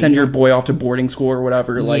send your boy off to boarding school or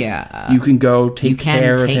whatever. You can go take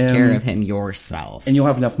care of him. You can take care of him yourself. And you'll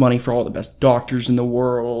have enough money for all the best doctors in the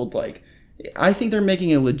world. I think they're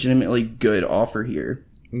making a legitimately good offer here.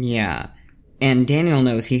 Yeah. And Daniel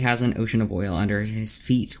knows he has an ocean of oil under his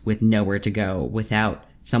feet with nowhere to go without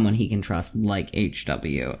someone he can trust like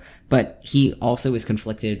HW. But he also is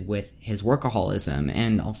conflicted with his workaholism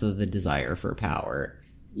and also the desire for power.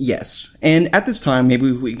 Yes. And at this time,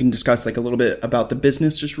 maybe we can discuss a little bit about the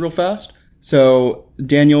business just real fast. So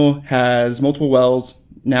Daniel has multiple wells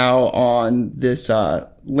now on this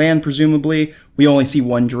land, presumably. We only see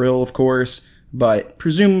one drill, of course, but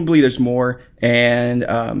presumably there's more.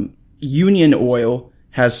 And Union Oil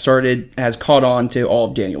has caught on to all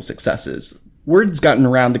of Daniel's successes. Word's gotten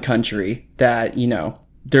around the country that,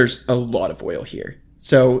 there's a lot of oil here.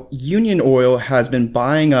 So Union Oil has been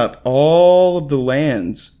buying up all of the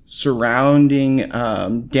lands surrounding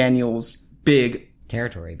Daniel's big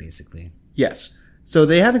territory, basically. Yes. So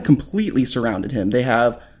they haven't completely surrounded him. They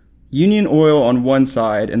have Union Oil on one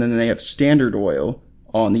side, and then they have Standard Oil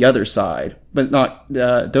on the other side. But not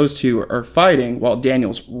those two are fighting while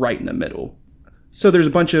Daniel's right in the middle. So there's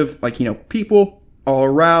a bunch of people all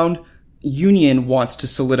around. Union wants to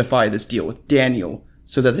solidify this deal with Daniel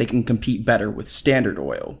so that they can compete better with Standard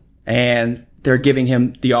Oil. And they're giving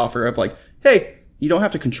him the offer of hey, you don't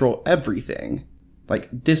have to control everything.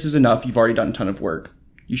 This is enough. You've already done a ton of work.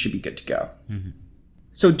 You should be good to go. Mm-hmm.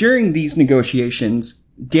 So during these negotiations,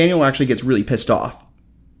 Daniel actually gets really pissed off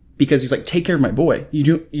because he's take care of my boy.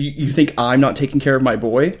 You think I'm not taking care of my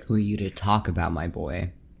boy? Who are you to talk about my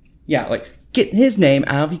boy? Yeah, get his name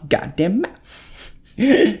out of your goddamn mouth.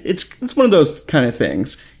 It's one of those kind of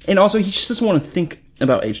things. And also, he just doesn't want to think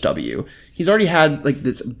about HW. He's already had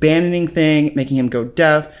this abandoning thing, making him go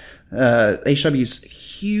deaf. HW's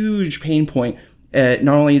huge pain point. Not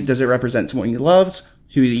only does it represent someone he loves,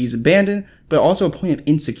 who he's abandoned, but also a point of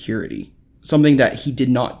insecurity. Something that he did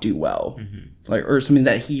not do well. Mm-hmm. Or something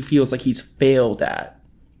that he feels like he's failed at.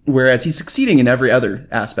 Whereas he's succeeding in every other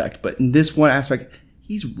aspect, but in this one aspect,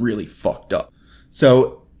 he's really fucked up.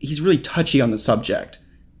 So he's really touchy on the subject.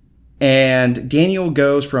 And Daniel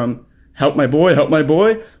goes from, help my boy,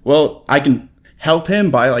 well, I can help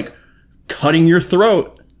him by, cutting your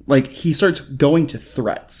throat. He starts going to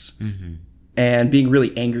threats. Mm-hmm. And being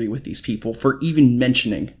really angry with these people for even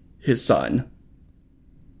mentioning his son.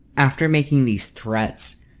 After making these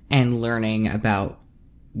threats and learning about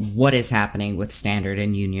what is happening with Standard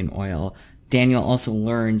and Union Oil, Daniel also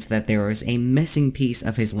learns that there was a missing piece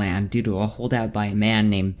of his land due to a holdout by a man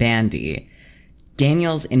named Bandy.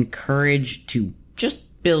 Daniel's encouraged to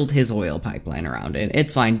just build his oil pipeline around it.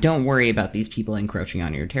 It's fine. Don't worry about these people encroaching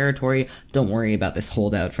on your territory. Don't worry about this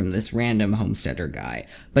holdout from this random homesteader guy.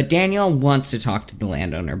 But Daniel wants to talk to the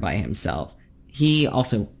landowner by himself. He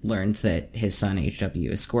also learns that his son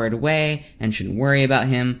HW is squared away and shouldn't worry about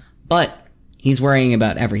him, but he's worrying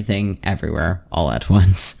about everything, everywhere, all at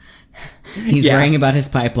once. He's worrying about his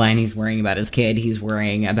pipeline, he's worrying about his kid, he's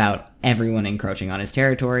worrying about everyone encroaching on his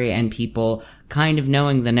territory and people kind of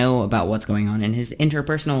knowing the know about what's going on in his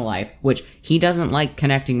interpersonal life, which he doesn't like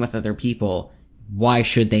connecting with other people. Why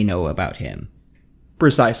should they know about him?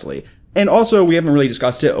 Precisely. And also, we haven't really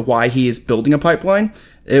discussed it, why he is building a pipeline.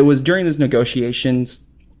 It was during those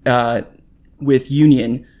negotiations with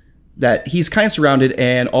Union that he's kind of surrounded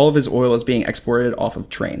and all of his oil is being exported off of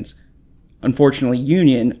trains. Unfortunately,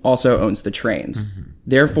 Union also owns the trains. Mm-hmm.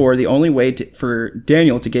 Therefore, the only way for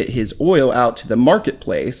Daniel to get his oil out to the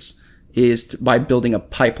marketplace is by building a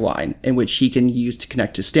pipeline in which he can use to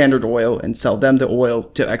connect to Standard Oil and sell them the oil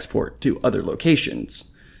to export to other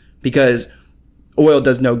locations. Because oil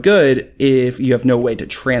does no good if you have no way to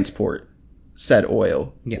transport said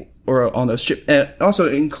oil. Yeah. Or on those and also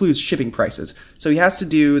it includes shipping prices. So he has to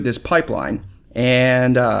do this pipeline,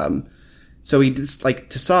 and so he just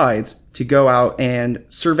decides to go out and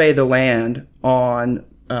survey the land on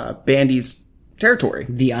Bandy's territory.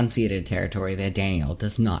 The unceded territory that Daniel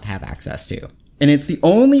does not have access to. And it's the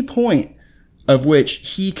only point of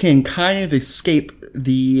which he can kind of escape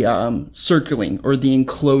the circling or the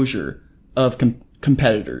enclosure of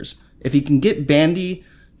competitors. If he can get Bandy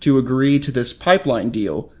to agree to this pipeline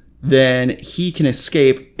deal, then he can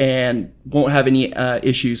escape and won't have any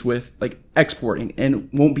issues with exporting and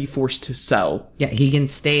won't be forced to sell. Yeah, he can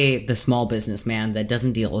stay the small businessman that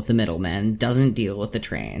doesn't deal with the middlemen, doesn't deal with the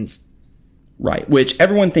trains. Right, which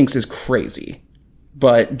everyone thinks is crazy.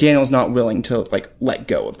 But Daniel's not willing to let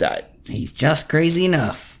go of that. He's just crazy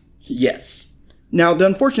enough. Yes. Now, the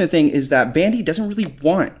unfortunate thing is that Bandy doesn't really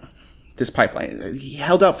want this pipeline. He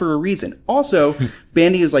held out for a reason. Also,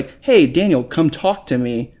 Bandy is like, hey, Daniel, come talk to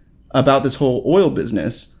me about this whole oil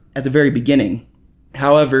business at the very beginning.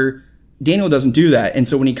 However, Daniel doesn't do that. And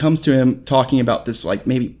so when he comes to him talking about this,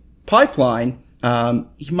 maybe pipeline,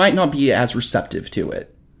 he might not be as receptive to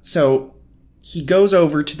it. So he goes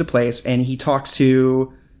over to the place and he talks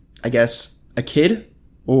to, I guess, a kid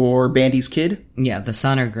or Bandy's kid. Yeah, the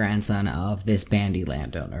son or grandson of this Bandy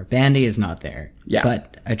landowner. Bandy is not there. Yeah.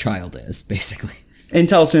 But a child is, basically. And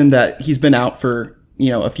tells him that he's been out for,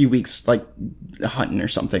 a few weeks, hunting or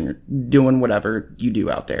something, or doing whatever you do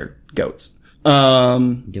out there. Goats.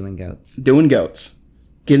 Doing goats. Doing goats.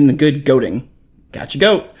 Getting a good goating. Got your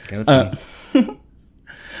goat. Goatsy.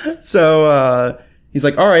 So, he's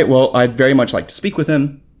like, all right, well, I'd very much like to speak with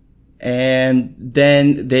him. And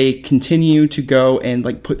then they continue to go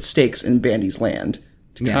and put stakes in Bandy's land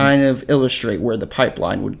to kind of illustrate where the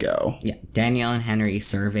pipeline would go. Yeah, Daniel and Henry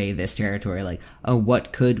survey this territory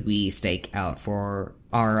what could we stake out for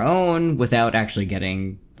our own without actually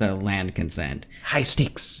getting the land consent? High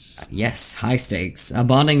stakes. Yes, high stakes. A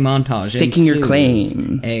bonding montage. Staking your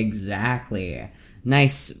claim. Exactly.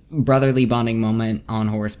 Nice brotherly bonding moment on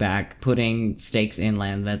horseback, putting stakes in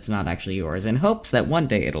land that's not actually yours in hopes that one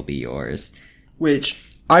day it'll be yours.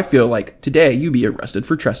 Which I feel like today you'd be arrested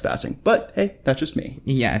for trespassing. But hey, that's just me.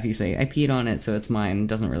 Yeah, if you say, I peed on it so it's mine, it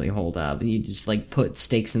doesn't really hold up. And you just put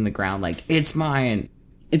stakes in the ground it's mine.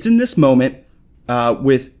 It's in this moment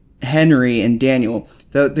with Henry and Daniel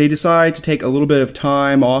that they decide to take a little bit of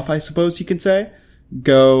time off, I suppose you could say.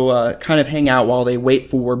 Go kind of hang out while they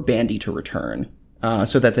wait for Bandy to return.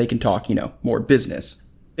 So that they can talk, more business.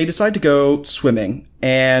 They decide to go swimming,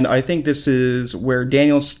 and I think this is where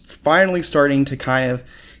Daniel's finally starting to kind of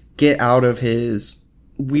get out of his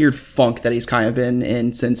weird funk that he's kind of been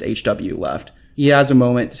in since HW left. He has a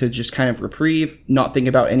moment to just kind of reprieve, not think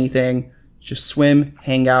about anything, just swim,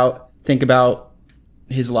 hang out, think about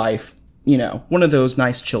his life, one of those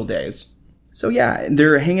nice chill days. So yeah,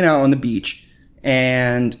 they're hanging out on the beach,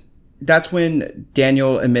 and that's when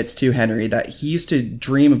Daniel admits to Henry that he used to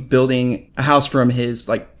dream of building a house from his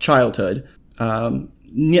childhood,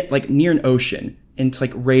 near an ocean, and to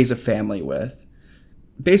raise a family with.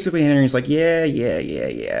 Basically, Henry's like, yeah.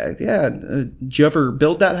 Did you ever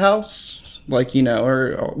build that house?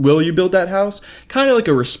 Or will you build that house? Kind of like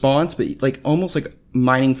a response, but almost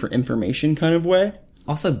mining for information kind of way.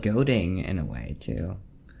 Also goading in a way too.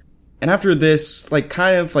 And after this,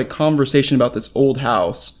 conversation about this old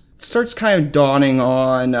house, starts kind of dawning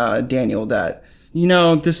on Daniel that,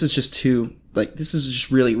 this is just this is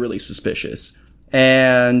just really, really suspicious.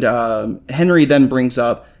 And Henry then brings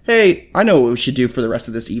up, hey, I know what we should do for the rest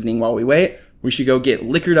of this evening while we wait. We should go get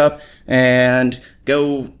liquored up and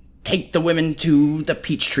go take the women to the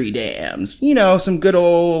Peachtree Dams. Some good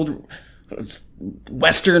old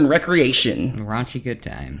Western recreation. Raunchy good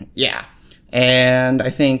time. Yeah. And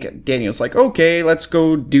I think Daniel's like, okay, let's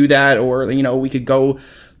go do that. Or, we could go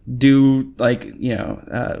do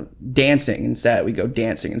dancing instead. We go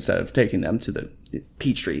dancing instead of taking them to the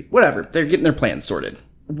Peachtree. Whatever. They're getting their plans sorted.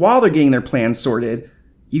 While they're getting their plans sorted,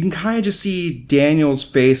 you can kind of just see Daniel's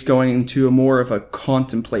face going into a more of a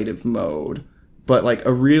contemplative mode, but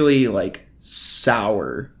a really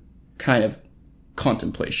sour kind of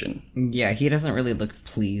contemplation. Yeah, he doesn't really look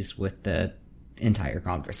pleased with the entire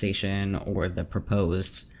conversation or the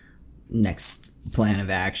proposed next plan of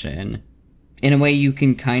action. In a way, you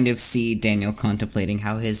can kind of see Daniel contemplating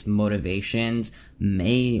how his motivations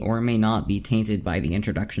may or may not be tainted by the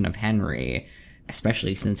introduction of Henry,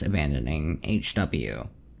 especially since abandoning HW.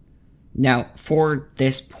 Now, for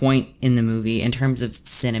this point in the movie, in terms of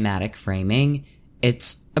cinematic framing,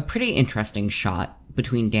 it's a pretty interesting shot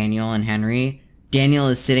between Daniel and Henry. Daniel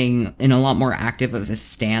is sitting in a lot more active of a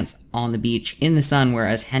stance on the beach in the sun,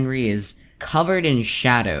 whereas Henry is covered in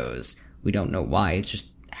shadows. We don't know why, it's just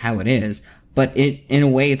how it is. But in a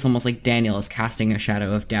way, it's almost like Daniel is casting a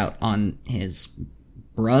shadow of doubt on his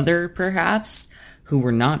brother, perhaps, who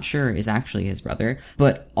we're not sure is actually his brother,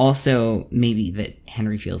 but also maybe that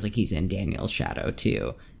Henry feels like he's in Daniel's shadow,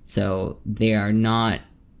 too. So they are not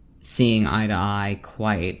seeing eye to eye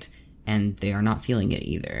quite, and they are not feeling it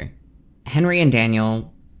either. Henry and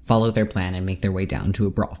Daniel follow their plan and make their way down to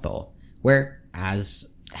a brothel, where,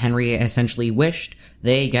 as Henry essentially wished,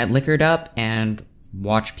 they get liquored up and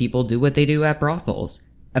watch people do what they do at brothels.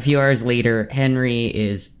 A few hours later, Henry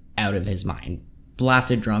is out of his mind,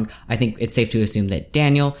 blasted drunk. I think it's safe to assume that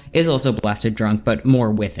Daniel is also blasted drunk, but more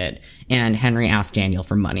with it. And Henry asks Daniel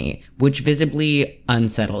for money, which visibly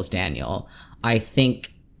unsettles Daniel. I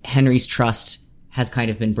think Henry's trust has kind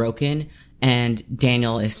of been broken, and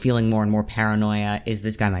Daniel is feeling more and more paranoia. Is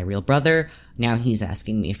this guy my real brother? Now he's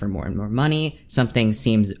asking me for more and more money. Something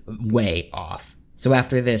seems way off. So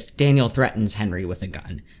after this, Daniel threatens Henry with a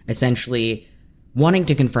gun, essentially wanting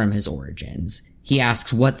to confirm his origins. He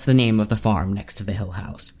asks what's the name of the farm next to the Hill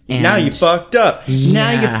House. And now you fucked up.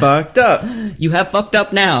 Now you fucked up. You have fucked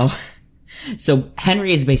up now. So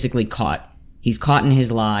Henry is basically caught. He's caught in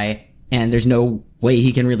his lie, and there's no way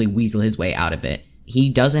he can really weasel his way out of it.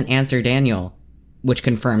 He doesn't answer Daniel, which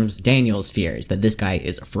confirms Daniel's fears that this guy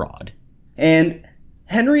is a fraud. And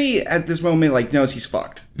Henry, at this moment, knows he's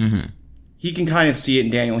fucked. Mm-hmm. He can kind of see it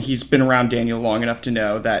in Daniel. He's been around Daniel long enough to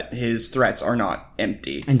know that his threats are not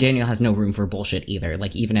empty. And Daniel has no room for bullshit either.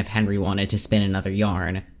 Even if Henry wanted to spin another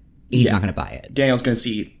yarn, he's not going to buy it. Daniel's going to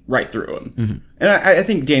see right through him. Mm-hmm. And I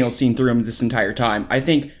think Daniel's seen through him this entire time. I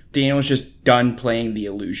think Daniel's just done playing the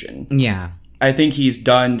illusion. Yeah. I think he's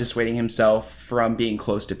done dissuading himself from being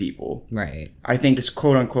close to people. Right. I think this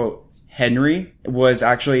quote-unquote Henry was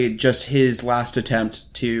actually just his last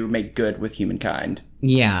attempt to make good with humankind.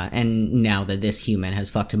 Yeah, and now that this human has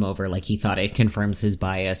fucked him over, he thought it confirms his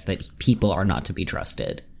bias that people are not to be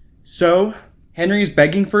trusted. So, Henry's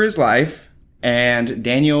begging for his life, and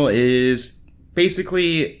Daniel is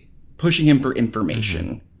basically pushing him for information.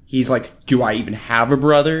 Mm-hmm. He's like, do I even have a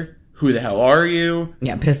brother? Who the hell are you?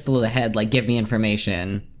 Yeah, pistol to the head, give me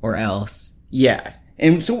information, or else. Yeah,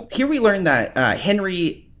 and so here we learn that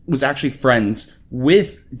Henry was actually friends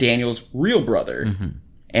with Daniel's real brother. Mm-hmm.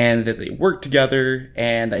 And that they worked together,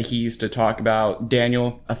 and that he used to talk about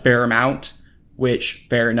Daniel a fair amount, which,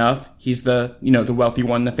 fair enough, he's the wealthy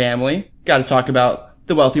one in the family. Gotta talk about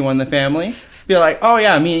the wealthy one in the family. Be like, oh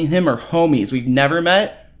yeah, me and him are homies. We've never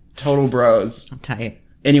met. Total bros. Tight.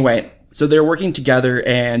 Anyway, so they're working together,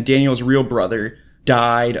 and Daniel's real brother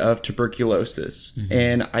died of tuberculosis. Mm-hmm.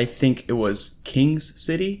 And I think it was King's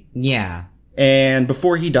City? Yeah. And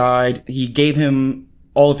before he died, he gave him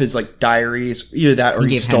all of his diaries, either that or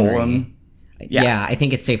he stole them. Yeah, I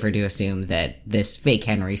think it's safer to assume that this fake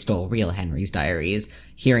Henry stole real Henry's diaries,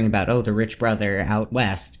 hearing about, the rich brother out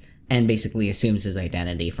west, and basically assumes his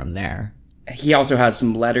identity from there. He also has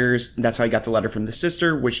some letters. That's how he got the letter from the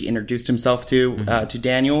sister, which he introduced himself to, to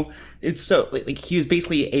Daniel. It's so, he was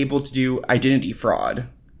basically able to do identity fraud,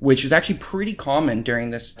 which is actually pretty common during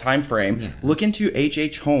this time frame. Yeah. Look into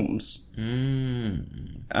H.H. Holmes,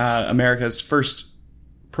 America's first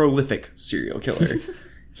prolific serial killer.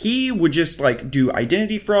 He would just do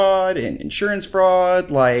identity fraud and insurance fraud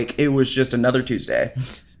it was just another Tuesday.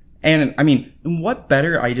 And I mean, what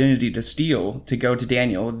better identity to steal to go to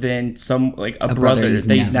Daniel than some a brother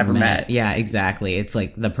that he's never met? Yeah, exactly. It's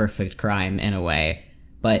the perfect crime in a way.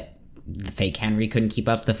 But the fake Henry couldn't keep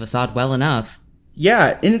up the facade well enough.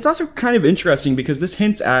 Yeah, and it's also kind of interesting because this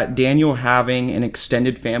hints at Daniel having an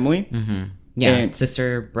extended family. Mm-hmm. Yeah, and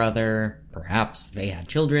sister, brother, perhaps they had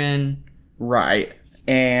children. Right.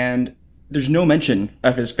 And there's no mention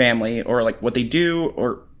of his family or what they do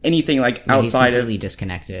or anything outside he's completely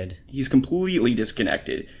disconnected. He's completely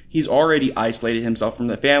disconnected. He's already isolated himself from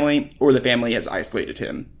the family, or the family has isolated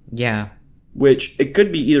him. Yeah. Which, it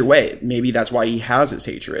could be either way. Maybe that's why he has his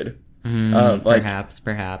hatred. Of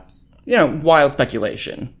Perhaps. Wild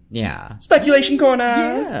speculation. Yeah. Speculation going on.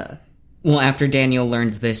 Yeah. Well, after Daniel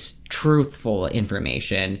learns this truthful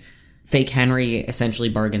information, fake Henry essentially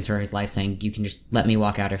bargains for his life, saying, you can just let me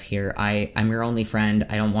walk out of here. I'm your only friend.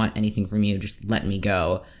 I don't want anything from you. Just let me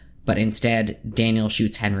go. But instead, Daniel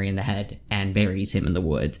shoots Henry in the head and buries him in the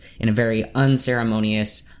woods in a very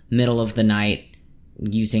unceremonious middle of the night,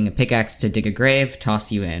 using a pickaxe to dig a grave,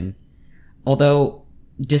 toss you in. Although,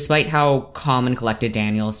 despite how calm and collected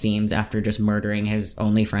Daniel seems after just murdering his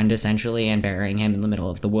only friend essentially and burying him in the middle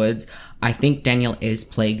of the woods, I think Daniel is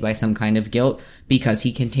plagued by some kind of guilt because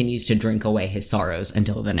he continues to drink away his sorrows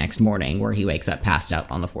until the next morning where he wakes up passed out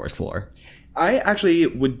on the forest floor. I actually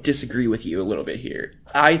would disagree with you a little bit here.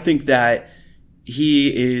 I think that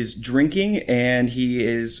he is drinking and he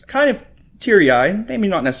is kind of teary-eyed, maybe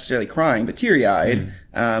not necessarily crying, but teary-eyed,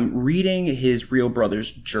 reading his real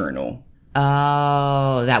brother's journal.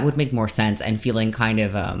 Oh, that would make more sense, and feeling kind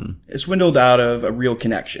of, swindled out of a real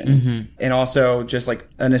connection. Mm-hmm. And also just like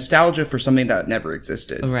a nostalgia for something that never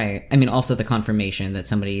existed. Right. I mean, also the confirmation that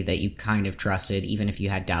somebody that you kind of trusted, even if you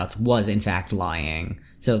had doubts, was in fact lying.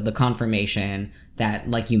 So the confirmation that,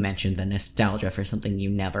 like you mentioned, the nostalgia for something you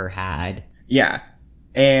never had. Yeah.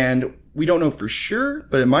 And we don't know for sure,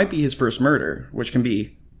 but it might be his first murder, which can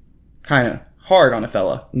be kind of hard on a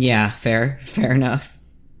fella. Yeah, fair enough.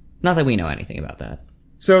 Not that we know anything about that.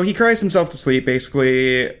 So he cries himself to sleep,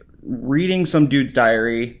 basically reading some dude's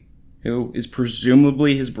diary, who is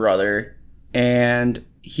presumably his brother, and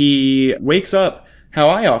he wakes up how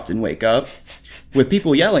I often wake up, with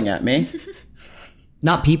people yelling at me.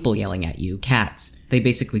 Not people yelling at you, cats. They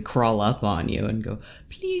basically crawl up on you and go,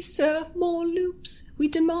 "Please, sir, more loops. We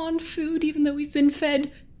demand food even though we've been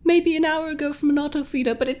fed maybe an hour ago from an auto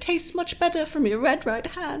feeder, but it tastes much better from your red right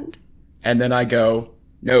hand." And then I go,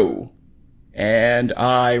 "No." And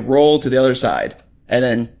I roll to the other side. And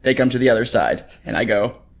then they come to the other side. And I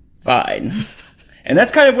go, "Fine." And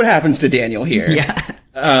that's kind of what happens to Daniel here.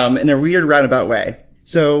 Yeah. In a weird roundabout way.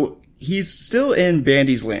 So he's still in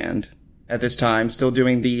Bandy's land at this time, still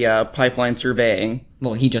doing the pipeline surveying.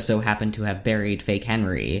 Well, he just so happened to have buried fake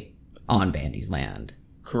Henry on Bandy's land.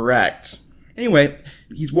 Correct. Anyway,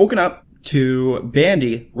 he's woken up to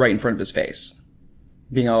Bandy right in front of his face.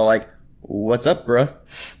 Being all like, "What's up, bruh?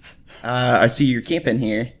 I see you're camping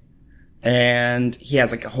here." And he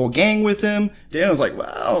has like a whole gang with him. Daniel's like,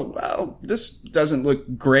 wow, this doesn't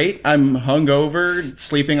look great. I'm hungover,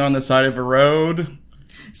 sleeping on the side of a road.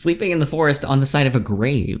 Sleeping in the forest on the side of a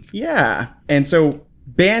grave. Yeah. And so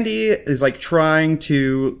Bandy is like trying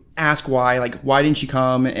to ask why didn't you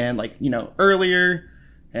come and earlier?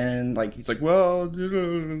 And he's like, well,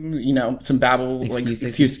 some babble,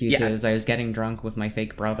 Excuses. Yeah. I was getting drunk with my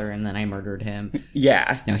fake brother and then I murdered him.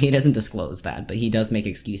 Yeah. No, he doesn't disclose that, but he does make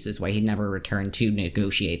excuses why he never returned to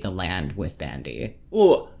negotiate the land with Bandy.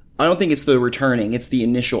 Well, I don't think it's the returning. It's the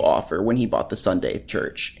initial offer when he bought the Sunday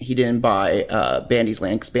church. He didn't buy Bandy's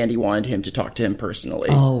land because Bandy wanted him to talk to him personally.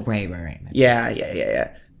 Oh, right.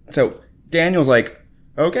 Yeah. So Daniel's like,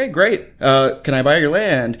 okay, great. Can I buy your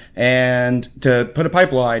land and to put a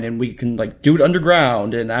pipeline and we can do it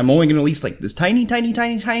underground? And I'm only going to lease this tiny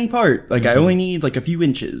part. I only need a few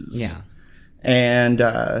inches. Yeah. And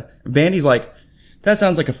Bandy's like, that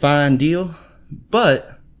sounds like a fine deal,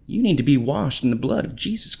 but you need to be washed in the blood of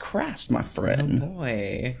Jesus Christ, my friend. Oh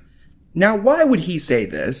boy. Now, why would he say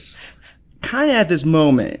this? Kind of at this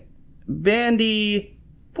moment, Bandy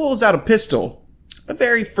pulls out a pistol. A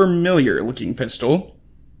very familiar looking pistol.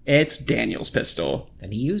 It's Daniel's pistol.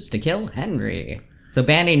 That he used to kill Henry. So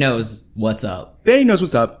Bandy knows what's up. Bandy knows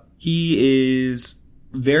what's up. He is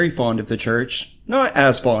very fond of the church. Not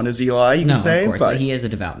as fond as Eli, you can say. Of course, but he is a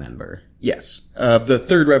devout member. Yes. Of the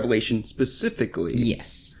third revelation specifically.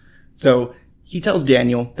 Yes. So he tells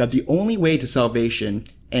Daniel that the only way to salvation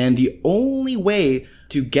and the only way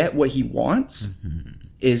to get what he wants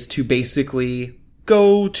is to basically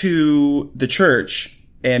go to the church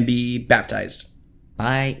and be baptized.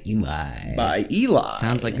 By Eli.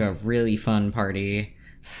 Sounds like a really fun party.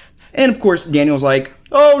 And of course, Daniel's like,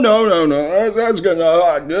 "Oh, no, that's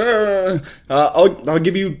gonna, I'll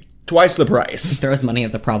give you twice the price." Throws money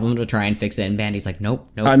at the problem to try and fix it, and Bandy's like, nope.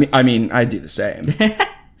 I mean, I'd do the same.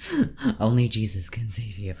 Only Jesus can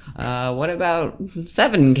save you. What about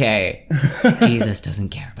 7K? Jesus doesn't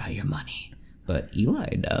care about your money, but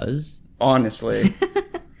Eli does. Honestly.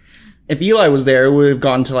 If Eli was there, it would have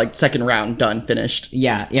gone to second round, done, finished.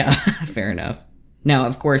 Yeah, fair enough. Now,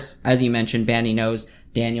 of course, as you mentioned, Bandy knows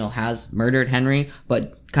Daniel has murdered Henry,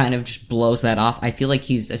 but kind of just blows that off. I feel like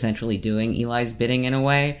he's essentially doing Eli's bidding in a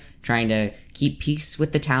way, trying to keep peace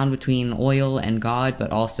with the town between oil and God,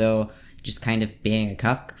 but also just kind of being a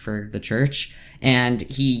cuck for the church. And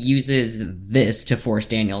he uses this to force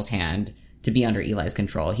Daniel's hand to be under Eli's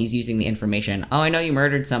control. He's using the information, "Oh, I know you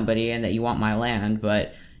murdered somebody and that you want my land,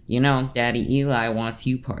 but Daddy Eli wants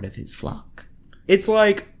you part of his flock." It's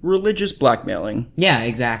like religious blackmailing. Yeah,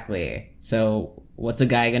 exactly. So what's a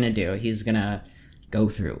guy gonna do? He's gonna go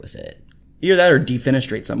through with it. Either that or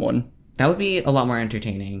defenestrate someone. That would be a lot more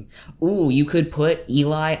entertaining. Ooh, you could put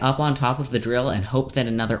Eli up on top of the drill and hope that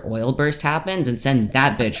another oil burst happens and send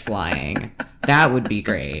that bitch flying. That would be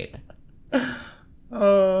great.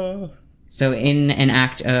 So in an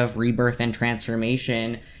act of rebirth and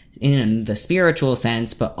transformation, in the spiritual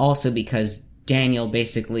sense, but also because Daniel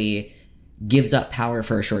basically gives up power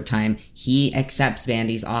for a short time, he accepts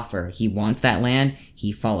Vandy's offer. He wants that land.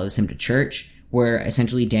 He follows him to church, where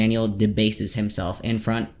essentially Daniel debases himself in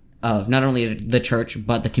front of not only the church,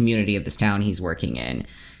 but the community of this town he's working in.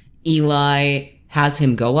 Eli has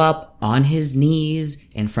him go up on his knees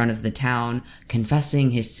in front of the town,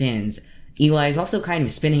 confessing his sins. Eli is also kind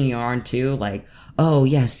of spinning yarn too, like, oh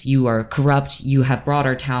yes, you are corrupt, you have brought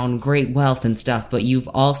our town great wealth and stuff, but you've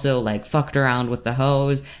also, like, fucked around with the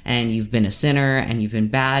hoes, and you've been a sinner, and you've been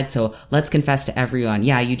bad, so let's confess to everyone,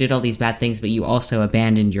 yeah, you did all these bad things, but you also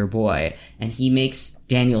abandoned your boy. And he makes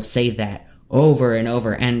Daniel say that over and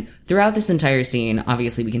over, and throughout this entire scene,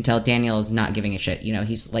 obviously we can tell Daniel is not giving a shit, you know,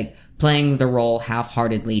 he's, like, playing the role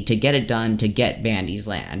half-heartedly to get it done, to get Vandy's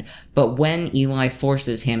land. But when Eli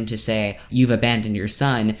forces him to say, you've abandoned your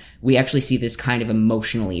son, we actually see this kind of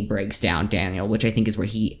emotionally breaks down Daniel, which I think is where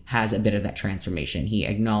he has a bit of that transformation. He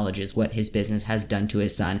acknowledges what his business has done to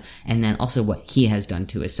his son, and then also what he has done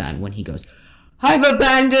to his son when he goes, I've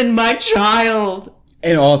abandoned my child!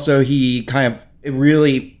 And also he kind of, it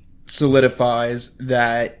really solidifies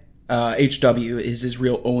that HW is his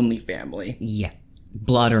real only family. Yeah.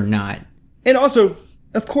 Blood or not. And also,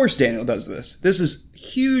 of course Daniel does this. This is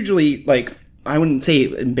hugely, like, I wouldn't say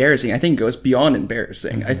embarrassing. I think it goes beyond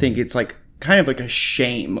embarrassing. I think it's, like, kind of like a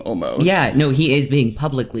shame, almost. Yeah, no, he is being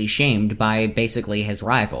publicly shamed by basically his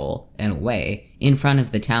rival, in a way, in front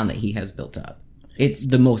of the town that he has built up. It's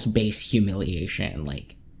the most base humiliation,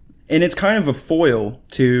 like. And it's kind of a foil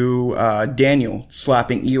to Daniel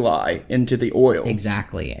slapping Eli into the oil.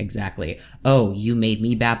 Exactly. Oh, you made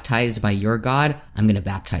me baptized by your god? I'm gonna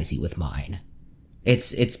baptize you with mine.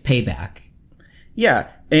 It's payback.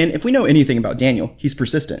 Yeah, and if we know anything about Daniel, he's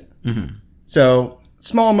persistent. Mm-hmm. So,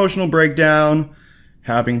 small emotional breakdown,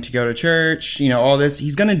 having to go to church, you know, all this.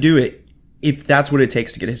 He's gonna do it if that's what it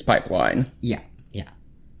takes to get his pipeline. Yeah.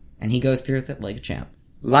 And he goes through with it like a champ.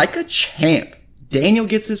 Like a champ. Daniel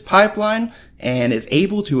gets his pipeline and is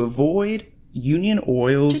able to avoid Union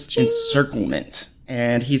Oil's encirclement.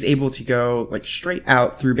 And he's able to go, like, straight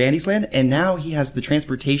out through Vandy's land, and now he has the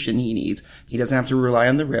transportation he needs. He doesn't have to rely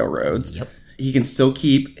on the railroads. Yep. He can still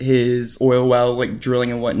keep his oil well, like,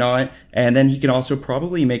 drilling and whatnot, and then he can also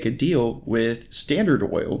probably make a deal with Standard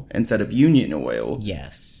Oil instead of Union Oil.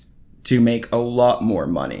 Yes. To make a lot more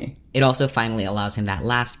money. It also finally allows him that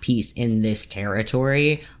last piece in this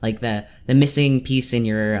territory, like the missing piece in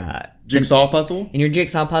your jigsaw puzzle? In your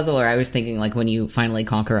jigsaw puzzle, or I was thinking like when you finally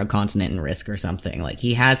conquer a continent in Risk or something. Like,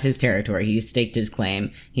 he has his territory, he's staked his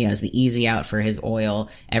claim, he has the easy out for his oil,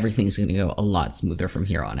 everything's gonna go a lot smoother from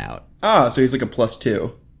here on out. Ah, so he's like a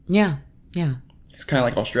 +2. Yeah. He's kind of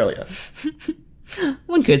like Australia.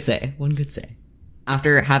 One could say.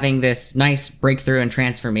 After having this nice breakthrough and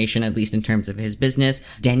transformation, at least in terms of his business,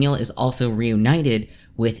 Daniel is also reunited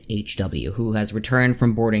with HW, who has returned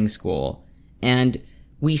from boarding school. And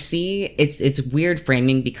we see it's weird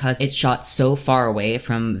framing because it's shot so far away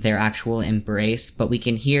from their actual embrace, but we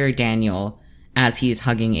can hear Daniel as he's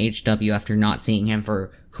hugging HW after not seeing him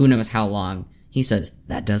for who knows how long. He says,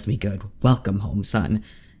 "That does me good. Welcome home, son."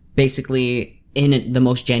 Basically, in the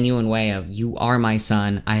most genuine way of, you are my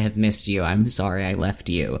son, I have missed you, I'm sorry I left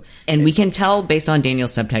you. And we can tell based on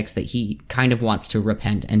Daniel's subtext that he kind of wants to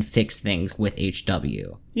repent and fix things with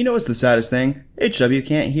HW. You know what's the saddest thing? HW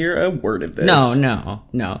can't hear a word of this.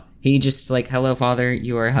 No. He just like, hello father,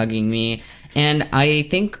 you are hugging me. And I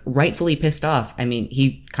think rightfully pissed off. I mean,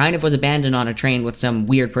 he kind of was abandoned on a train with some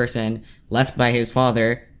weird person left by his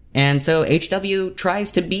father. And so HW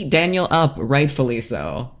tries to beat Daniel up, rightfully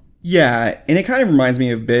so. Yeah, and it kind of reminds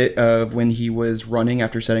me a bit of when he was running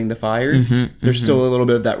after setting the fire. There's still a little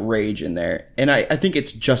bit of that rage in there. And I think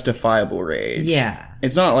it's justifiable rage. Yeah.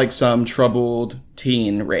 It's not like some troubled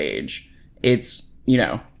teen rage. It's, you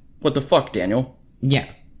know, what the fuck, Daniel? Yeah.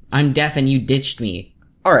 I'm deaf and you ditched me.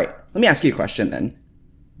 Alright, let me ask you a question then.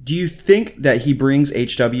 Do you think that he brings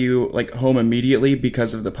HW, like, home immediately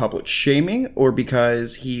because of the public shaming, or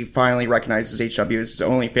because he finally recognizes HW as his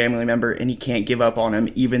only family member and he can't give up on him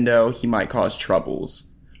even though he might cause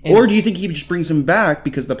troubles? Or do you think he just brings him back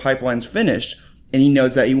because the pipeline's finished and he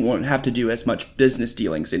knows that he won't have to do as much business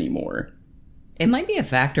dealings anymore? It might be a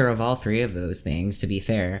factor of all three of those things, to be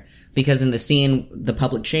fair. Because in the scene, the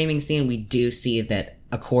public shaming scene, we do see that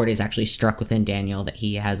a chord is actually struck within Daniel, that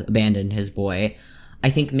he has abandoned his boy. I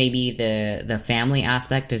think maybe the family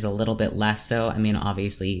aspect is a little bit less so. I mean,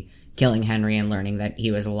 obviously, killing Henry and learning that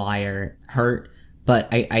he was a liar hurt, but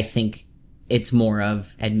I think it's more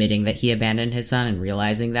of admitting that he abandoned his son and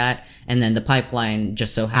realizing that, and then the pipeline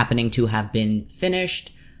just so happening to have been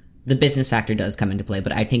finished. The business factor does come into play,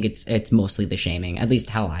 but I think it's mostly the shaming, at least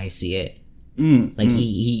how I see it.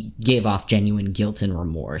 He gave off genuine guilt and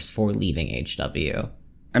remorse for leaving HW.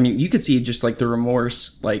 I mean, you could see just like the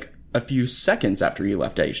remorse like a few seconds after he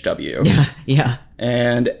left HW. Yeah.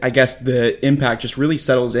 And I guess the impact just really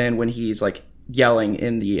settles in when he's like yelling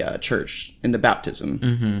in the church in the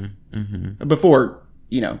baptism. Before,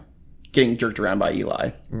 getting jerked around by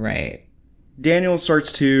Eli. Right. Daniel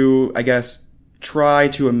starts to, I guess, try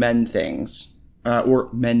to amend things. Or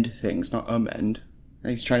mend things, not amend.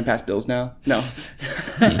 He's trying to pass bills now? No.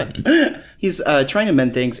 He's trying to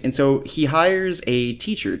mend things, and so he hires a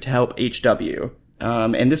teacher to help HW.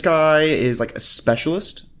 And this guy is like a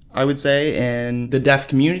specialist, I would say, in the deaf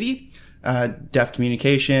community, deaf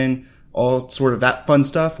communication, all sort of that fun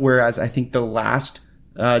stuff, whereas I think the last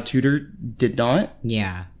tutor did not.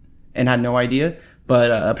 Yeah. And had no idea. But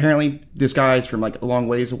apparently this guy is from like a long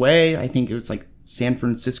ways away. I think it was like San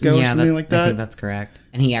Francisco or something like that. I think that's correct.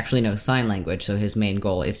 And he actually knows sign language, so his main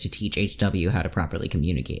goal is to teach HW how to properly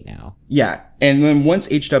communicate now. Yeah. And then once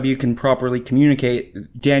HW can properly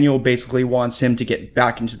communicate, Daniel basically wants him to get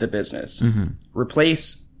back into the business.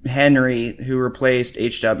 Replace Henry, who replaced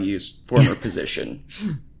HW's former position.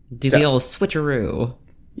 Do the old switcheroo.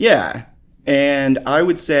 Yeah. And I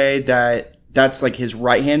would say that that's like his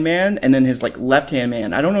right-hand man, and then his like left-hand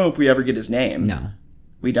man. I don't know if we ever get his name. No.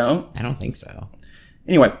 We don't? I don't think so.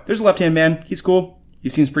 Anyway, there's a left-hand man. He's cool. He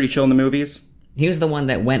seems pretty chill in the movies. He was the one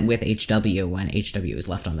that went with HW when HW was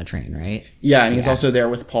left on the train, right? Yeah, and he's also there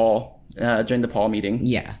with Paul during the Paul meeting.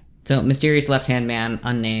 Yeah. So, mysterious left-hand man,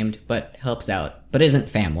 unnamed, but helps out, but isn't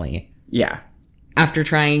family. Yeah. After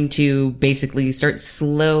trying to basically start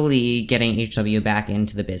slowly getting HW back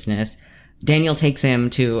into the business, Daniel takes him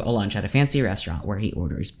to a lunch at a fancy restaurant where he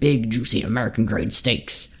orders big, juicy American-grade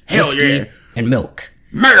steaks, whiskey, and milk.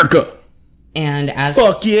 America! And as...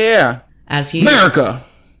 Fuck yeah! As he... America!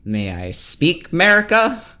 May I speak,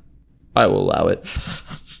 America? I will allow it.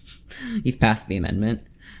 You've passed the amendment.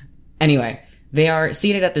 Anyway, they are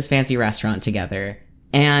seated at this fancy restaurant together,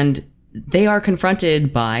 and they are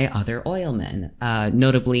confronted by other oilmen,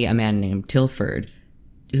 notably a man named Tilford,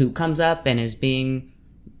 who comes up and is being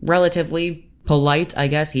relatively polite, I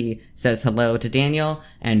guess. He says hello to Daniel,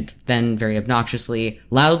 and then very obnoxiously,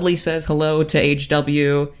 loudly says hello to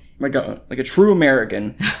HW. Like a true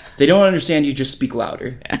American. They don't understand you, just speak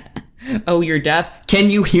louder. Oh, you're deaf?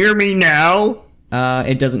 Can you hear me now?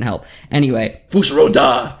 It doesn't help. Anyway.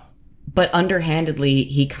 Fusroda! But underhandedly,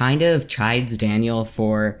 he kind of chides Daniel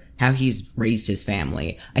for how he's raised his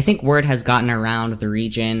family. I think word has gotten around the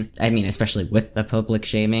region, I mean, especially with the public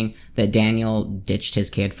shaming, that Daniel ditched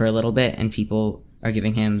his kid for a little bit, and people are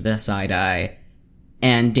giving him the side eye.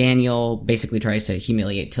 And Daniel basically tries to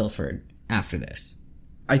humiliate Tilford after this.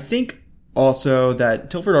 I think also that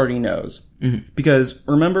Tilford already knows. Because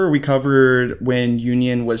remember we covered when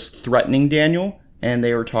Union was threatening Daniel, and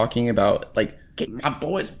they were talking about, like, get my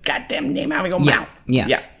boy's goddamn name out of your mouth.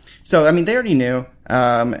 Yeah. So, I mean, they already knew,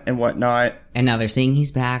 and whatnot. And now they're saying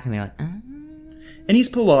he's back, and they're like, And he's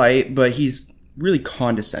polite, but he's really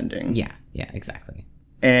condescending. Yeah, exactly.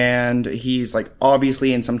 And he's, like,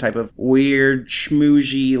 obviously in some type of weird,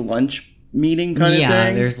 schmoozy lunch meeting kind of thing.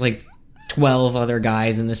 Yeah, there's, like, 12 other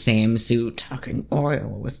guys in the same suit talking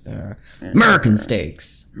oil with their American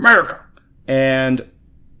steaks. America! And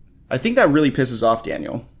I think that really pisses off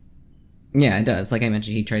Daniel. Yeah, it does. Like I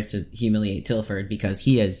mentioned, he tries to humiliate Tilford because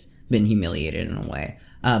he has been humiliated in a way.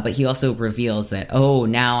 But he also reveals that,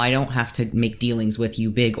 now I don't have to make dealings with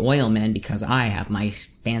you big oil men because I have my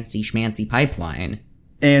fancy schmancy pipeline.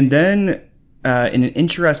 And then, in an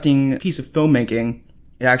interesting piece of filmmaking,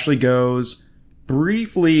 it actually goes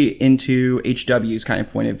briefly into HW's kind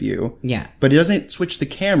of point of view. Yeah. But it doesn't switch the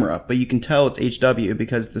camera, but you can tell it's HW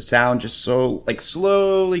because the sound just so, like,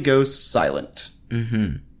 slowly goes silent.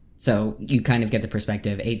 So you kind of get the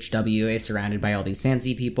perspective. HW is surrounded by all these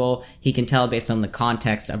fancy people. He can tell based on the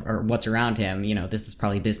context of or what's around him, this is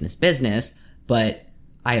probably business, but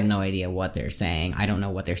I have no idea what they're saying. I don't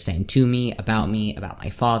know what they're saying to me, about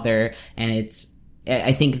my father. And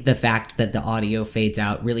I think the fact that the audio fades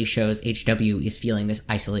out really shows HW is feeling this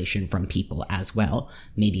isolation from people as well.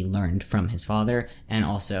 Maybe learned from his father, and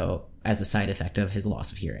also as a side effect of his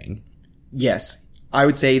loss of hearing. Yes. I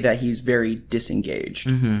would say that he's very disengaged.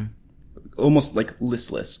 Almost like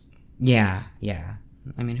listless. Yeah.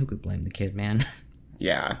 I mean, who could blame the kid, man?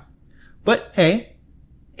 Yeah. But hey,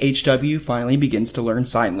 HW finally begins to learn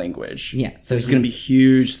sign language. Yeah. So this is going to be a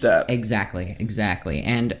huge step. Exactly.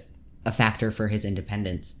 And a factor for his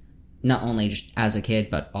independence, not only just as a kid,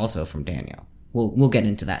 but also from Daniel. We'll get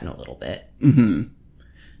into that in a little bit. Mm-hmm.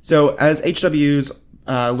 So as HW's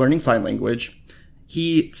learning sign language,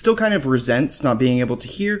 he still kind of resents not being able to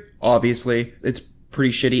hear. Obviously, it's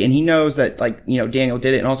pretty shitty. And he knows that, like, you know, Daniel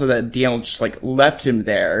did it. And also that Daniel just, like, left him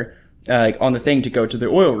there, on the thing to go to the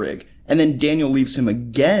oil rig. And then Daniel leaves him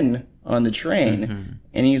again on the train. Mm-hmm.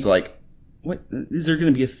 And he's like, what? Is there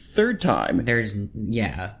going to be a third time? There's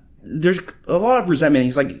a lot of resentment.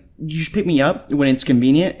 He's like, you should pick me up when it's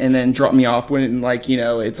convenient and then drop me off when, like, you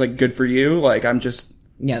know, it's, like, good for you. Like, I'm just...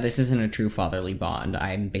 Yeah, this isn't a true fatherly bond.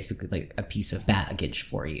 I'm basically, like, a piece of baggage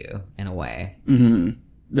for you, in a way. Mm-hmm.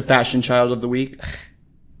 The fashion child of the week.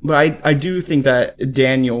 But I do think that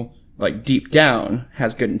Daniel, like, deep down,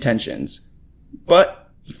 has good intentions.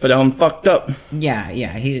 But he done fucked up. Yeah,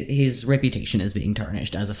 his reputation is being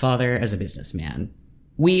tarnished as a father, as a businessman.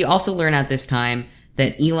 We also learn at this time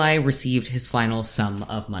that Eli received his final sum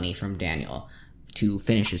of money from Daniel to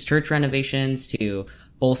finish his church renovations, to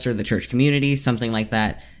bolster the church community, something like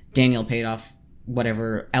that. Daniel paid off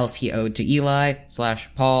whatever else he owed to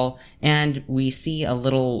Eli/Paul, and we see a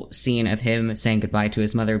little scene of him saying goodbye to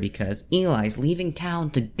his mother because Eli's leaving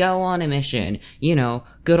town to go on a mission. You know,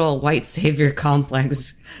 good old white savior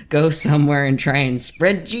complex. Go somewhere and try and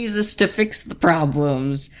spread Jesus to fix the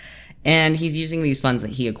problems. And he's using these funds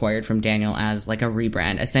that he acquired from Daniel as like a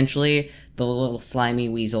rebrand. Essentially, the little slimy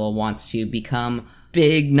weasel wants to become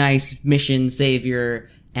big, nice mission savior,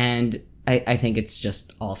 and I think it's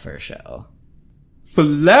just all for show.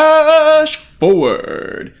 Flash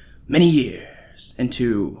forward many years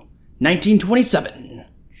into 1927.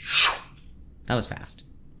 That was fast.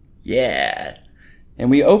 Yeah. And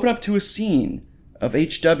we open up to a scene of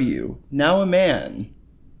HW, now a man.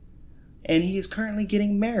 And he is currently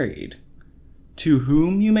getting married. To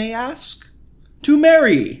whom, you may ask? To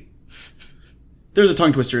Mary. There's a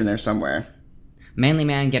tongue twister in there somewhere. Manly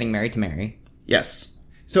man getting married to Mary. Yes.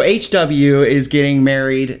 So HW is getting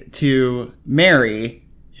married to Mary,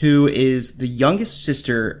 who is the youngest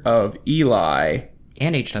sister of Eli.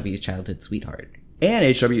 And HW's childhood sweetheart.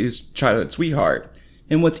 And childhood sweetheart.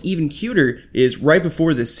 And what's even cuter is right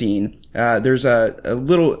before this scene, there's a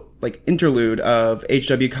little like interlude of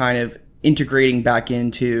HW kind of integrating back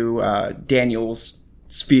into Daniel's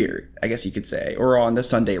sphere, I guess you could say, or on the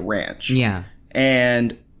Sunday Ranch. Yeah.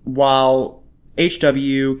 And while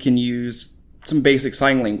HW can use some basic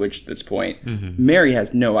sign language at this point, mm-hmm. Mary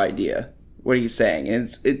has no idea what he's saying, and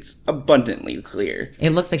it's abundantly clear.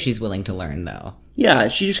 It looks like she's willing to learn, though. Yeah,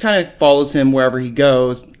 she just kind of follows him wherever he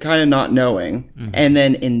goes, kind of not knowing. Mm-hmm. And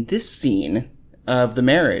then in this scene of the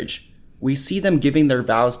marriage, we see them giving their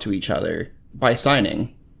vows to each other by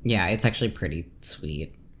signing. Yeah, it's actually pretty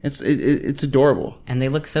sweet. It's adorable. And they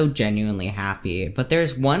look so genuinely happy. But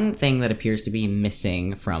there's one thing that appears to be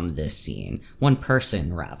missing from this scene. One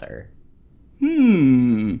person, rather.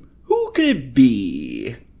 Who could it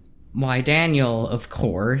be? Why, Daniel, of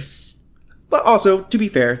course. But also, to be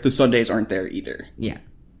fair, the Sundays aren't there either. Yeah.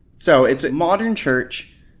 So it's a modern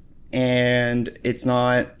church, and it's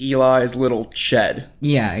not Eli's little shed.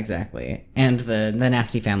 Yeah, exactly. And the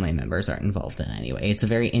nasty family members aren't involved in it anyway. It's a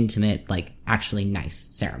very intimate, like, actually nice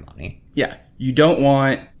ceremony. Yeah. You don't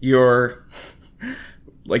want your,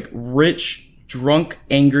 like, rich, drunk,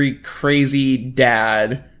 angry, crazy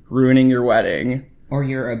dad ruining your wedding. Or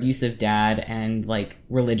your abusive dad and, like,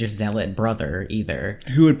 religious zealot brother, either.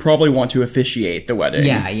 Who would probably want to officiate the wedding.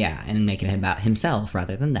 Yeah, and make it about himself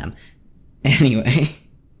rather than them. Anyway,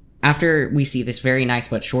 after we see this very nice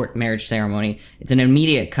but short marriage ceremony, it's an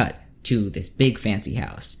immediate cut to this big fancy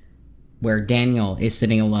house, where Daniel is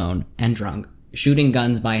sitting alone and drunk, shooting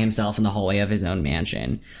guns by himself in the hallway of his own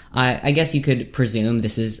mansion. I guess you could presume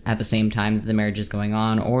this is at the same time that the marriage is going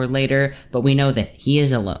on, or later, but we know that he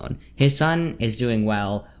is alone. His son is doing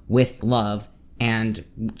well with love and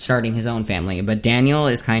starting his own family, but Daniel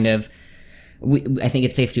is kind of... I think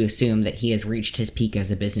it's safe to assume that he has reached his peak as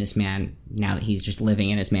a businessman now that he's just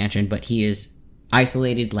living in his mansion, but he is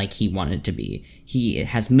isolated like he wanted to be. He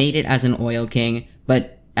has made it as an oil king,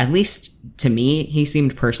 but at least to me, he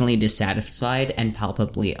seemed personally dissatisfied and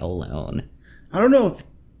palpably alone. I don't know if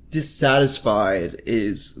dissatisfied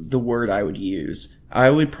is the word I would use. I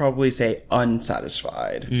would probably say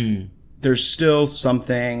unsatisfied. There's still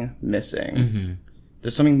something missing. Mm-hmm.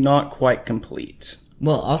 There's something not quite complete.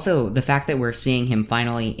 Well, also, the fact that we're seeing him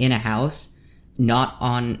finally in a house, not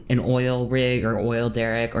on an oil rig or oil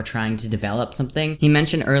derrick or trying to develop something. He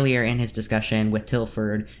mentioned earlier in his discussion with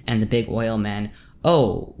Tilford and the big oil men,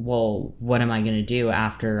 oh, well, what am I going to do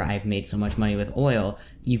after I've made so much money with oil?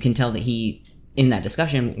 You can tell that he, in that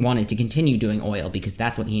discussion, wanted to continue doing oil because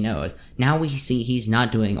that's what he knows. Now we see he's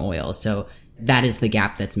not doing oil, so that is the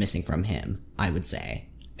gap that's missing from him, I would say.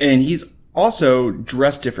 And he's also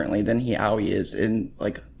dressed differently than how he is in,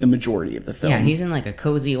 like, the majority of the film. Yeah, he's in, like, a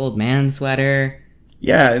cozy old man sweater.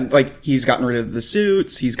 Yeah, like, he's gotten rid of the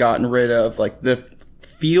suits, he's gotten rid of, like, the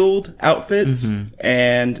field outfits,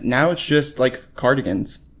 and now it's just, like,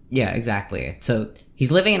 cardigans. Yeah, exactly. So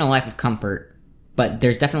he's living in a life of comfort, but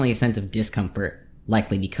there's definitely a sense of discomfort,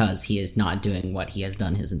 likely because he is not doing what he has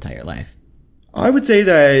done his entire life. I would say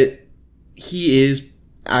that he is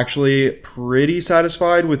actually pretty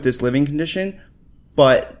satisfied with this living condition,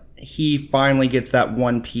 but he finally gets that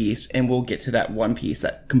one piece, and we'll get to that one piece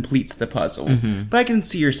that completes the puzzle. But I can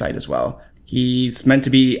see your side as well. He's meant to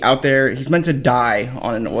be out there. He's meant to die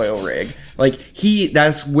on an oil rig. Like,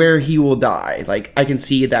 that's where he will die. Like, I can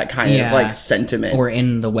see that kind of, like, sentiment. Or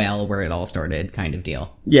in the well where it all started kind of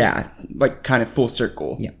deal. Yeah, like, kind of full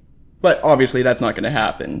circle. Yeah. But obviously that's not going to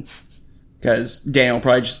happen. Because Daniel will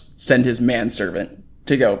probably just send his manservant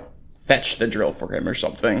to go fetch the drill for him or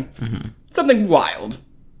something. Something wild.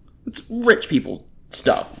 It's rich people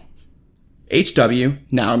stuff. HW,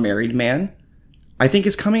 now a married man, I think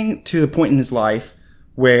is coming to the point in his life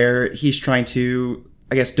where he's trying to,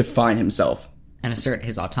 I guess, define himself. And assert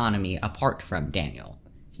his autonomy apart from Daniel.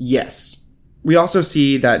 Yes. We also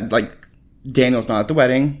see that, like, Daniel's not at the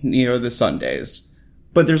wedding, neither are the Sundays.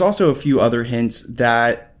 But there's also a few other hints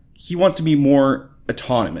that he wants to be more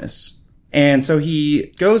autonomous. And so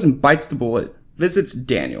he goes and bites the bullet, visits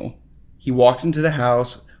Daniel. He walks into the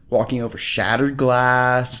house, walking over shattered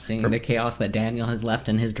glass. Seeing the chaos that Daniel has left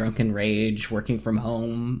in his drunken rage, working from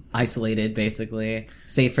home, isolated basically,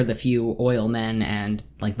 save for the few oil men and,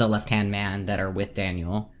 like, the left-hand man that are with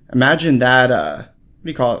Daniel. Imagine that, what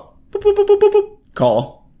do you call it? Boop, boop, boop, boop, boop, boop.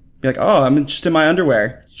 Call. Be like, oh, I'm just in my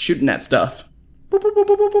underwear, shooting at stuff. Boop, boop, boop,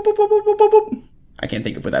 boop, boop, boop, boop, boop, boop, boop. I can't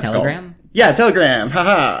think of what that's Telegram? called. Yeah, telegram.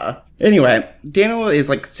 Haha. Anyway, Daniel is,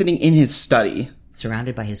 like, sitting in his study.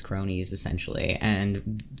 Surrounded by his cronies, essentially,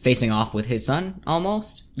 and facing off with his son,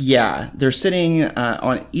 almost? Yeah, they're sitting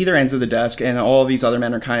on either ends of the desk, and all these other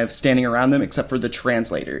men are kind of standing around them, except for the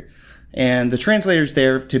translator. And the translator's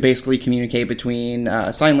there to basically communicate between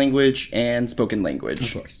sign language and spoken language.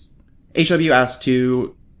 Of course. HW asks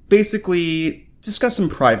to basically discuss some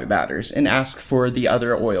private matters and ask for the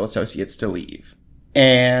other oil associates to leave.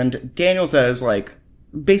 And Daniel says, like,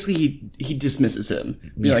 basically he dismisses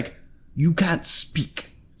him. Be like, you can't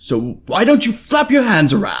speak, so why don't you flap your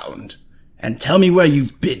hands around and tell me where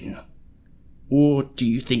you've been? Or do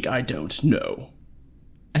you think I don't know?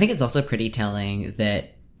 I think it's also pretty telling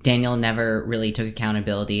that Daniel never really took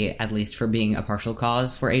accountability, at least for being a partial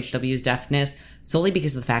cause for HW's deafness, solely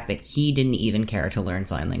because of the fact that he didn't even care to learn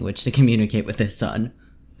sign language to communicate with his son.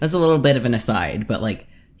 That's a little bit of an aside, but, like,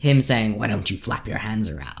 him saying, why don't you flap your hands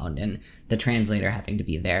around, and the translator having to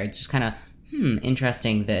be there, it's just kind of,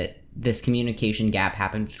 interesting that this communication gap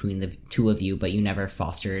happened between the two of you, but you never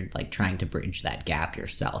fostered, like, trying to bridge that gap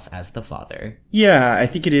yourself as the father. Yeah, I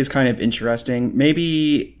think it is kind of interesting.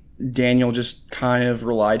 Maybe Daniel just kind of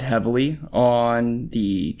relied heavily on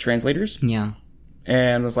the translators. Yeah.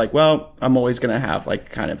 And was like, well, I'm always going to have, like,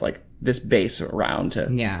 kind of, like, this base around to...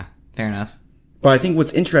 Yeah, fair enough. But I think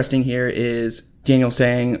what's interesting here is Daniel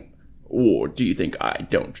saying, or do you think I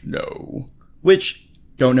don't know? Which,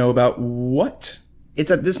 don't know about what? It's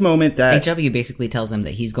at this moment that... HW basically tells him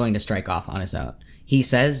that he's going to strike off on his own. He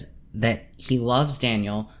says that he loves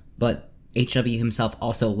Daniel, but HW himself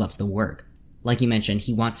also loves the work. Like you mentioned,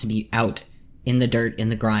 he wants to be out in the dirt, in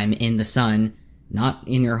the grime, in the sun, not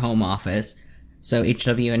in your home office. So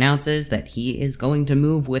HW announces that he is going to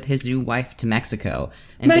move with his new wife to Mexico.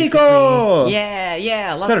 And Mexico!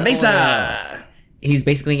 Yeah, lots of oil. He's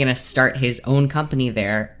basically going to start his own company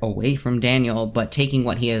there, away from Daniel, but taking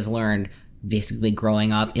what he has learned, basically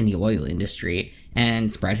growing up in the oil industry,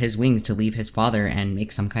 and spread his wings to leave his father and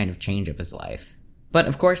make some kind of change of his life. But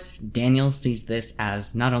of course, Daniel sees this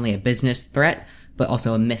as not only a business threat, but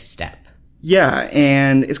also a misstep. Yeah,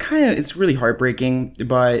 and it's really heartbreaking,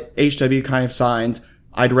 but HW kind of signs,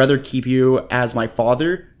 I'd rather keep you as my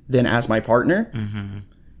father than as my partner,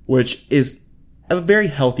 which is a very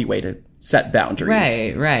healthy way to set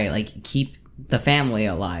boundaries. Right, like, keep the family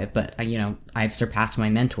alive, but, I've surpassed my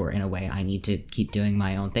mentor in a way. I need to keep doing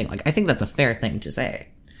my own thing. Like, I think that's a fair thing to say.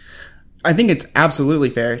 I think it's absolutely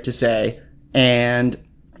fair to say, and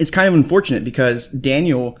it's kind of unfortunate because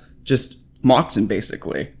Daniel just mocks him,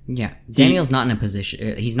 basically. Yeah. Daniel's not in a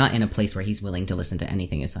position, he's not in a place where he's willing to listen to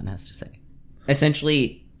anything his son has to say.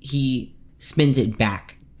 Essentially, he spins it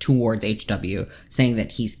back towards HW, saying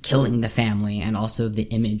that he's killing the family and also the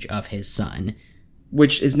image of his son.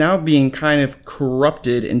 Which is now being kind of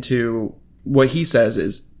corrupted into what he says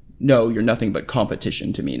is, no, you're nothing but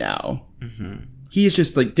competition to me now. Mm-hmm. He's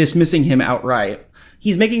just like dismissing him outright.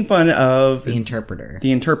 He's making fun of the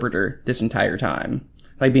interpreter this entire time.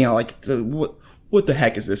 Like being all like, what the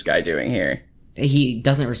heck is this guy doing here? He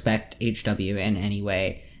doesn't respect HW in any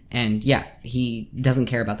way. And yeah, he doesn't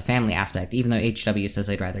care about the family aspect. Even though HW says,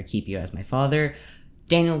 I'd rather keep you as my father,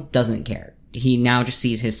 Daniel doesn't care. He now just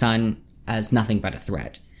sees his son as nothing but a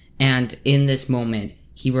threat. And in this moment,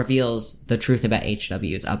 he reveals the truth about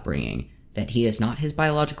HW's upbringing, that he is not his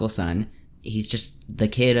biological son. He's just the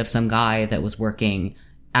kid of some guy that was working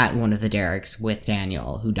at one of the derricks with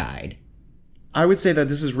Daniel, who died. I would say that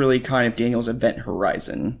this is really kind of Daniel's event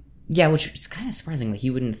horizon. Yeah, which is kind of surprising. Like,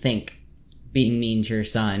 you wouldn't think being mean to your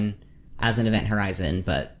son as an event horizon,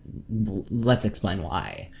 but let's explain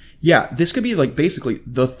why. Yeah, this could be like basically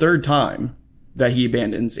the third time that he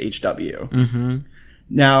abandons HW. Mm-hmm.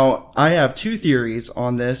 Now, I have two theories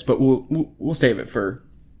on this, but we'll save it for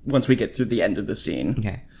once we get through the end of the scene.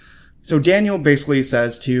 Okay. So Daniel basically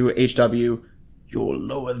says to HW, "You're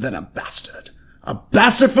lower than a bastard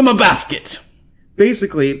from a basket."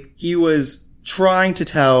 Basically, he was trying to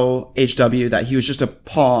tell HW that he was just a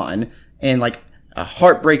pawn in like a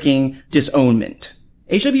heartbreaking disownment.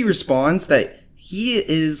 HW responds that he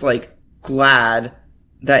is like glad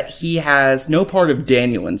that he has no part of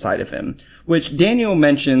Daniel inside of him, which Daniel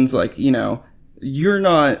mentions like, you know, you're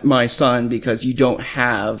not my son because you don't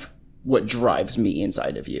have what drives me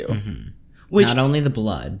inside of you. Mm-hmm. Which, not only the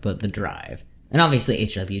blood, but the drive. And obviously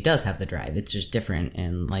HW does have the drive. It's just different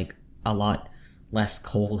and like a lot less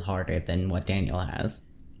cold-hearted than what Daniel has.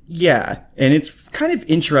 Yeah, and it's kind of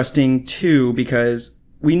interesting too because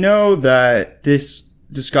we know that this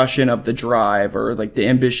discussion of the drive or like the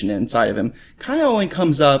ambition inside of him kind of only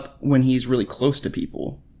comes up when he's really close to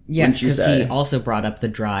people. Yeah, because he also brought up the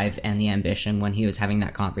drive and the ambition when he was having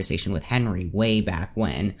that conversation with Henry way back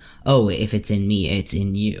when. Oh, if it's in me, it's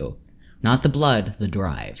in you. Not the blood, the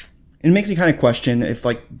drive. It makes me kind of question if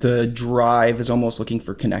like the drive is almost looking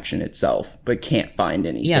for connection itself, but can't find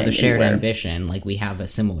anything. Yeah, the shared ambition, like we have a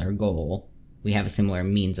similar goal. We have a similar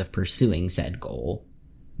means of pursuing said goal.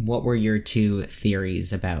 What were your two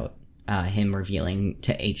theories about him revealing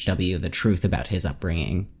to HW the truth about his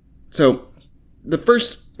upbringing? So, the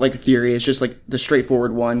first like theory is just like the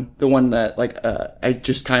straightforward one, the one that like I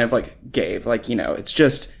just kind of like gave, like, you know, it's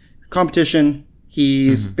just competition.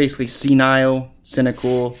 He's basically senile,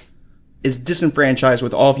 cynical, is disenfranchised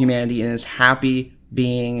with all of humanity, and is happy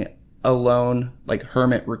being alone, like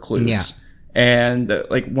hermit recluse. Yeah. And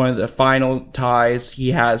like one of the final ties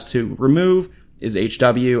he has to remove is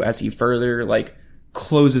HW as he further like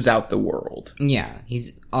closes out the world. Yeah,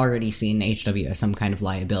 he's already seen HW as some kind of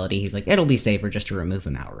liability. He's like, it'll be safer just to remove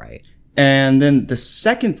him outright. And then the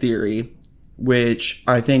second theory, which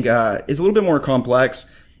I think is a little bit more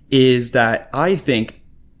complex, is that I think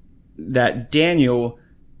that Daniel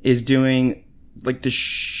is doing like the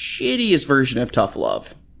shittiest version of tough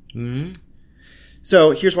love. Mm-hmm.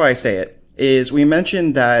 So here's why I say it. Is we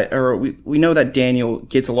mentioned that, or we know that Daniel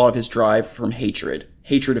gets a lot of his drive from hatred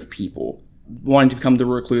of people, wanting to become the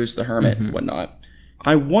recluse, the hermit, whatnot.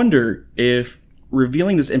 I wonder if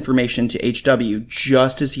revealing this information to HW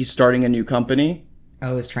just as he's starting a new company.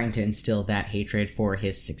 Oh, is trying to instill that hatred for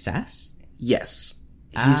his success? Yes.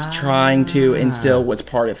 He's trying to instill what's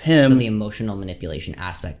part of him. So the emotional manipulation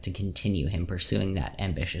aspect to continue him pursuing that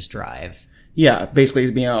ambitious drive. Yeah, basically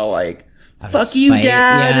being all like, fuck you,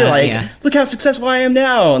 Dad! Yeah, look how successful I am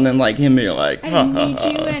now! And then like him being like, I didn't need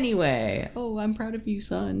you anyway. Oh, I'm proud of you,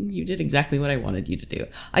 son. You did exactly what I wanted you to do.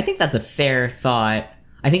 I think that's a fair thought.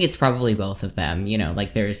 I think it's probably both of them. You know,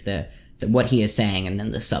 like there's the what he is saying and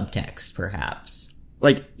then the subtext, perhaps.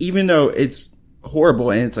 Like, even though it's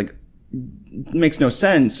horrible and it's like, makes no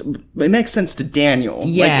sense, but it makes sense to Daniel.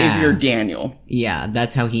 Yeah. Like, if you're Daniel. Yeah,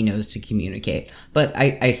 that's how he knows to communicate. But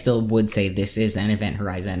I still would say this is an event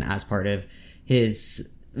horizon as part of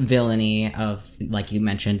his villainy of, like you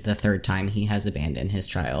mentioned, the third time he has abandoned his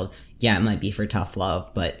child. Yeah, it might be for tough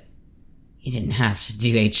love, but he didn't have to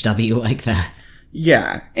do HW like that.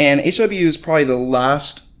 Yeah, and HW is probably the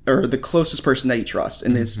last, or the closest person that he trusts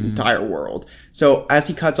in this entire world. So as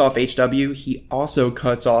he cuts off HW, he also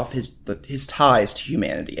cuts off his ties to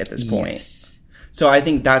humanity at this point. Yes. So I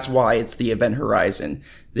think that's why it's the event horizon.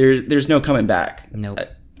 There's no coming back. Nope.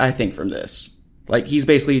 I think from this. Like, he's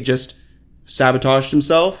basically just sabotaged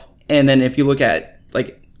himself. And then if you look at,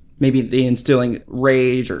 like, maybe the instilling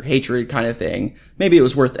rage or hatred kind of thing, maybe it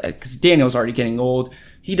was worth it because Daniel's already getting old.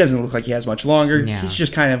 He doesn't look like he has much longer. Yeah. He's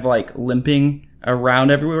just kind of like limping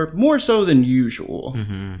around everywhere, more so than usual.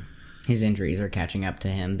 Mm-hmm. His injuries are catching up to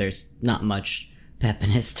him. There's not much pep in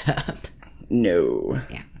his step. No.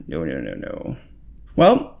 Yeah. No.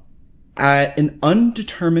 Well, at an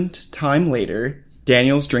undetermined time later,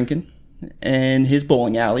 Daniel's drinking in his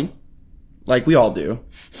bowling alley, like we all do.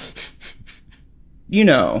 You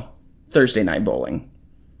know, Thursday night bowling.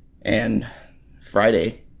 And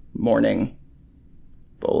Friday morning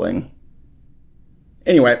bowling.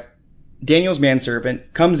 Anyway, Daniel's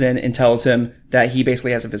manservant comes in and tells him that he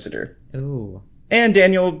basically has a visitor. Ooh. And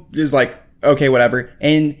Daniel is like, okay, whatever.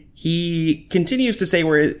 And he continues to stay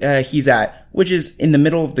where he's at, which is in the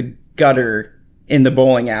middle of the gutter in the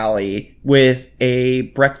bowling alley with a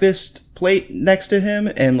breakfast plate next to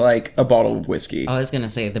him and like a bottle of whiskey. I was gonna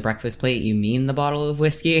say, the breakfast plate, you mean the bottle of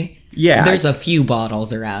whiskey? Yeah. There's a few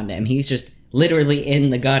bottles around him. He's just literally in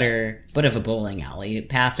the gutter, but of a bowling alley,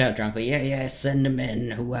 passed out drunkly. Yeah, send him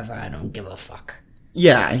in, whoever, I don't give a fuck.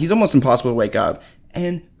 Yeah, he's almost impossible to wake up.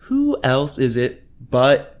 And who else is it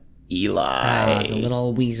but Eli? The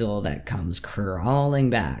little weasel that comes crawling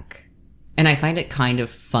back. And I find it kind of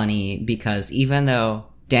funny because even though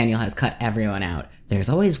Daniel has cut everyone out, there's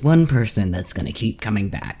always one person that's gonna keep coming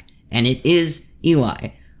back. And it is Eli.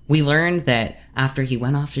 We learned that after he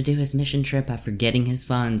went off to do his mission trip, after getting his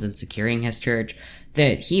funds and securing his church,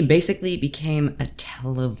 that he basically became a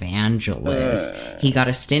televangelist. He got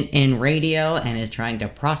a stint in radio and is trying to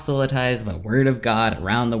proselytize the word of God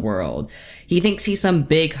around the world. He thinks he's some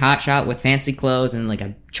big hotshot with fancy clothes and like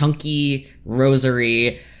a chunky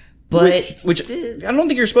rosary, but... Which I don't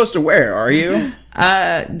think you're supposed to wear, are you?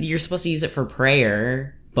 You're supposed to use it for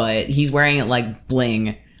prayer, but he's wearing it like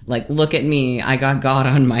bling. Like, look at me, I got God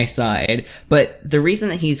on my side. But the reason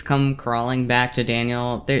that he's come crawling back to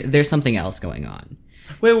Daniel, there's something else going on.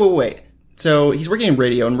 Wait. So he's working in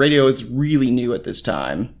radio, and radio is really new at this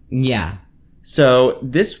time. Yeah. So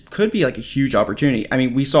this could be like a huge opportunity. I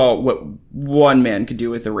mean, we saw what one man could do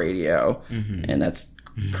with the radio, and that's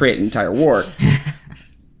create an entire war.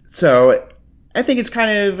 So I think it's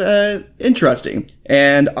kind of interesting.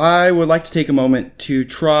 And I would like to take a moment to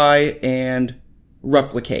try and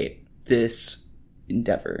replicate this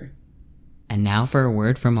endeavor. And now for a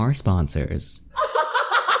word from our sponsors.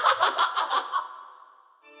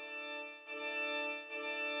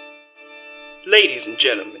 Ladies and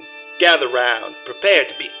gentlemen, gather round, prepared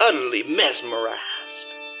to be utterly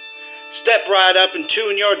mesmerized. Step right up and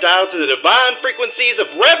tune your dial to the divine frequencies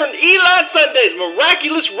of Reverend Eli Sunday's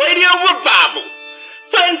miraculous radio revival.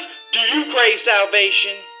 Friends, do you crave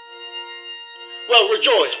salvation? Well,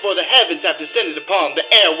 rejoice, for the heavens have descended upon the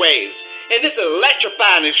airwaves. In this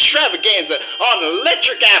electrifying extravaganza on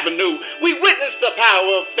Electric Avenue, we witness the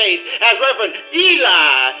power of faith as Reverend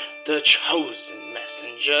Eli, the chosen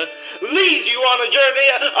messenger, leads you on a journey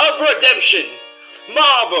of redemption.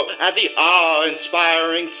 Marvel at the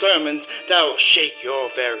awe-inspiring sermons that will shake your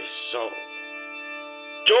very soul.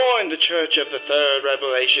 Join the Church of the Third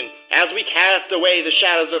Revelation as we cast away the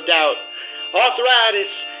shadows of doubt,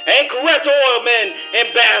 arthritis, and corrupt oilmen,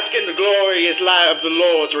 and bask in the glorious light of the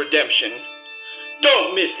Lord's redemption.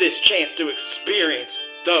 Don't miss this chance to experience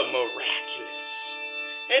the miraculous.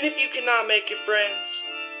 And if you cannot make it, friends,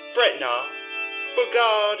 fret not, for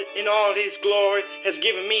God, in all His glory, has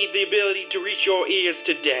given me the ability to reach your ears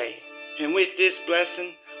today. And with this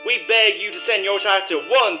blessing, we beg you to send your tithe to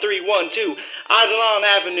 1312 Idleon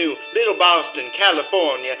Avenue, Little Boston,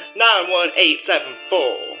 California,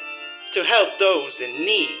 91874. To help those in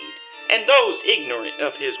need and those ignorant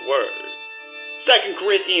of His word. 2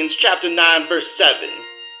 Corinthians chapter 9 verse 7.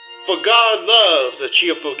 For God loves a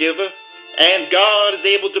cheerful giver, and God is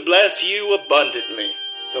able to bless you abundantly.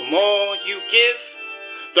 The more you give,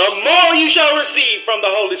 the more you shall receive from the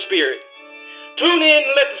Holy Spirit. Tune in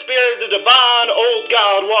and let the Spirit of the divine old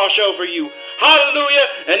God wash over you. Hallelujah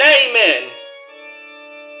and amen.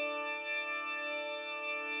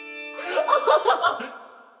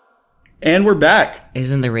 And we're back.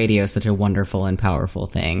 Isn't the radio such a wonderful and powerful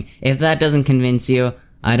thing? If that doesn't convince you,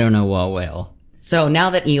 I don't know what will. So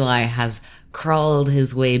now that Eli has crawled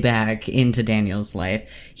his way back into Daniel's life,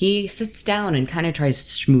 he sits down and kind of tries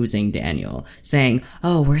schmoozing Daniel, saying,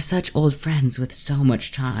 oh, we're such old friends with so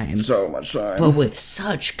much time. So much time. But with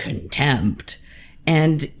such contempt.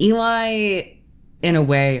 And Eli, in a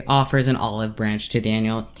way, offers an olive branch to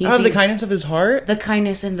Daniel. He Out of the sees kindness of his heart? the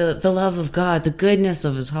kindness and the love of God, the goodness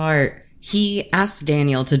of his heart. He asks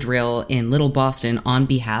Daniel to drill in Little Boston on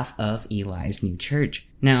behalf of Eli's new church.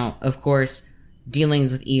 Now, of course,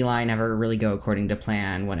 dealings with Eli never really go according to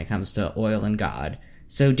plan when it comes to oil and God.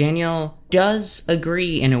 So Daniel does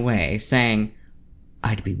agree in a way, saying,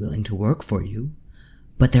 I'd be willing to work for you,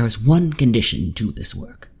 but there's one condition to this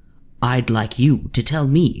work. I'd like you to tell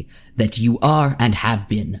me that you are and have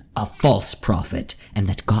been a false prophet, and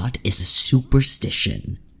that God is a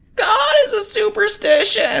superstition. God is a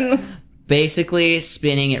superstition! Basically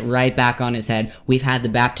spinning it right back on his head. We've had the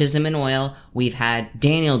baptism in oil, we've had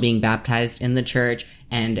Daniel being baptized in the church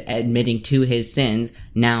and admitting to his sins.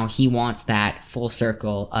 Now he wants that full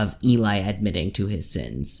circle of Eli admitting to his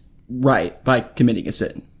sins. Right, by committing a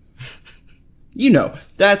sin. You know,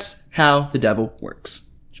 that's how the devil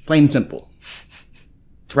works. Just plain and simple.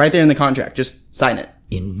 It's right there in the contract. Just sign it.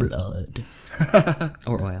 In blood.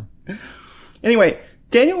 Or oil. Anyway,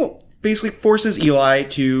 Daniel basically forces Eli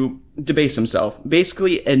to debase himself.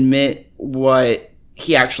 Basically admit what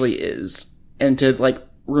he actually is. And to, like,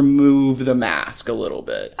 remove the mask a little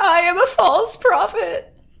bit. I am a false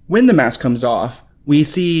prophet. When the mask comes off, we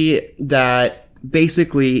see that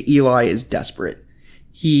basically Eli is desperate.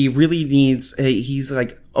 He really needs, he's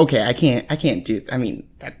like, okay, I can't do, I mean,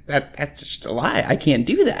 that's just a lie. I can't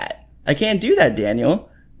do that. I can't do that, Daniel.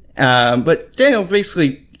 But Daniel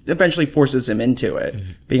basically eventually forces him into it,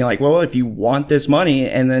 being like, well, if you want this money,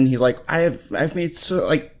 and then he's like, I've made so,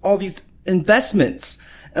 like, all these investments,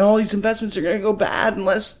 and all these investments are gonna go bad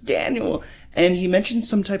unless Daniel, and he mentions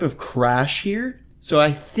some type of crash here. So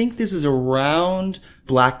I think this is around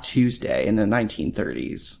Black Tuesday in the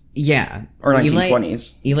 1930s. Yeah. Or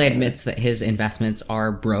 1920s. Eli admits that his investments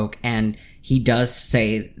are broke, and he does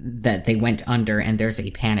say that they went under and there's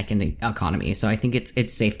a panic in the economy. So I think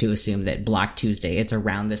it's safe to assume that Black Tuesday, it's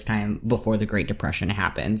around this time before the Great Depression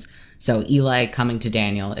happens. So Eli coming to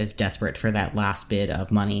Daniel is desperate for that last bit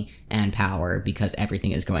of money and power because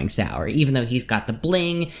everything is going sour. Even though he's got the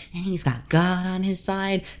bling and he's got God on his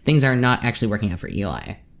side, things are not actually working out for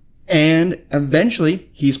Eli. And eventually,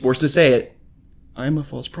 he's forced to say it. I'm a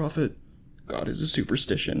false prophet. God is a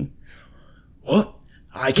superstition. What?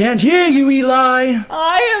 I can't hear you, Eli!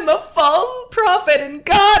 I am a false prophet and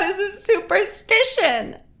God is a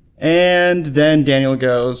superstition! And then Daniel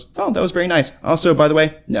goes, oh, that was very nice. Also, by the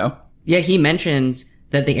way, no. Yeah, he mentions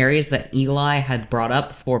that the areas that Eli had brought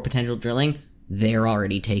up for potential drilling, they're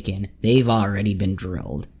already taken. They've already been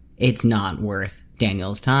drilled. It's not worth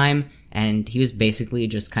Daniel's time. And he was basically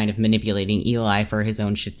just kind of manipulating Eli for his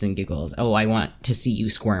own shits and giggles. Oh, I want to see you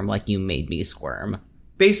squirm like you made me squirm.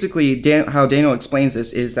 Basically, how Daniel explains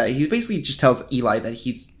this is that he basically just tells Eli that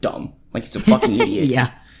he's dumb. Like he's a fucking idiot.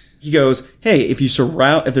 Yeah. He goes, hey, if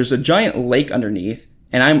there's a giant lake underneath,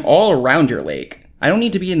 and I'm all around your lake, I don't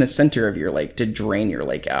need to be in the center of your lake to drain your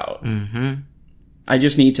lake out. Mm-hmm. I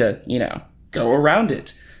just need to, go around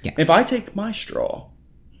it. Yeah. If I take my straw,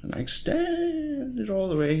 and I extend it all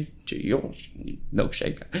the way to your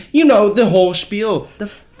milkshake. You know, the whole spiel. The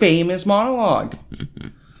famous monologue.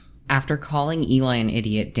 After calling Eli an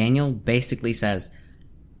idiot, Daniel basically says,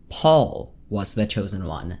 Paul was the chosen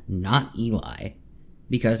one, not Eli.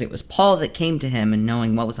 Because it was Paul that came to him and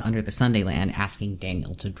knowing what was under the Sunday land, asking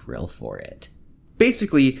Daniel to drill for it.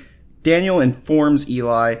 Basically, Daniel informs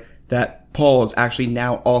Eli that Paul is actually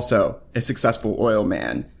now also a successful oil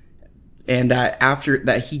man. And that after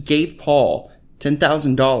that, he gave Paul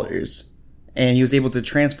 $10,000, and he was able to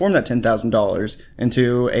transform that $10,000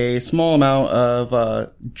 into a small amount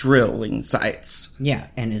of drilling sites. Yeah,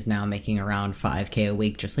 and is now making around $5,000 a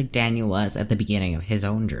week, just like Daniel was at the beginning of his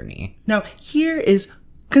own journey. Now, here is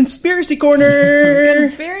Conspiracy Corner!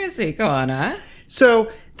 Conspiracy Corner!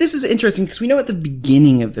 So, this is interesting because we know at the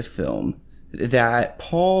beginning of the film that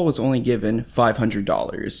Paul was only given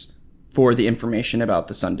 $500 for the information about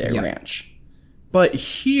the Sunday Ranch. But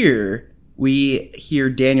here, we hear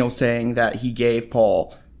Daniel saying that he gave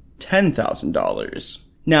Paul $10,000.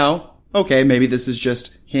 Now, okay, maybe this is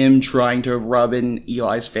just him trying to rub in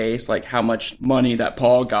Eli's face, like how much money that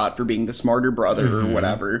Paul got for being the smarter brother or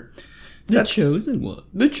whatever. The chosen one.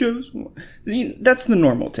 The chosen one. That's the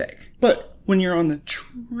normal take. But when you're on the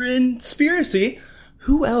conspiracy,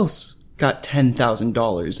 who else got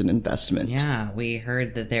 $10,000 in investment? Yeah, we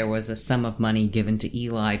heard that there was a sum of money given to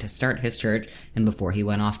Eli to start his church, and before he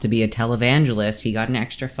went off to be a televangelist, he got an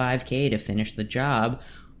extra $5,000 to finish the job.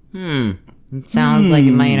 It sounds like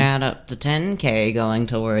it might add up to $10,000 going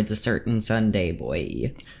towards a certain Sunday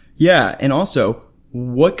boy. Yeah, and also,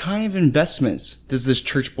 what kind of investments does this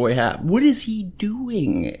church boy have? What is he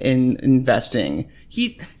doing in investing?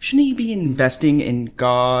 Shouldn't he be investing in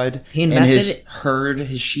God? He invested and his herd,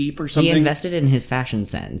 his sheep or something? He invested in his fashion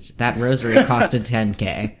sense. That rosary costed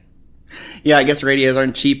 $10,000. Yeah, I guess radios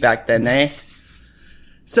aren't cheap back then, eh?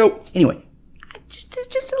 So, anyway, just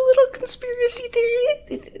a little conspiracy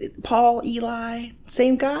theory. Paul, Eli,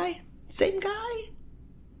 same guy? Same guy?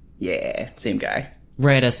 Yeah, same guy.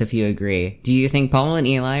 Write us if you agree. Do you think Paul and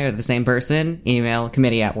Eli are the same person? Email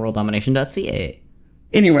committee@worlddomination.ca.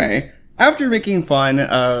 Anyway, after making fun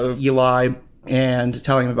of Eli and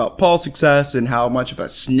telling him about Paul's success and how much of a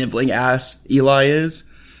sniveling ass Eli is,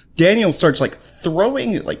 Daniel starts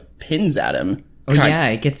throwing pins at him. Oh yeah,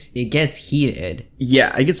 it gets heated.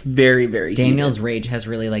 Yeah, it gets very, very Daniel's heated. rage has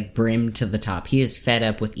really brimmed to the top. He is fed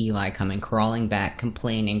up with Eli coming crawling back,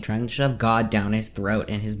 complaining, trying to shove God down his throat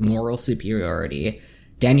and his moral superiority.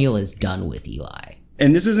 Daniel is done with Eli.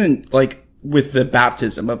 And this isn't with the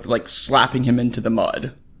baptism of slapping him into the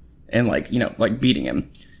mud and beating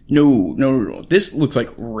him. No. This looks like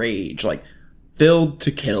rage, filled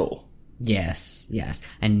to kill. Yes.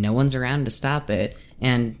 And no one's around to stop it.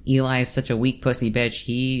 And Eli is such a weak pussy bitch,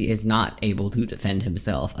 he is not able to defend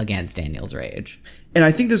himself against Daniel's rage. And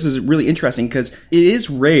I think this is really interesting because it is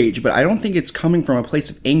rage, but I don't think it's coming from a place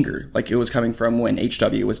of anger like it was coming from when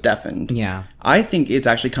HW was deafened. Yeah. I think it's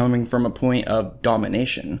actually coming from a point of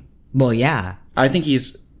domination. Well, yeah. I think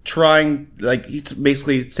he's trying, he's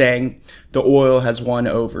basically saying the oil has won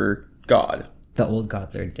over God. The old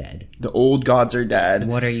gods are dead. The old gods are dead.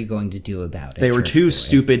 What are you going to do about it? They were too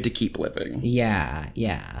stupid to keep living. Yeah.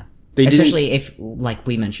 Especially if, like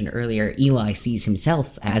we mentioned earlier, Eli sees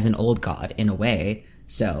himself as an old god in a way.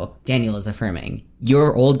 So Daniel is affirming,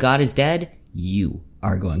 your old god is dead, you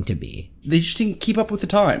are going to be. They just didn't keep up with the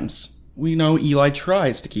times. We know Eli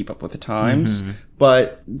tries to keep up with the times,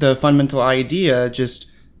 but the fundamental idea just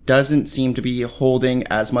doesn't seem to be holding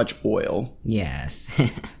as much oil. Yes.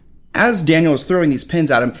 As Daniel is throwing these pins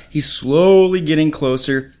at him, he's slowly getting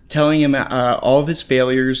closer, telling him all of his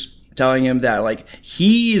failures, telling him that,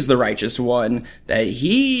 he is the righteous one, that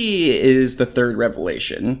he is the third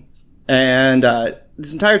revelation. And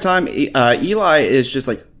this entire time, Eli is just,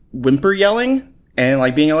 whimper yelling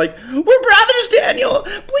and, being we're brothers, Daniel!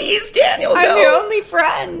 Please, Daniel, I'm no! your only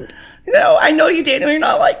friend! No, I know you, Daniel, you're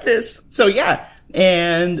not like this. So, yeah.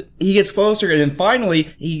 And he gets closer, and then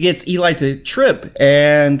finally, he gets Eli to trip,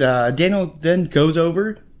 and Daniel then goes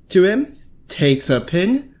over to him, takes a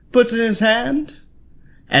pin, puts it in his hand,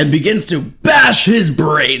 and begins to bash his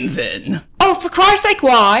brains in. Oh, for Christ's sake,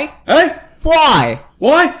 why? Eh? Why?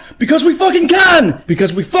 Why? Because we fucking can!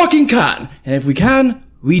 Because we fucking can! And if we can,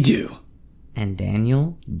 we do. And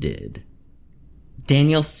Daniel did.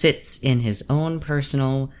 Daniel sits in his own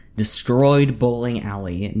personal destroyed bowling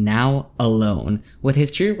alley, now alone, with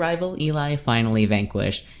his true rival Eli finally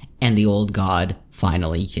vanquished, and the old god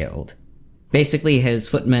finally killed. Basically, his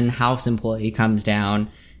footman house employee comes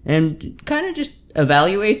down and kind of just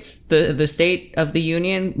evaluates the state of the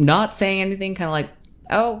Union, not saying anything, kind of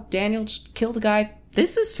oh, Daniel just killed a guy,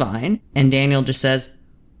 this is fine. And Daniel just says,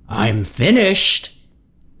 I'm finished!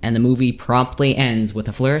 And the movie promptly ends with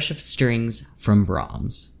a flourish of strings from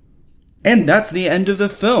Brahms. And that's the end of the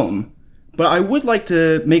film. But I would like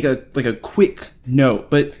to make a quick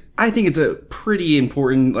note, but I think it's a pretty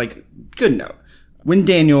important, good note. When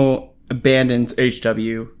Daniel abandons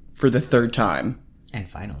HW for the third time. And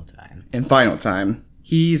final time.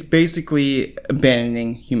 He's basically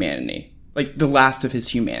abandoning humanity. The last of his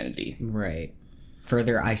humanity. Right.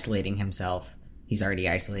 Further isolating himself. He's already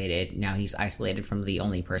isolated. Now he's isolated from the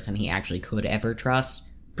only person he actually could ever trust.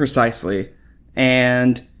 Precisely.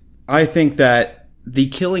 And I think that the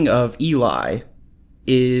killing of Eli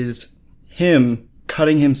is him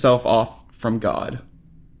cutting himself off from God.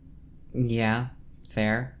 Yeah,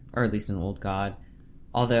 fair. Or at least an old god.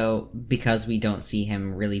 Although, because we don't see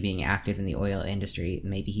him really being active in the oil industry,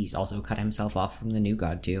 maybe he's also cut himself off from the new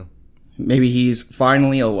god too. Maybe he's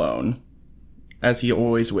finally alone, as he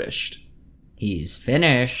always wished. He's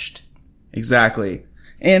finished. Exactly.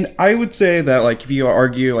 And I would say that, if you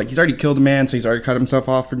argue, he's already killed a man, so he's already cut himself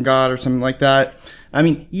off from God or something like that. I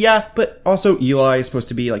mean, yeah, but also Eli is supposed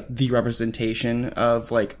to be, the representation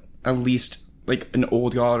of, at least, an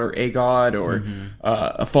old god or a god or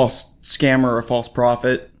a false scammer or a false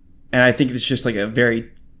prophet. And I think it's just, a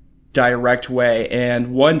very direct way,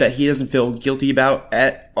 and one that he doesn't feel guilty about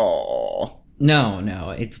at all.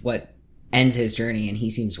 No, it's what ends his journey, and he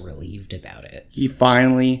seems relieved about it. He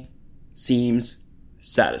finally seems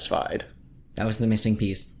satisfied. That was the missing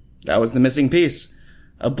piece.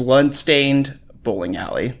 A blood-stained bowling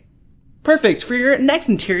alley. Perfect for your next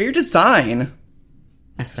interior design.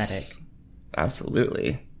 Aesthetic.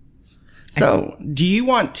 Absolutely. So, do you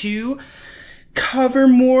want to cover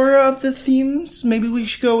more of the themes? Maybe we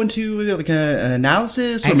should go into an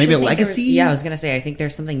analysis or maybe a legacy? I was gonna say, I think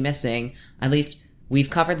there's something missing. At least, we've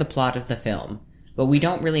covered the plot of the film. But we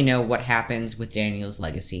don't really know what happens with Daniel's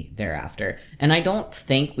legacy thereafter. And I don't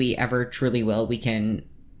think we ever truly will. We can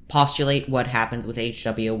postulate what happens with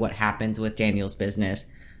HW, what happens with Daniel's business.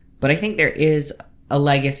 But I think there is a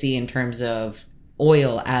legacy in terms of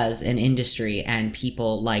oil as an industry and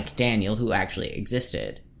people like Daniel who actually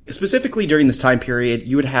existed. Specifically during this time period,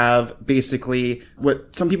 you would have basically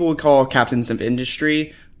what some people would call captains of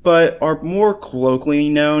industry, but are more colloquially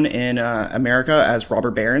known in America as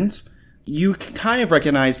robber barons. You can kind of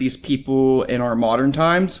recognize these people in our modern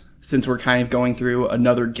times, since we're kind of going through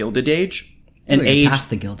another Gilded Age. An age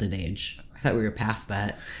past the Gilded Age. I thought we were past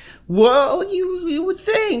that. Well, you would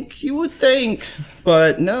think,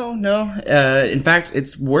 but no. In fact,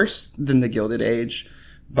 it's worse than the Gilded Age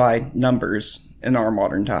by numbers in our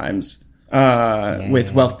modern times,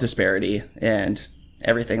 with wealth disparity and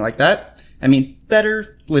everything like that. I mean,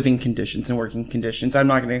 better living conditions and working conditions. I'm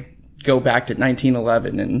not going to go back to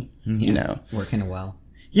 1911 and, working well.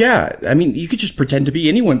 Yeah, I mean, you could just pretend to be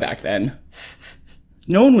anyone back then.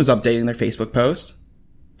 No one was updating their Facebook post.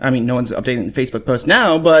 I mean, no one's updating the Facebook post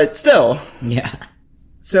now, but still. Yeah.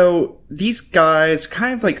 So these guys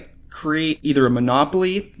kind of like create either a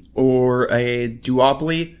monopoly or a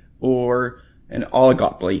duopoly or an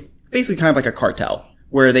oligopoly. Basically kind of like a cartel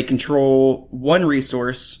where they control one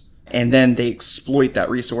resource and then they exploit that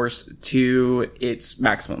resource to its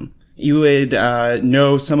maximum. You would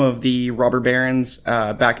know some of the robber barons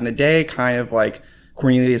back in the day, kind of like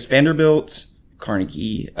Cornelius Vanderbilt,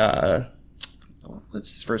 Carnegie, what's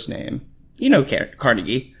his first name? You know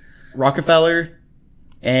Carnegie, Rockefeller,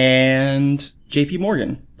 and J.P.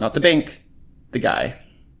 Morgan. Not the bank, the guy.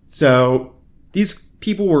 So these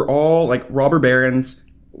people were all like robber barons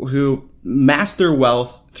who massed their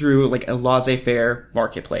wealth through like a laissez-faire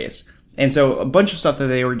marketplace. And so a bunch of stuff that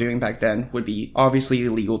they were doing back then would be obviously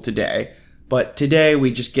illegal today. But today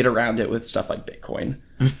we just get around it with stuff like Bitcoin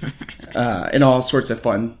and all sorts of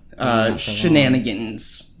fun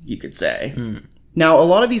shenanigans, you could say. Now, a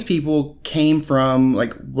lot of these people came from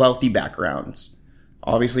like wealthy backgrounds,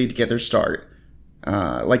 obviously to get their start.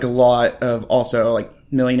 Like a lot of also like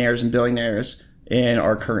millionaires and billionaires in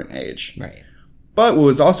our current age. Right. But what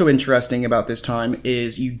was also interesting about this time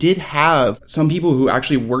is you did have some people who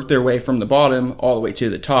actually worked their way from the bottom all the way to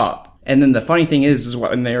the top. And then the funny thing is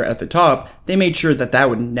when they were at the top, they made sure that that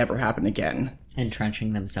would never happen again.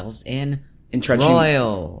 Entrenching themselves in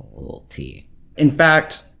royalty. In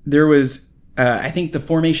fact, there was, I think the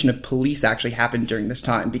formation of police actually happened during this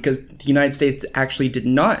time because the United States actually did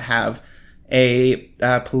not have a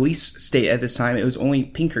police state at this time. It was only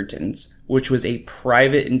Pinkertons, which was a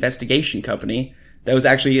private investigation company that was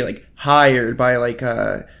actually like hired by like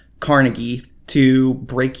Carnegie to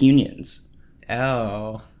break unions.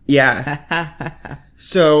 Oh. Yeah.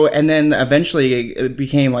 So, and then eventually it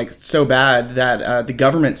became like so bad that the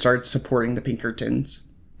government started supporting the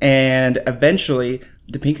Pinkertons. And eventually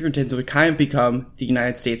the Pinkertons would kind of become the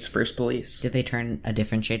United States' first police. Did they turn a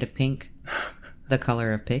different shade of pink? The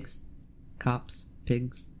color of pigs? Cops?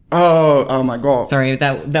 Pigs? Oh my god. Sorry,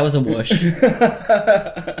 that was a whoosh.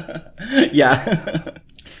 Yeah.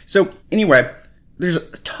 So anyway, there's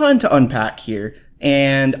a ton to unpack here.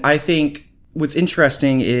 And I think what's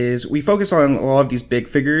interesting is we focus on a lot of these big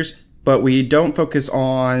figures, but we don't focus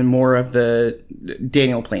on more of the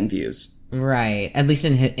Daniel Plain views. Right. At least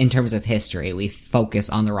in terms of history, we focus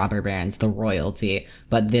on the robber barons, the royalty.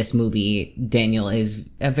 But this movie, Daniel is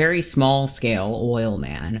a very small scale oil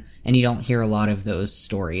man, and you don't hear a lot of those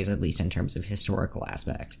stories, at least in terms of historical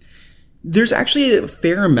aspect. There's actually a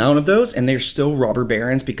fair amount of those, and they're still robber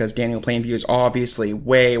barons because Daniel Plainview is obviously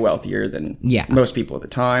way wealthier than most people at the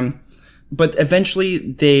time. But eventually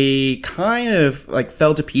they kind of like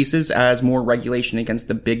fell to pieces as more regulation against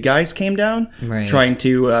the big guys came down, trying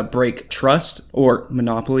to break trust or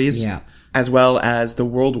monopolies, as well as the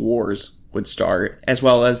world wars would start, as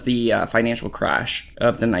well as the financial crash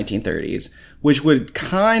of the 1930s, which would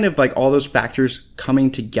kind of like all those factors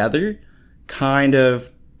coming together kind of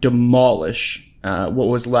demolish what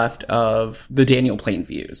was left of the Daniel Plain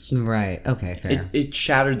views. Right. Okay, fair. It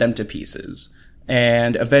shattered them to pieces.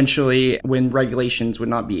 And eventually, when regulations would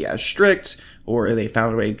not be as strict, or they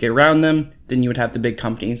found a way to get around them, then you would have the big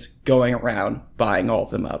companies going around buying all of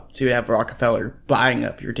them up. So you'd have Rockefeller buying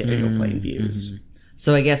up your Daniel Plain views.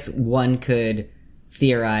 So I guess one could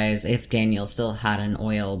theorize if Daniel still had an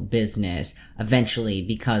oil business, eventually,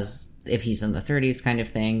 because if he's in the 30s kind of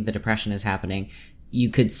thing, the Depression is happening, you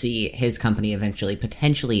could see his company eventually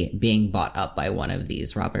potentially being bought up by one of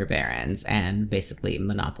these robber barons and basically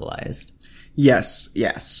monopolized.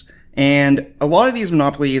 Yes. And a lot of these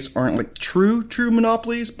monopolies aren't like true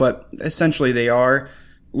monopolies, but essentially they are.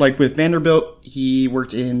 Like with Vanderbilt, he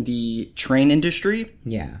worked in the train industry.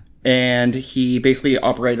 Yeah. And he basically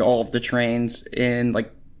operated all of the trains in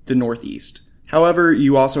like the Northeast. However,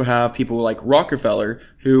 you also have people like Rockefeller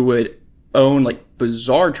who would own like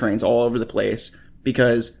bizarre trains all over the place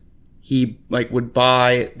because he like would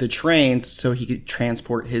buy the trains so he could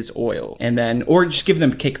transport his oil and then, or just give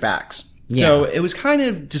them kickbacks. Yeah. So it was kind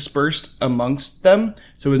of dispersed amongst them.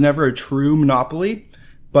 So it was never a true monopoly,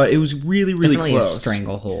 but it was really, really definitely close. A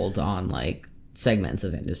stranglehold on like segments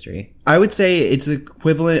of industry. I would say it's the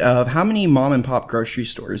equivalent of how many mom and pop grocery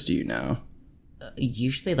stores do you know?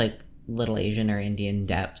 Usually like Little Asian or Indian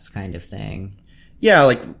Depths kind of thing. Yeah,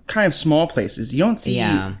 like kind of small places. You don't see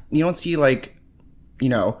like, you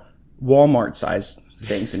know, Walmart size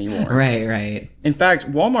things anymore. Right. In fact,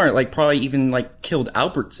 Walmart like probably even like killed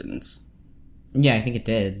Albertsons. Yeah, I think it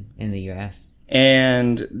did in the US.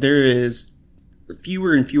 And there is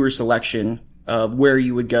fewer and fewer selection of where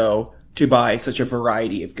you would go to buy such a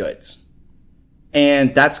variety of goods.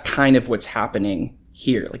 And that's kind of what's happening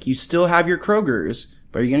here. Like you still have your Kroger's,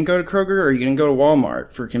 but are you going to go to Kroger or are you going to go to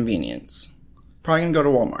Walmart for convenience? Probably going to go to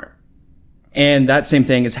Walmart. And that same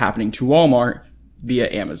thing is happening to Walmart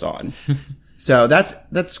via Amazon. So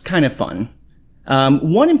that's kind of fun.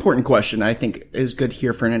 One important question I think is good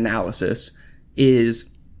here for an analysis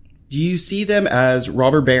is, do you see them as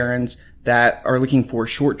robber barons that are looking for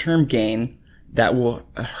short-term gain that will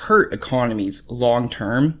hurt economies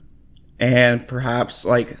long-term and perhaps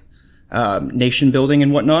like nation building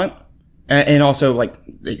and whatnot? And also like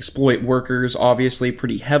they exploit workers obviously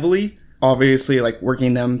pretty heavily, obviously like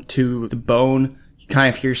working them to the bone. You kind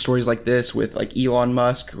of hear stories like this with like Elon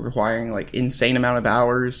Musk requiring like insane amount of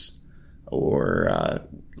hours or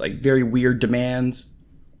like very weird demands.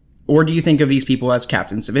 Or do you think of these people as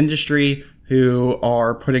captains of industry who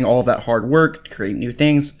are putting all of that hard work to create new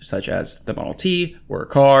things, such as the Model T or a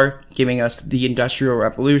car, giving us the Industrial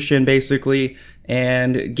Revolution, basically,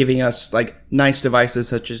 and giving us, like, nice devices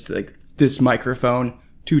such as, like, this microphone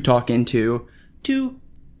to talk into to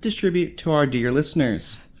distribute to our dear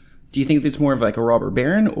listeners? Do you think it's more of, like, a robber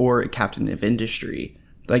baron or a captain of industry?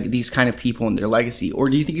 Like, these kind of people and their legacy? Or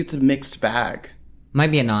do you think it's a mixed bag?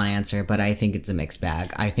 Might be a non-answer, but I think it's a mixed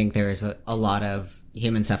bag. I think there's a lot of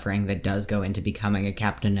human suffering that does go into becoming a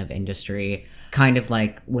captain of industry. Kind of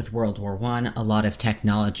like with World War I, a lot of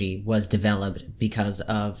technology was developed because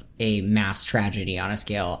of a mass tragedy on a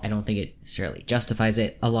scale. I don't think it necessarily justifies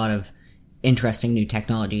it. A lot of interesting new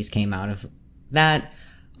technologies came out of that.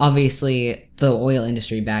 Obviously, the oil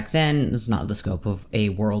industry back then was not the scope of a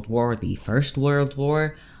world war, the First World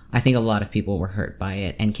War. I think a lot of people were hurt by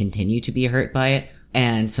it and continue to be hurt by it.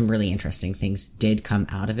 And some really interesting things did come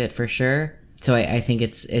out of it for sure. So I think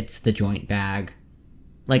it's the joint bag.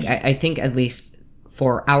 Like, I think at least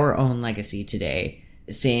for our own legacy today,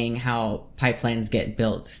 seeing how pipelines get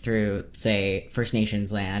built through, say, First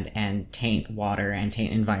Nations land and taint water and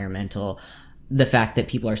taint environmental, the fact that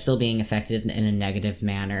people are still being affected in a negative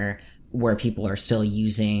manner, where people are still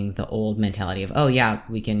using the old mentality of, oh yeah,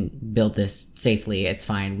 we can build this safely, it's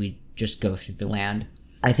fine, we just go through the land.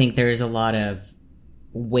 I think there's a lot of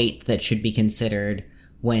weight that should be considered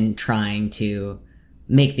when trying to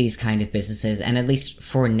make these kind of businesses. And at least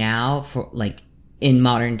for now, for like in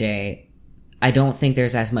modern day, I don't think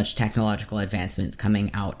there's as much technological advancements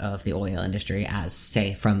coming out of the oil industry as,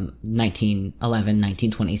 say, from 1911,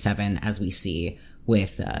 1927, as we see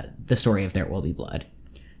with the story of There Will Be Blood.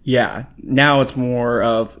 Yeah, now it's more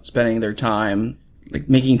of spending their time like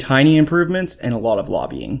making tiny improvements and a lot of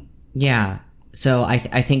lobbying. Yeah, so I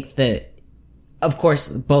think that, of course,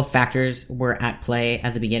 both factors were at play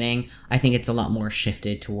at the beginning. I think it's a lot more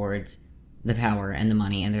shifted towards the power and the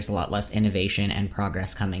money, and there's a lot less innovation and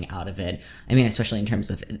progress coming out of it. I mean, especially in terms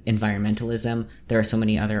of environmentalism, there are so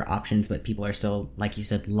many other options, but people are still, like you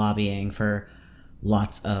said, lobbying for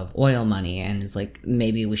lots of oil money, and it's like,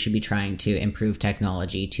 maybe we should be trying to improve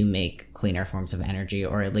technology to make cleaner forms of energy,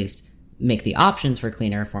 or at least make the options for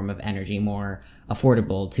cleaner form of energy more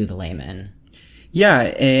affordable to the layman.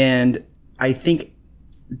 Yeah, and I think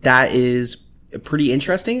that is pretty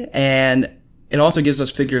interesting, and it also gives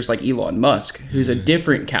us figures like Elon Musk, who's a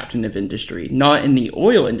different captain of industry, not in the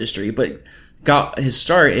oil industry, but got his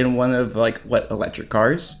start in one of electric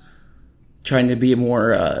cars, trying to be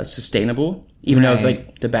more sustainable, even though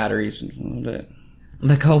like the batteries a little bit.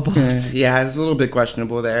 The cobalt. Yeah, it's a little bit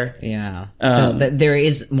questionable there. Yeah. So there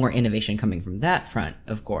is more innovation coming from that front,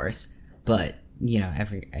 of course, but you know,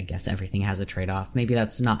 I guess everything has a trade-off. Maybe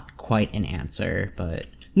that's not quite an answer, but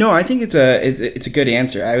no, I think it's a good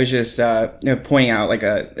answer. I was just pointing out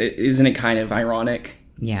isn't it kind of ironic?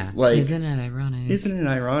 Yeah, like, isn't it ironic? Isn't it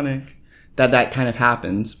ironic that kind of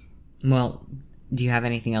happens? Well, do you have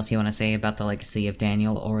anything else you want to say about the legacy of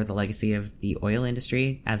Daniel or the legacy of the oil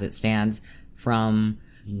industry as it stands from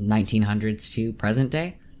 1900s to present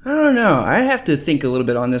day? I don't know. I have to think a little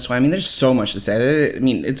bit on this one. I mean, there's so much to say. I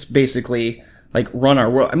mean, it's basically like run our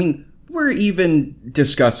world. I mean, we're even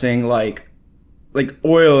discussing like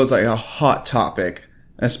oil is like a hot topic,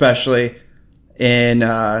 especially in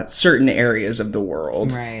certain areas of the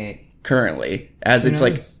world. Right. Currently, as Who it's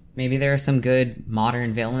knows? like, Maybe there are some good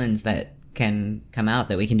modern villains that can come out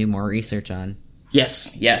that we can do more research on.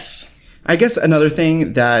 yes. I guess another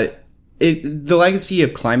thing that the legacy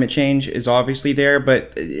of climate change is obviously there,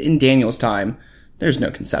 but in Daniel's time, there's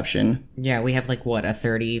no conception. Yeah, we have like, what, a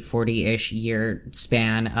 30, 40-ish year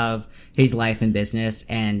span of his life and business,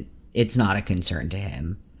 and it's not a concern to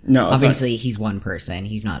him. No, it's obviously he's one person.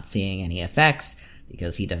 He's not seeing any effects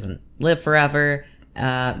because he doesn't live forever.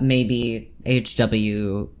 Maybe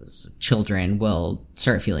HW's children will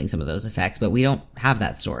start feeling some of those effects, but we don't have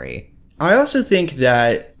that story. I also think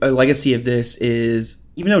that a legacy of this is,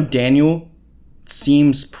 even though Daniel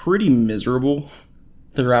seems pretty miserable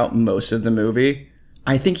throughout most of the movie,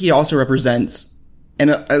 I think he also represents,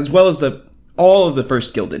 and as well as all of the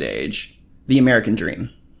first Gilded Age, the American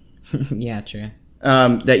dream. Yeah, true.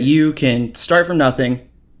 That you can start from nothing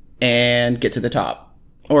and get to the top.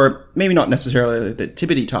 Or maybe not necessarily the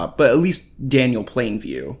tippity top, but at least Daniel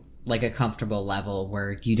Plainview. Like a comfortable level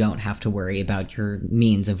where you don't have to worry about your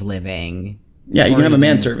means of living. Yeah, you can have a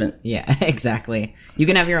manservant. Yeah, exactly. You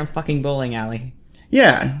can have your own fucking bowling alley.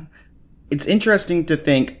 Yeah. It's interesting to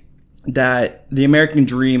think that the American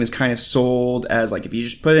dream is kind of sold as like, if you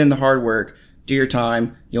just put in the hard work, do your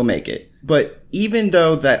time, you'll make it. But even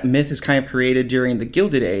though that myth is kind of created during the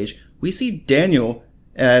Gilded Age, we see Daniel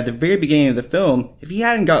at the very beginning of the film. If he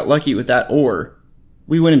hadn't got lucky with that ore,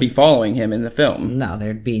 we wouldn't be following him in the film. No,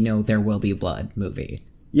 there'd be no There Will Be Blood movie.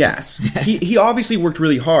 Yes. he obviously worked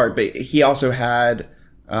really hard, but he also had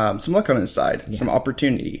some luck on his side, some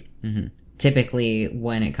opportunity. Mm-hmm. Typically,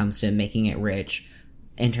 when it comes to making it rich,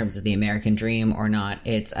 in terms of the American dream or not,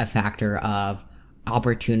 it's a factor of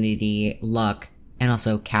opportunity, luck, and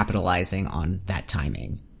also capitalizing on that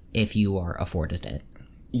timing, if you are afforded it.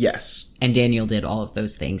 Yes. And Daniel did all of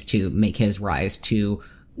those things to make his rise to,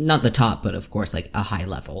 not the top, but of course, like a high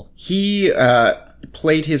level. He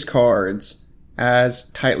played his cards as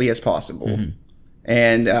tightly as possible. Mm-hmm.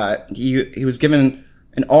 And he was given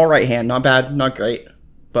an all right hand. Not bad, not great,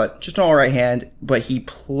 but just an all right hand. But he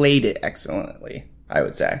played it excellently, I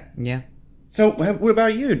would say. Yeah. So what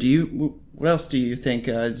about you? What else do you think?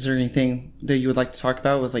 Is there anything that you would like to talk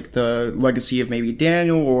about with like the legacy of maybe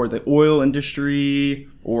Daniel or the oil industry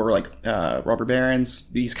or like robber barons,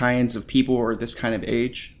 these kinds of people or this kind of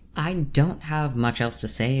age? I don't have much else to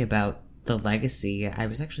say about the legacy. I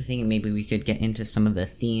was actually thinking maybe we could get into some of the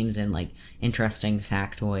themes and like interesting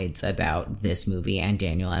factoids about this movie and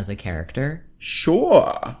Daniel as a character.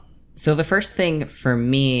 Sure. So the first thing for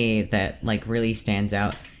me that like really stands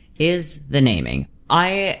out is the naming.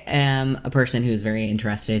 I am a person who's very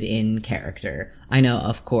interested in character. I know,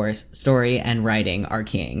 of course, story and writing are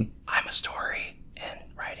king. I'm a story and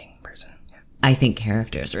writing person. Yeah. I think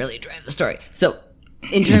characters really drive the story. So,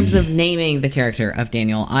 in terms of naming the character of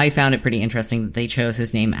Daniel, I found it pretty interesting that they chose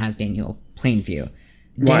his name as Daniel Plainview.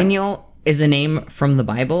 Daniel is a name from the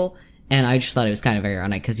Bible, and I just thought it was kind of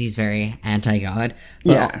ironic because he's very anti-God.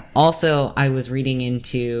 But yeah. Also, I was reading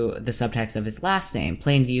into the subtext of his last name.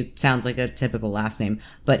 Plainview sounds like a typical last name,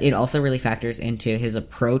 but it also really factors into his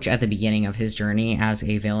approach at the beginning of his journey as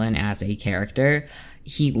a villain, as a character.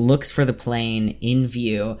 He looks for the plain in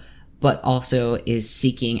view, but also is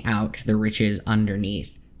seeking out the riches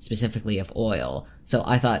underneath, specifically of oil. So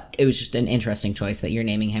I thought it was just an interesting choice that you're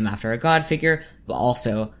naming him after a god figure, but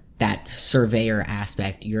also that surveyor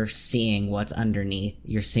aspect. You're seeing what's underneath.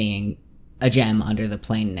 You're seeing a gem under the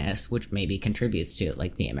plainness, which maybe contributes to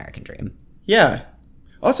like the American dream. Yeah.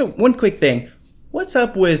 Also, one quick thing. What's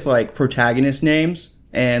up with like protagonist names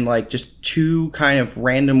and like just two kind of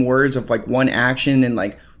random words of like one action and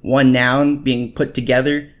like one noun being put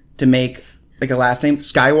together to make like a last name?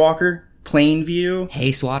 Skywalker, Plainview.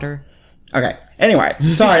 Hayswater. Okay. Anyway,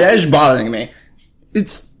 sorry, that is bothering me.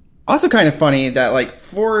 It's also kind of funny that like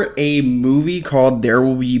for a movie called There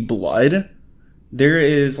Will Be Blood, there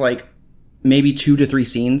is like maybe 2 to 3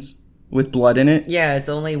 scenes with blood in it. Yeah, it's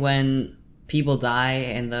only when people die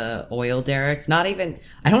in the oil derricks. I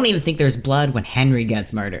don't even think there's blood when Henry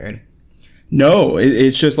gets murdered. No,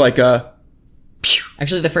 it's just like a...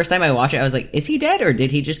 Actually, the first time I watched it, I was like, is he dead or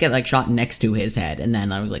did he just get like shot next to his head? And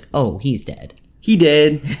then I was like, oh, he's dead. He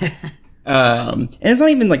did. And it's not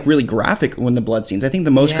even like really graphic when the blood scenes. I think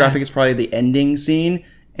the most graphic is probably the ending scene.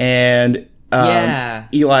 And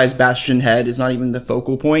Eli's bastion head is not even the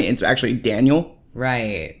focal point. It's actually Daniel.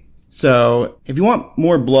 Right. So if you want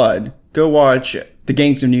more blood, go watch The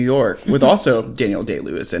Gangs of New York with also Daniel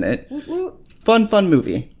Day-Lewis in it. Fun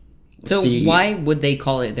movie. So why would they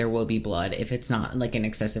call it There Will Be Blood if it's not like an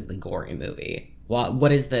excessively gory movie?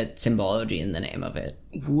 What is the symbology in the name of it?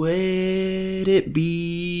 Would it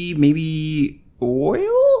be maybe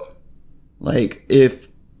oil? Like if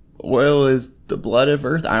oil is the blood of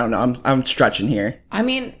Earth? I don't know. I'm stretching here. I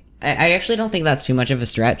mean, I actually don't think that's too much of a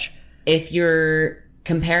stretch. If you're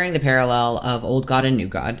comparing the parallel of Old God and New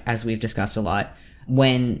God, as we've discussed a lot,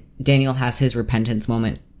 when Daniel has his repentance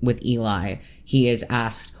moment with Eli, he is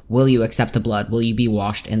asked, will you accept the blood? Will you be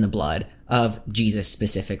washed in the blood of Jesus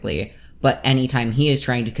specifically? But anytime he is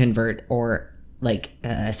trying to convert or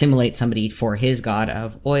assimilate somebody for his god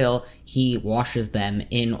of oil, he washes them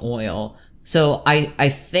in oil. So I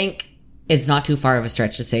think it's not too far of a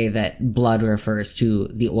stretch to say that blood refers to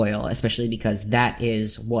the oil, especially because that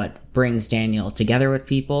is what brings Daniel together with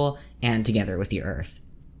people and together with the earth.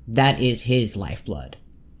 That is his lifeblood.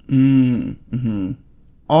 Mm-hmm.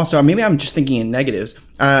 Also, maybe I'm just thinking in negatives.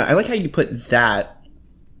 I like how you put that,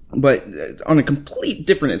 but on a complete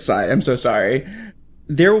different side, I'm so sorry.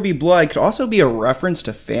 There Will Be Blood could also be a reference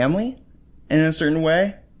to family in a certain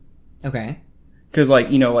way. Okay. Because,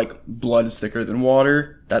 blood is thicker than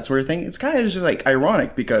water, that sort of thing. It's kind of just,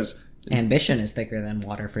 ironic because... ambition is thicker than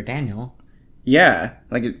water for Daniel. Yeah,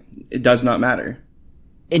 it does not matter.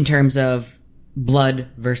 In terms of blood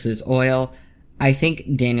versus oil, I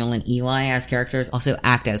think Daniel and Eli as characters also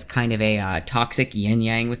act as kind of a toxic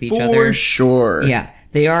yin-yang with each other. For sure. Yeah.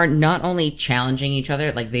 They are not only challenging each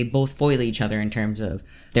other, they both foil each other in terms of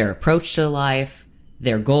their approach to life,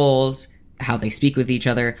 their goals, how they speak with each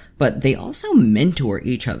other, but they also mentor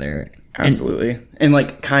each other. Absolutely. And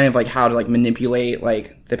how to manipulate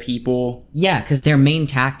the people. Yeah, because their main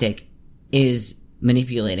tactic is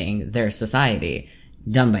manipulating their society,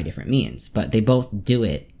 done by different means, but they both do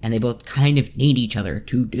it, and they both kind of need each other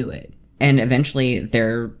to do it. And eventually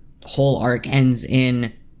their whole arc ends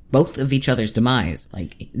in both of each other's demise.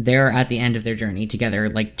 They're at the end of their journey together,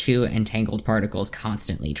 two entangled particles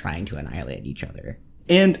constantly trying to annihilate each other.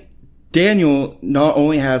 And Daniel not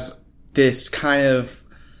only has this kind of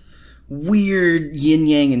weird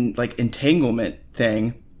yin-yang and entanglement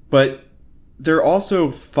thing, but they're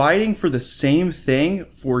also fighting for the same thing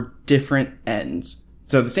for different ends.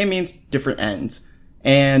 So the same means different ends.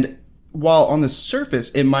 And while on the surface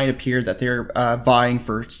it might appear that they're vying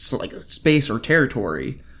for space or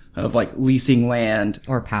territory of leasing land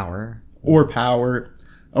or power or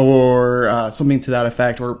something to that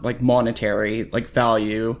effect, or monetary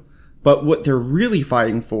value. But what they're really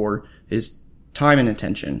fighting for is time and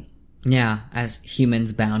attention. Yeah, as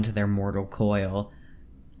humans bound to their mortal coil,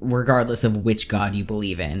 regardless of which god you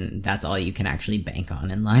believe in, that's all you can actually bank on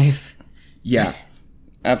in life. Yeah,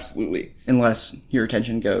 absolutely. Unless your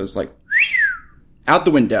attention goes out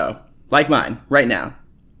the window, like mine, right now.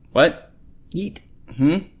 What? Yeet.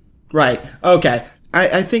 Right. Okay.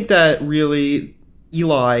 I think that really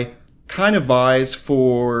Eli kind of vies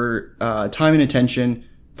for time and attention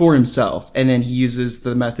for himself, and then he uses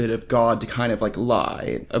the method of God to kind of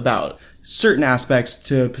lie about certain aspects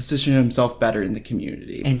to position himself better in the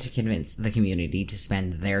community. And to convince the community to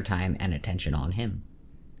spend their time and attention on him.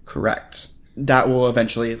 Correct. That will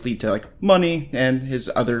eventually lead to money and his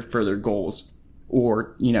other further goals.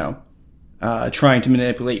 Or, trying to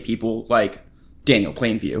manipulate people like Daniel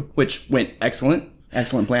Plainview, which went excellent.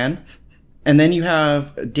 Excellent plan. And then you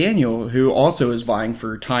have Daniel, who also is vying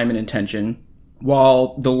for time and attention.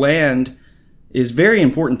 While the land is very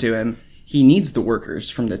important to him, he needs the workers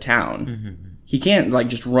from the town. Mm-hmm. He can't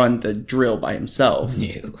just run the drill by himself.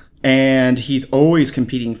 No. And he's always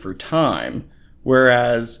competing for time.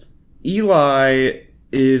 Whereas Eli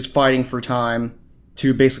is fighting for time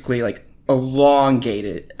to basically elongate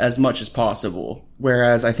it as much as possible.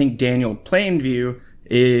 Whereas I think Daniel Plainview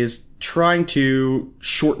is trying to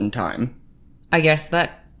shorten time. I guess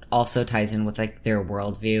that also ties in with their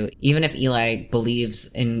worldview. Even if Eli believes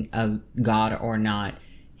in a god or not,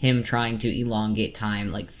 him trying to elongate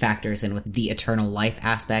time factors in with the eternal life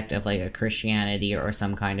aspect of a Christianity or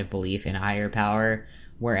some kind of belief in a higher power,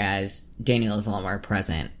 whereas Daniel is a lot more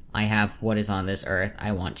present. I have what is on this earth.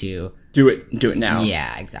 I want to do it now.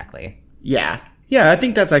 Yeah, exactly. Yeah, I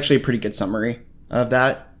think that's actually a pretty good summary of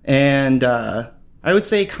that. And I would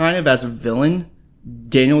say kind of as a villain,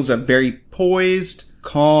 Daniel's a very poised,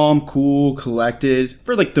 calm, cool, collected,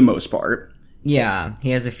 for the most part. Yeah,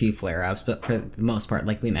 he has a few flare-ups, but for the most part,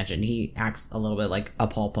 like we mentioned, he acts a little bit like a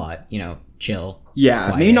Pol Pot, chill. Yeah,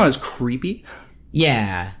 quiet. Maybe not as creepy.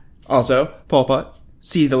 Yeah. Also, Pol Pot,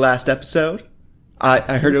 see the last episode? I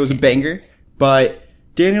heard it was a banger, but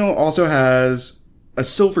Daniel also has a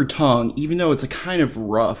silver tongue, even though it's a kind of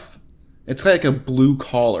rough. It's like a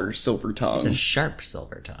blue-collar silver tongue. It's a sharp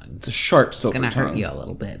silver tongue. It's a sharp silver tongue. It's gonna hurt you a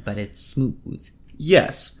little bit, but it's smooth.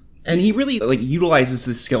 Yes. And he really utilizes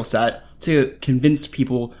this skill set to convince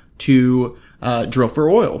people to drill for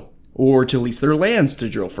oil, or to lease their lands to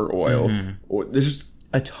drill for oil. Or there's just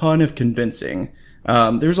a ton of convincing.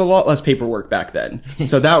 There's a lot less paperwork back then,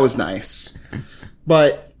 so that was nice.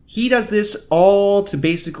 But he does this all to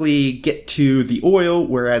basically get to the oil,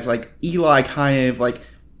 whereas Eli kind of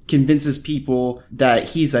convinces people that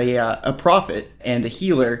he's a prophet and a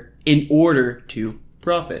healer in order to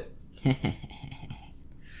profit.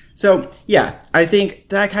 So, yeah, I think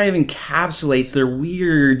that kind of encapsulates their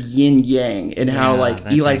weird yin-yang and how,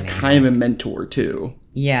 Eli's kind of a mentor, too.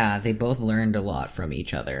 Yeah, they both learned a lot from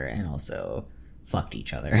each other and also fucked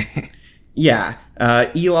each other. Yeah,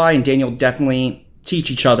 Eli and Daniel definitely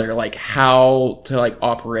teach each other, how to,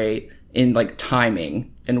 operate in,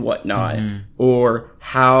 timing and whatnot. Or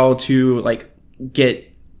how to,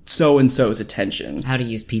 get so-and-so's attention. How to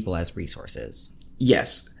use people as resources.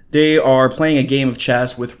 Yes. They are playing a game of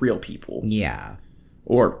chess with real people. Yeah.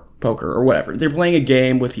 Or poker or whatever. They're playing a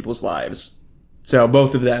game with people's lives. So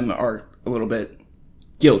both of them are a little bit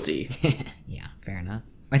guilty. Yeah, fair enough.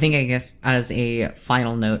 I guess as a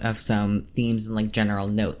final note of some themes and general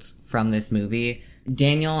notes from this movie,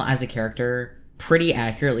 Daniel as a character pretty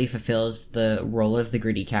accurately fulfills the role of the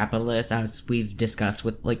greedy capitalist, as we've discussed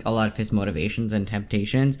with a lot of his motivations and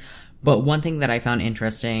temptations. But one thing that I found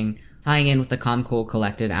interesting, tying in with the calm, cool,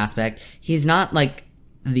 collected aspect, he's not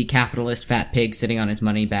the capitalist fat pig sitting on his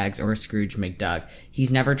money bags or Scrooge McDuck.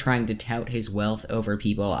 He's never trying to tout his wealth over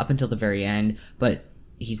people up until the very end, but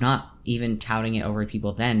he's not even touting it over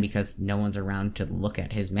people then because no one's around to look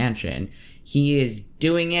at his mansion. He is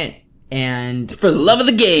doing it and... for the love of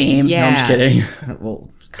the game! Yeah. No, I'm just kidding. Well,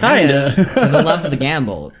 kinda. For the love of the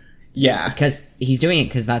gamble. Yeah. Because he's doing it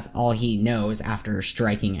because that's all he knows after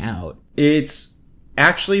striking out. It's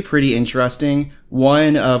actually pretty interesting.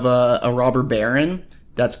 One of a robber baron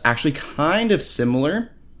that's actually kind of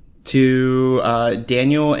similar to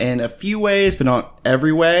Daniel in a few ways, but not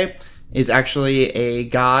every way, is actually a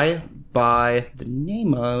guy by the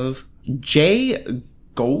name of Jay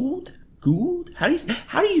Gould? Gould? How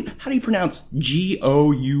do you pronounce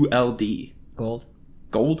Gould? Gold.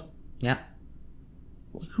 Gold? Yeah.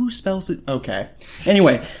 Who spells it? Okay.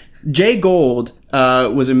 Anyway, Jay Gould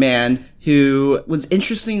was a man who was,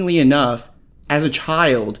 interestingly enough, as a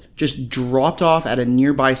child, just dropped off at a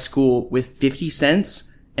nearby school with 50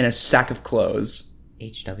 cents and a sack of clothes.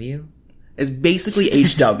 HW? It's basically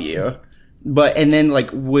HW. And then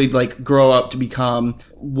would grow up to become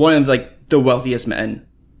one of the wealthiest men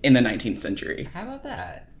in the 19th century. How about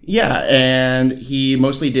that? Yeah, and he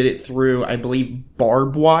mostly did it through, I believe,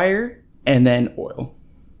 barbed wire and then oil.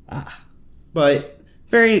 But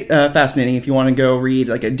very fascinating if you want to go read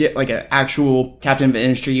an actual captain of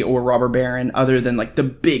industry or robber baron other than the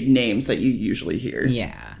big names that you usually hear.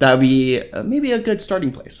 Yeah. That would be maybe a good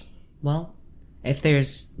starting place. Well, if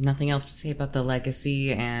there's nothing else to say about the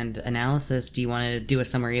legacy and analysis, do you want to do a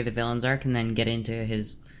summary of the villain's arc and then get into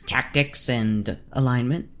his tactics and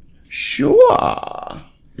alignment? Sure.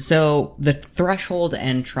 So, the threshold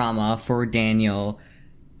and trauma for Daniel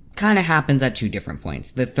kind of happens at two different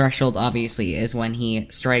points. The threshold, obviously, is when he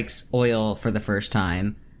strikes oil for the first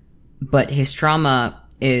time. But his trauma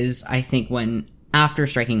is, I think, when, after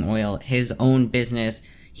striking oil, his own business,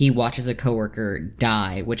 he watches a coworker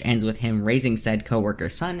die, which ends with him raising said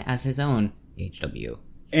coworker's son as his own HW.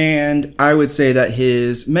 And I would say that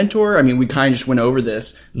his mentor, we kind of just went over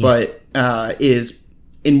this, but is,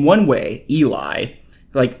 in one way, Eli.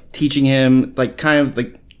 Teaching him,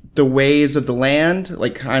 the ways of the land,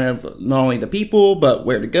 kind of not only the people, but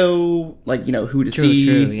where to go, who to see.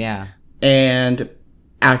 True, yeah. And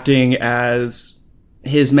acting as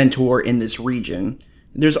his mentor in this region.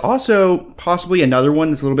 There's also possibly another one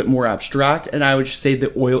that's a little bit more abstract, and I would just say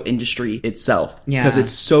the oil industry itself. Yeah. Because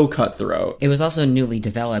it's so cutthroat. It was also newly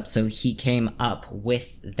developed, so he came up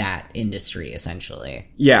with that industry, essentially.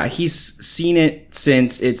 Yeah, he's seen it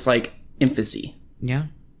since its, infancy. Yeah.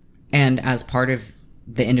 And as part of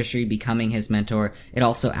the industry becoming his mentor, it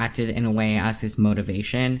also acted in a way as his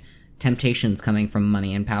motivation. Temptations coming from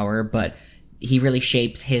money and power, but he really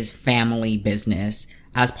shapes his family business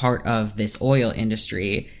as part of this oil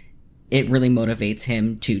industry. It really motivates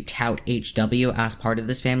him to tout HW as part of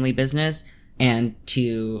this family business and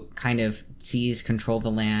to kind of seize, control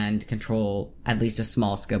the land, control at least a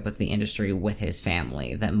small scope of the industry with his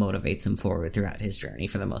family. That motivates him forward throughout his journey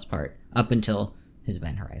for the most part, up until his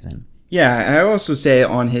event horizon. Yeah, and I also say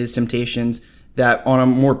on his temptations that on a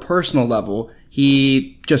more personal level,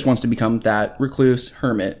 he just wants to become that recluse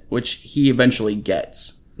hermit, which he eventually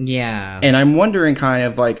gets. Yeah. And I'm wondering kind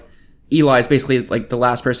of like, Eli is basically like the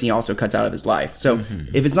last person he also cuts out of his life. So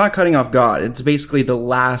if it's not cutting off God, it's basically the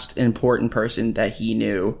last important person that he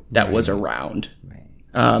knew that was around. Right.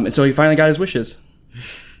 And so he finally got his wishes.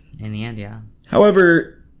 In the end, yeah.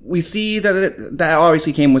 However, we see that that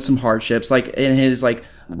obviously came with some hardships, like in his like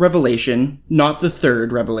revelation, not the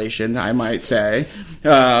third revelation, I might say.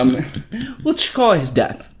 Let's call it his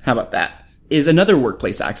death. How about that? Is another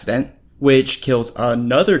workplace accident, which kills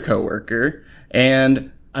another coworker,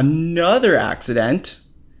 and another accident,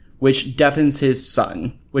 which deafens his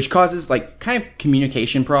son, which causes like kind of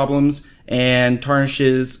communication problems and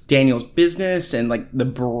tarnishes Daniel's business and like the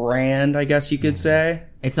brand, I guess you could say.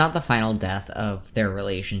 It's not the final death of their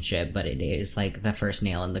relationship, but it is like the first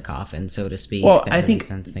nail in the coffin, so to speak. Well, that I really think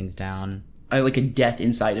sends things down. I like a death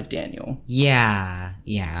inside of Daniel. Yeah.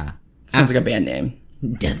 Sounds like a band name.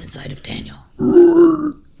 Death inside of Daniel.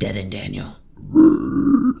 Dead in Daniel.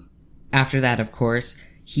 After that, of course,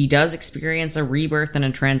 he does experience a rebirth and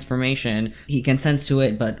a transformation. He consents to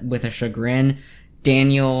it, but with a chagrin.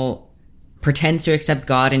 Daniel pretends to accept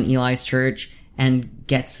God in Eli's church and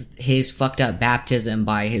gets his fucked up baptism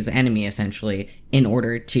by his enemy, essentially, in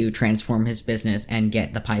order to transform his business and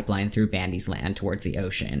get the pipeline through Bandy's land towards the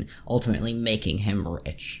ocean, ultimately making him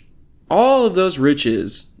rich. All of those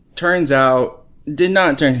riches, turns out, did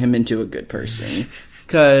not turn him into a good person.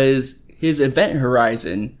 Because his event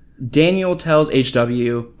horizon, Daniel tells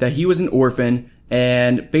HW that he was an orphan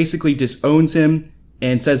and basically disowns him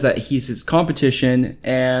and says that he's his competition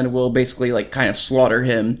and will basically like kind of slaughter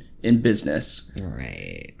him in business.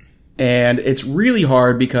 Right. And it's really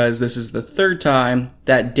hard because this is the third time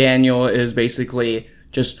that Daniel is basically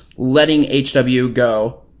just letting HW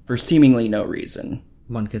go for seemingly no reason.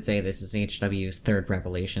 One could say this is HW's third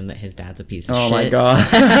revelation that his dad's a piece of shit. Oh my god.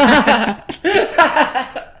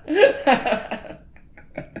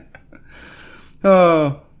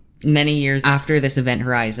 Oh. Many years after this event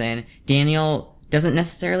horizon, Daniel doesn't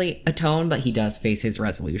necessarily atone, but he does face his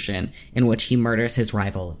resolution, in which he murders his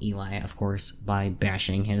rival, Eli, of course, by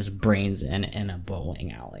bashing his brains in a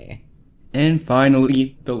bowling alley. And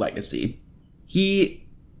finally, the legacy. He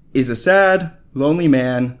is a sad, lonely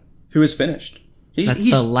man who is finished. That's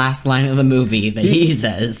the last line of the movie that he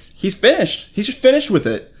says. He's finished. He's just finished with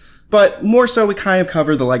it. But more so, we kind of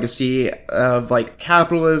cover the legacy of, like,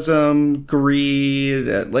 capitalism, greed,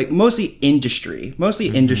 like, mostly industry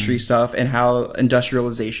stuff, and how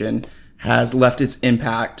industrialization has left its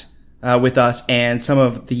impact with us and some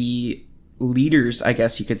of the leaders, I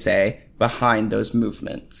guess you could say, behind those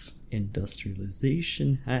movements.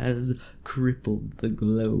 Industrialization has crippled the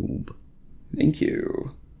globe. Thank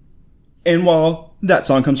you. And while that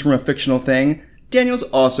song comes from a fictional thing, Daniel's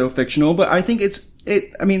also fictional, but I think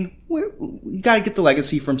we gotta get the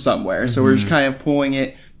legacy from somewhere, so we're just kind of pulling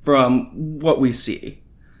it from what we see.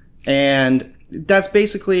 And that's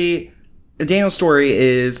basically, Daniel's story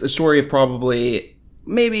is a story of probably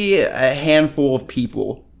maybe a handful of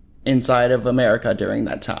people inside of America during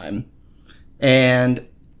that time. And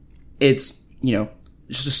it's,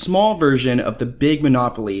 just a small version of the big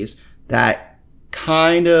monopolies that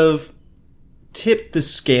kind of tip the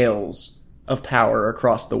scales of power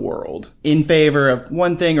across the world in favor of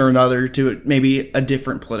one thing or another to maybe a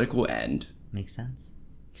different political end. Makes sense.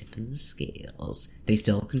 Tipping the scales. They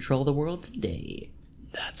still control the world today.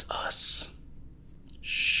 That's us.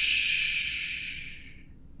 Shh.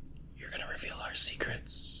 You're gonna reveal our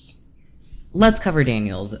secrets. Let's cover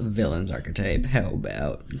Daniel's villain's archetype. How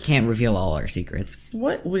about? Can't reveal all our secrets.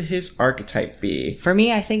 What would his archetype be? For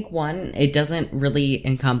me, I think one, it doesn't really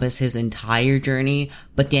encompass his entire journey,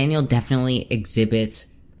 but Daniel definitely exhibits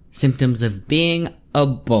symptoms of being a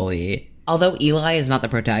bully. Although Eli is not the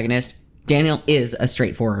protagonist, Daniel is a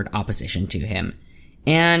straightforward opposition to him.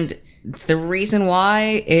 And the reason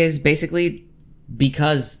why is basically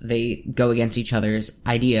because they go against each other's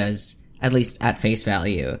ideas, at least at face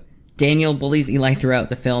value. Daniel bullies Eli throughout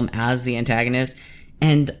the film as the antagonist,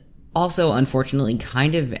 and also, unfortunately,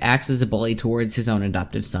 kind of acts as a bully towards his own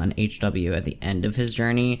adoptive son, HW, at the end of his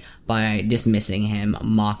journey by dismissing him,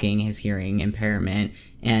 mocking his hearing impairment,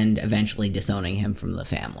 and eventually disowning him from the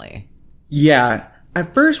family. Yeah.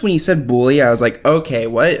 At first, when you said bully, I was like, okay,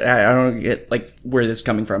 what? I don't get, like, where this is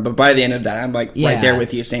coming from. But by the end of that, I'm, like, right there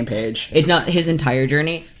with you, same page. It's not his entire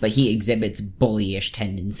journey, but he exhibits bullyish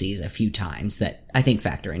tendencies a few times that I think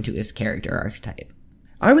factor into his character archetype.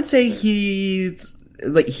 I would say he's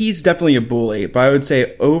definitely a bully, but I would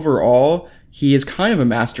say overall, he is kind of a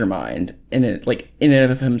mastermind in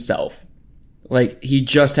and of himself. like, he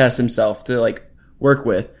just has himself to, like, work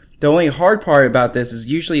with. The only hard part about this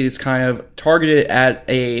is usually it's kind of targeted at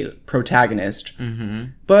a protagonist.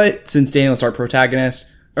 Mm-hmm. But since Daniel's our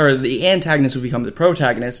protagonist, or the antagonist would become the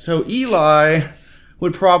protagonist, so Eli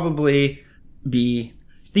would probably be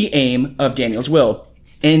the aim of Daniel's will.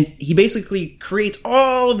 And he basically creates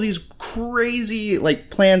all of these crazy,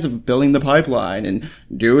 like, plans of building the pipeline and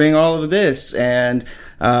doing all of this and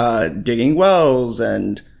digging wells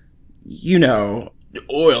and, you know,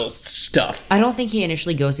 oil stuff. I don't think he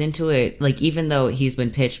initially goes into it, like, even though he's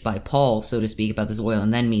been pitched by Paul, so to speak, about this oil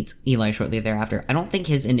and then meets Eli shortly thereafter. I don't think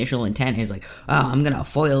his initial intent is like, oh, I'm gonna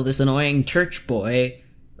foil this annoying church boy.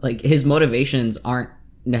 Like, his motivations aren't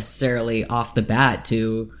necessarily off the bat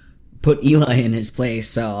to put Eli in his place.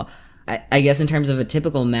 So I guess in terms of a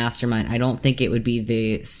typical mastermind, I don't think it would be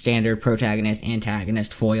the standard protagonist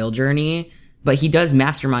antagonist foil journey. But he does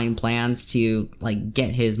mastermind plans to, like,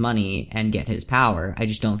 get his money and get his power. I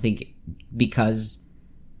just don't think, because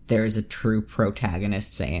there is a true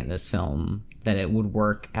protagonist, say, in this film, that it would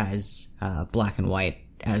work as black and white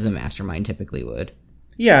as a mastermind typically would.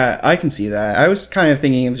 Yeah, I can see that. I was kind of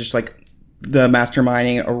thinking of just, like, the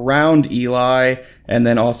masterminding around Eli, and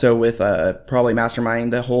then also with probably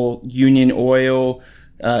masterminding the whole Union Oil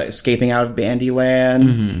escaping out of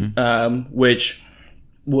Bandyland, which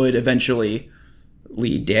would eventually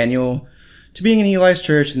lead Daniel to being in Eli's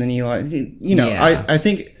church, and then Eli, you know, yeah. I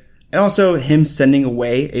think, and also him sending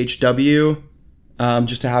away HW,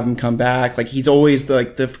 just to have him come back. Like, he's always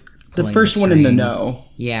the first one in the know.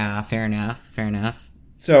 Yeah, fair enough.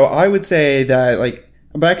 So I would say that, like,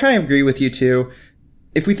 but I kind of agree with you too.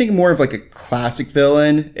 If we think more of like a classic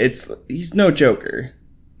villain, he's no Joker.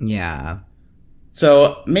 Yeah.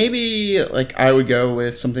 So maybe, like, I would go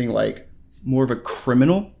with something like more of a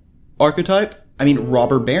criminal archetype. I mean,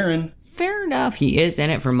 robber baron. Fair enough. He is in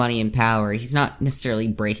it for money and power. He's not necessarily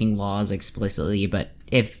breaking laws explicitly, but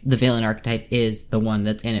if the villain archetype is the one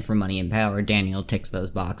that's in it for money and power, Daniel ticks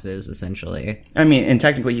those boxes, essentially. I mean, and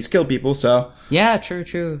technically he's killed people, so... Yeah,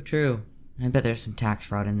 true. I bet there's some tax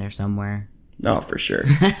fraud in there somewhere. Oh, for sure.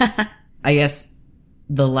 I guess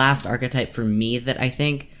the last archetype for me that I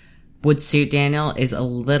think would suit Daniel is a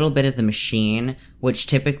little bit of the machine, which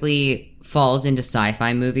typically falls into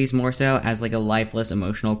sci-fi movies more so as like a lifeless,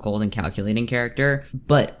 emotional, cold, and calculating character.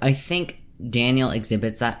 But I think Daniel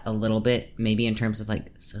exhibits that a little bit, maybe in terms of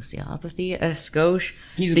like sociopathy, a skosh.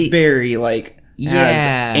 He's very like...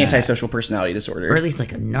 has antisocial personality disorder. Or at least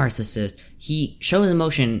like a narcissist. He shows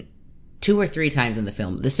emotion 2 or 3 times in the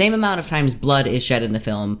film. The same amount of times blood is shed in the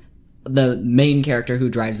film, the main character who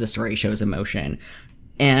drives the story shows emotion.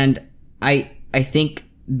 And I think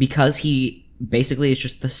because he basically is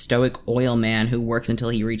just the stoic oil man who works until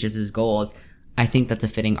he reaches his goals, I think that's a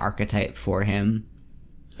fitting archetype for him.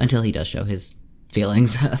 Until he does show his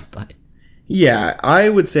feelings. But yeah, I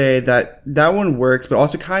would say that one works, but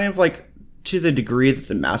also kind of like to the degree that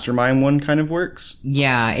the mastermind one kind of works.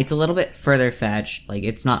 Yeah, it's a little bit further fetched. Like,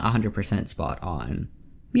 it's not 100% spot on.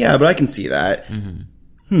 Yeah, but I can see that.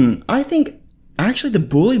 Mm-hmm. I think actually the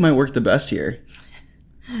bully might work the best here.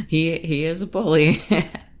 He is a bully.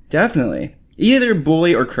 Definitely. Either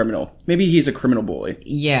bully or criminal. Maybe he's a criminal bully.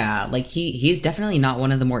 Yeah, like he's definitely not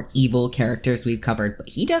one of the more evil characters we've covered, but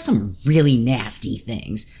he does some really nasty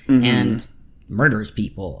things and murders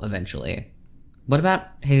people eventually. What about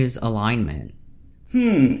his alignment?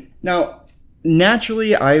 Now,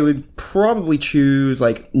 naturally, I would probably choose,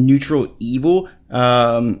 like, neutral evil.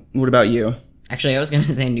 What about you? Actually, I was going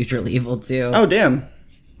to say neutral evil, too. Oh, damn.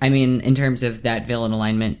 I mean, in terms of that villain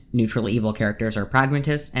alignment, neutral evil characters are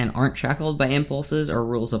pragmatists and aren't shackled by impulses or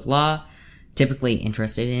rules of law, typically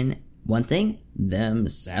interested in one thing,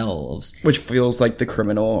 themselves. Which feels like the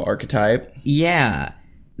criminal archetype. Yeah.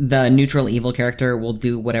 The neutral evil character will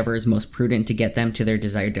do whatever is most prudent to get them to their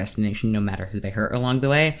desired destination, no matter who they hurt along the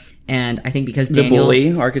way. And I think because Daniel... The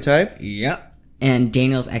bully archetype? Yep. And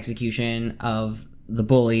Daniel's execution of the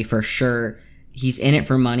bully, for sure, he's in it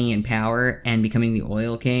for money and power and becoming the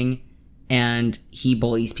oil king, and he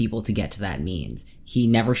bullies people to get to that means. He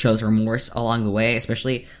never shows remorse along the way,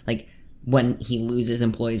 especially, like, when he loses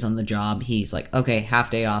employees on the job, he's like, okay, half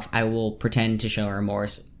day off, I will pretend to show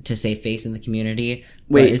remorse to save face in the community.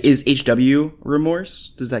 Wait, is HW remorse?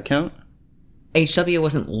 Does that count? HW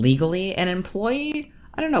wasn't legally an employee?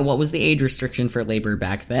 I don't know, what was the age restriction for labor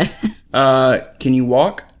back then? Can you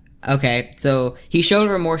walk? Okay, so he showed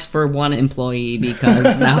remorse for one employee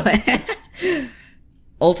because now...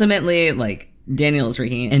 Ultimately, like, Daniel is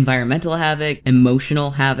wreaking environmental havoc,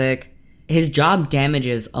 emotional havoc. His job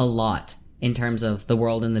damages a lot in terms of the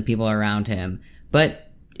world and the people around him,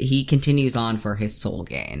 but he continues on for his soul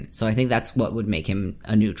gain. So I think that's what would make him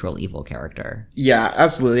a neutral evil character. Yeah,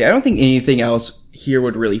 absolutely. I don't think anything else here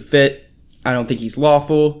would really fit. I don't think he's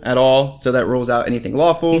lawful at all, so that rules out anything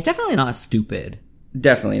lawful. He's definitely not stupid.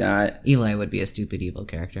 Definitely not. Eli would be a stupid evil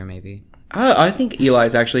character, maybe. I think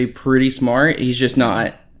Eli's actually pretty smart. He's just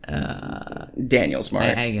not Daniel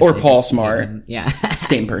smart. I guess or Paul smart. Yeah.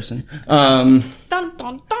 Same person. Dun, dun,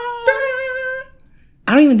 dun.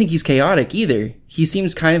 I don't even think he's chaotic either. He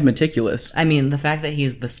seems kind of meticulous. I mean, the fact that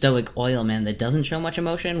he's the stoic oil man that doesn't show much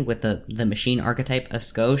emotion with the machine archetype of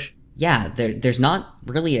Skosh, yeah, there's not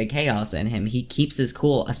really a chaos in him. He keeps his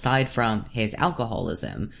cool aside from his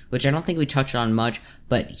alcoholism, which I don't think we touched on much,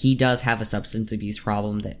 but he does have a substance abuse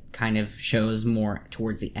problem that kind of shows more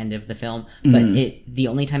towards the end of the film. But the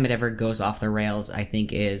only time it ever goes off the rails, I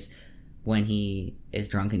think, is when he is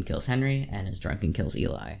drunk and kills Henry and is drunk and kills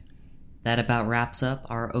Eli. That about wraps up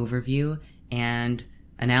our overview and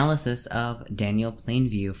analysis of Daniel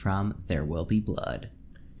Plainview from There Will Be Blood.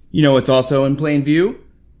 You know what's also in plain view?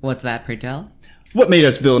 What's that, pray tell? What made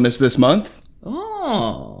us villainous this month?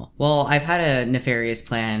 Oh. Well, I've had a nefarious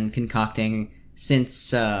plan concocting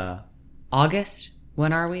since, August?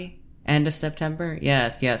 When are we? End of September?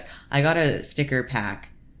 Yes. I got a sticker pack.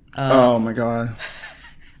 Oh my god.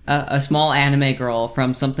 A small anime girl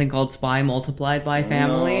from something called Spy Multiplied by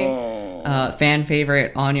Family. No. Fan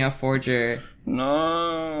favorite Anya Forger.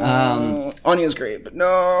 No. Anya's great, but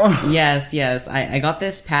no. Yes. I got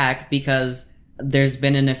this pack because there's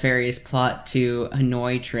been a nefarious plot to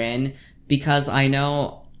annoy Trin, because I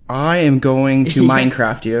know I am going to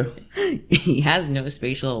Minecraft you. he has no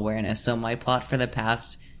spatial awareness, so my plot for the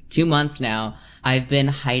past 2 months now, I've been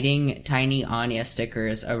hiding tiny Anya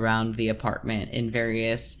stickers around the apartment in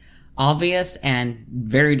various obvious and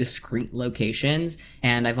very discreet locations,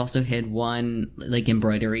 and I've also hid one,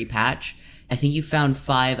 embroidery patch. I think you found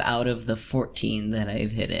 5 out of the 14 that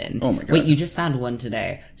I've hidden. Oh my god. Wait, you just found one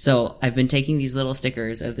today. So I've been taking these little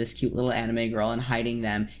stickers of this cute little anime girl and hiding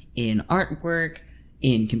them in artwork,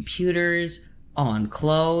 in computers, on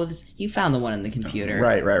clothes. You found the one in the computer.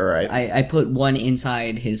 Right. I put one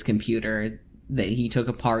inside his computer that he took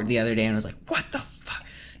apart the other day and was like, what the fuck?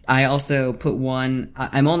 I also put one,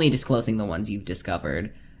 I'm only disclosing the ones you've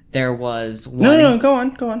discovered. There was one. No, go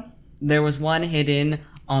on. There was one hidden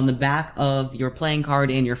on the back of your playing card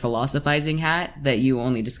in your philosophizing hat that you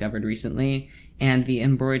only discovered recently, and the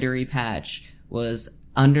embroidery patch was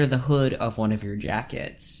under the hood of one of your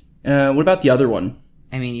jackets. What about the other one?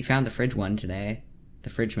 I mean, you found the fridge one today. The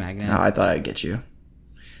fridge magnet. I thought I'd get you.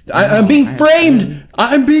 I'm being framed!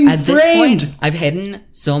 I'm being framed! At this point, I've hidden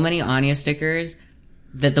so many Anya stickers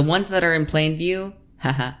that the ones that are in plain view,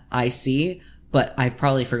 haha, I see, but I've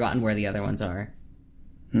probably forgotten where the other ones are.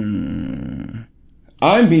 I'm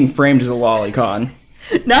being framed as a lolicon.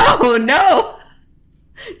 No!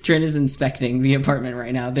 Trin is inspecting the apartment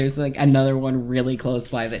right now. There's another one really close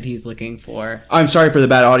by that he's looking for. I'm sorry for the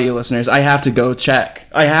bad audio listeners. I have to go check.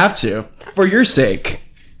 I have to. For your sake.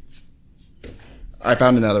 I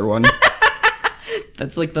found another one.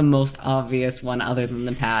 That's the most obvious one other than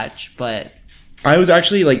the patch, but... I was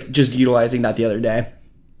actually just utilizing that the other day.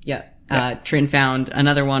 Yeah. Trin found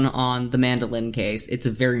another one on the mandolin case. It's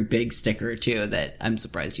a very big sticker, too, that I'm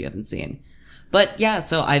surprised you haven't seen. But yeah,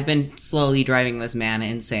 so I've been slowly driving this man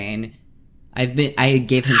insane. I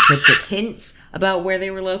gave him cryptic hints about where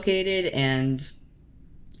they were located, and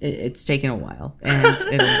it's taken a while. And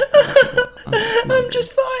I'm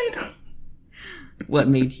just fine. What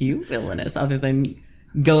made you villainous other than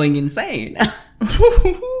going insane?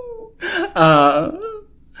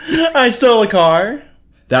 I stole a car.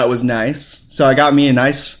 That was nice. So I got me a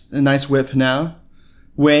nice whip now.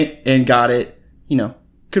 Went and got it,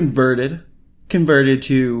 converted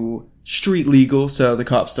to street legal so the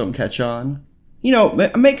cops don't catch on.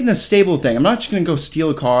 I'm making a stable thing. I'm not just going to go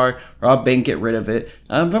steal a car, rob a bank, get rid of it. If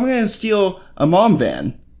I'm going to steal a mom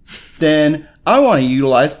van, then I want to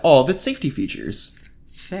utilize all of its safety features.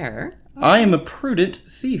 Fair. I am a prudent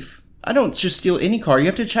thief. I don't just steal any car. You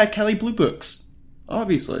have to check Kelly Blue Books.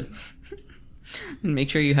 Obviously. Make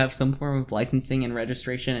sure you have some form of licensing and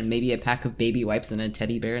registration and maybe a pack of baby wipes and a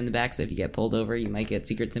teddy bear in the back, so if you get pulled over, you might get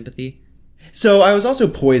secret sympathy. So I was also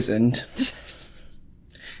poisoned.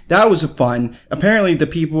 That was fun. Apparently the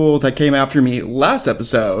people that came after me last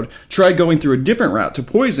episode tried going through a different route to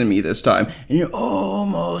poison me this time, and it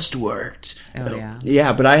almost worked. Oh, yeah?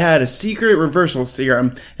 Yeah, but I had a secret reversal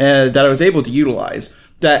serum that I was able to utilize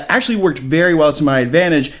that actually worked very well to my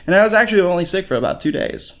advantage, and I was actually only sick for about 2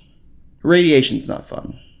 days. Radiation's not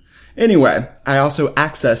fun. Anyway, I also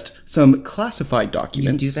accessed some classified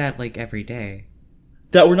documents. You do that every day.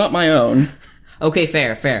 That were not my own. Okay,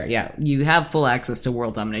 fair. Yeah, you have full access to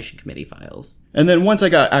World Domination Committee files. And then once I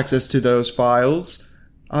got access to those files,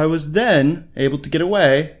 I was then able to get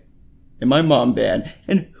away in my mom van.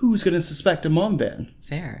 And who's going to suspect a mom van?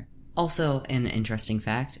 Fair. Also, an interesting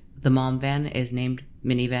fact, the mom van is named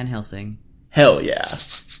Minnie Van Helsing. Hell yeah.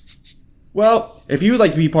 Well, if you would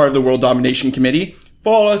like to be part of the World Domination Committee,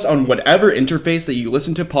 follow us on whatever interface that you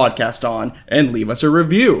listen to podcast on, and leave us a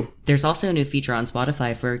review. There's also a new feature on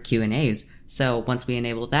Spotify for Q&As, so once we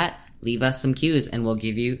enable that, leave us some Qs and we'll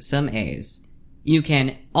give you some As. You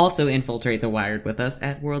can also infiltrate the Wired with us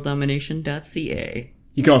at worlddomination.ca.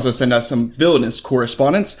 You can also send us some villainous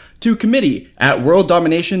correspondence to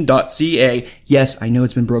committee@worlddomination.ca. Yes, I know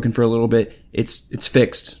it's been broken for a little bit. It's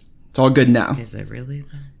fixed. It's all good now. Is it really?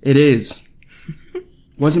 It is.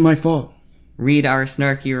 Wasn't my fault. Read our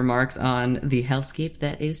snarky remarks on the hellscape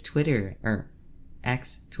that is Twitter. Or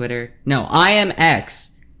X, Twitter. No, I am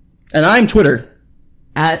X. And I'm Twitter.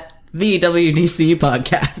 At the WDC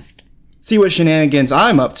podcast. See what shenanigans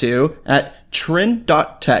I'm up to at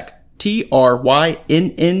tryn.tech. TRYNN.TECH.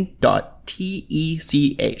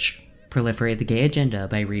 Proliferate the gay agenda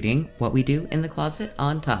by reading What We Do in the Closet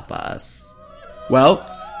on Tapas. Well,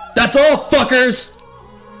 that's all, fuckers!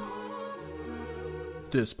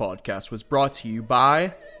 This podcast was brought to you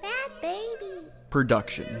by Bad Baby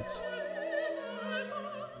Productions.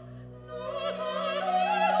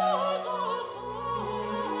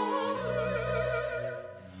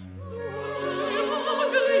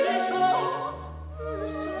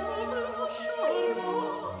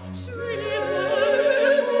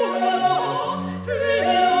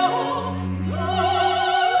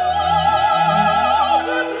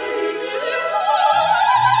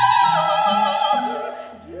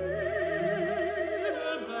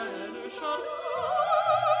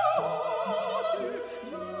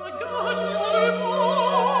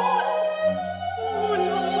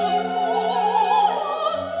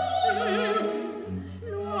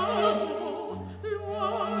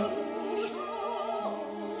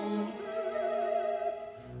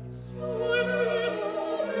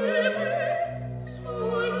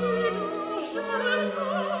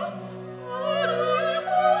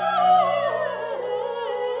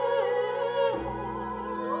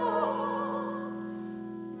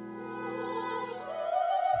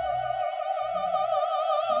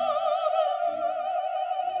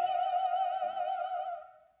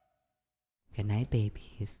 Good night,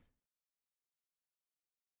 babies.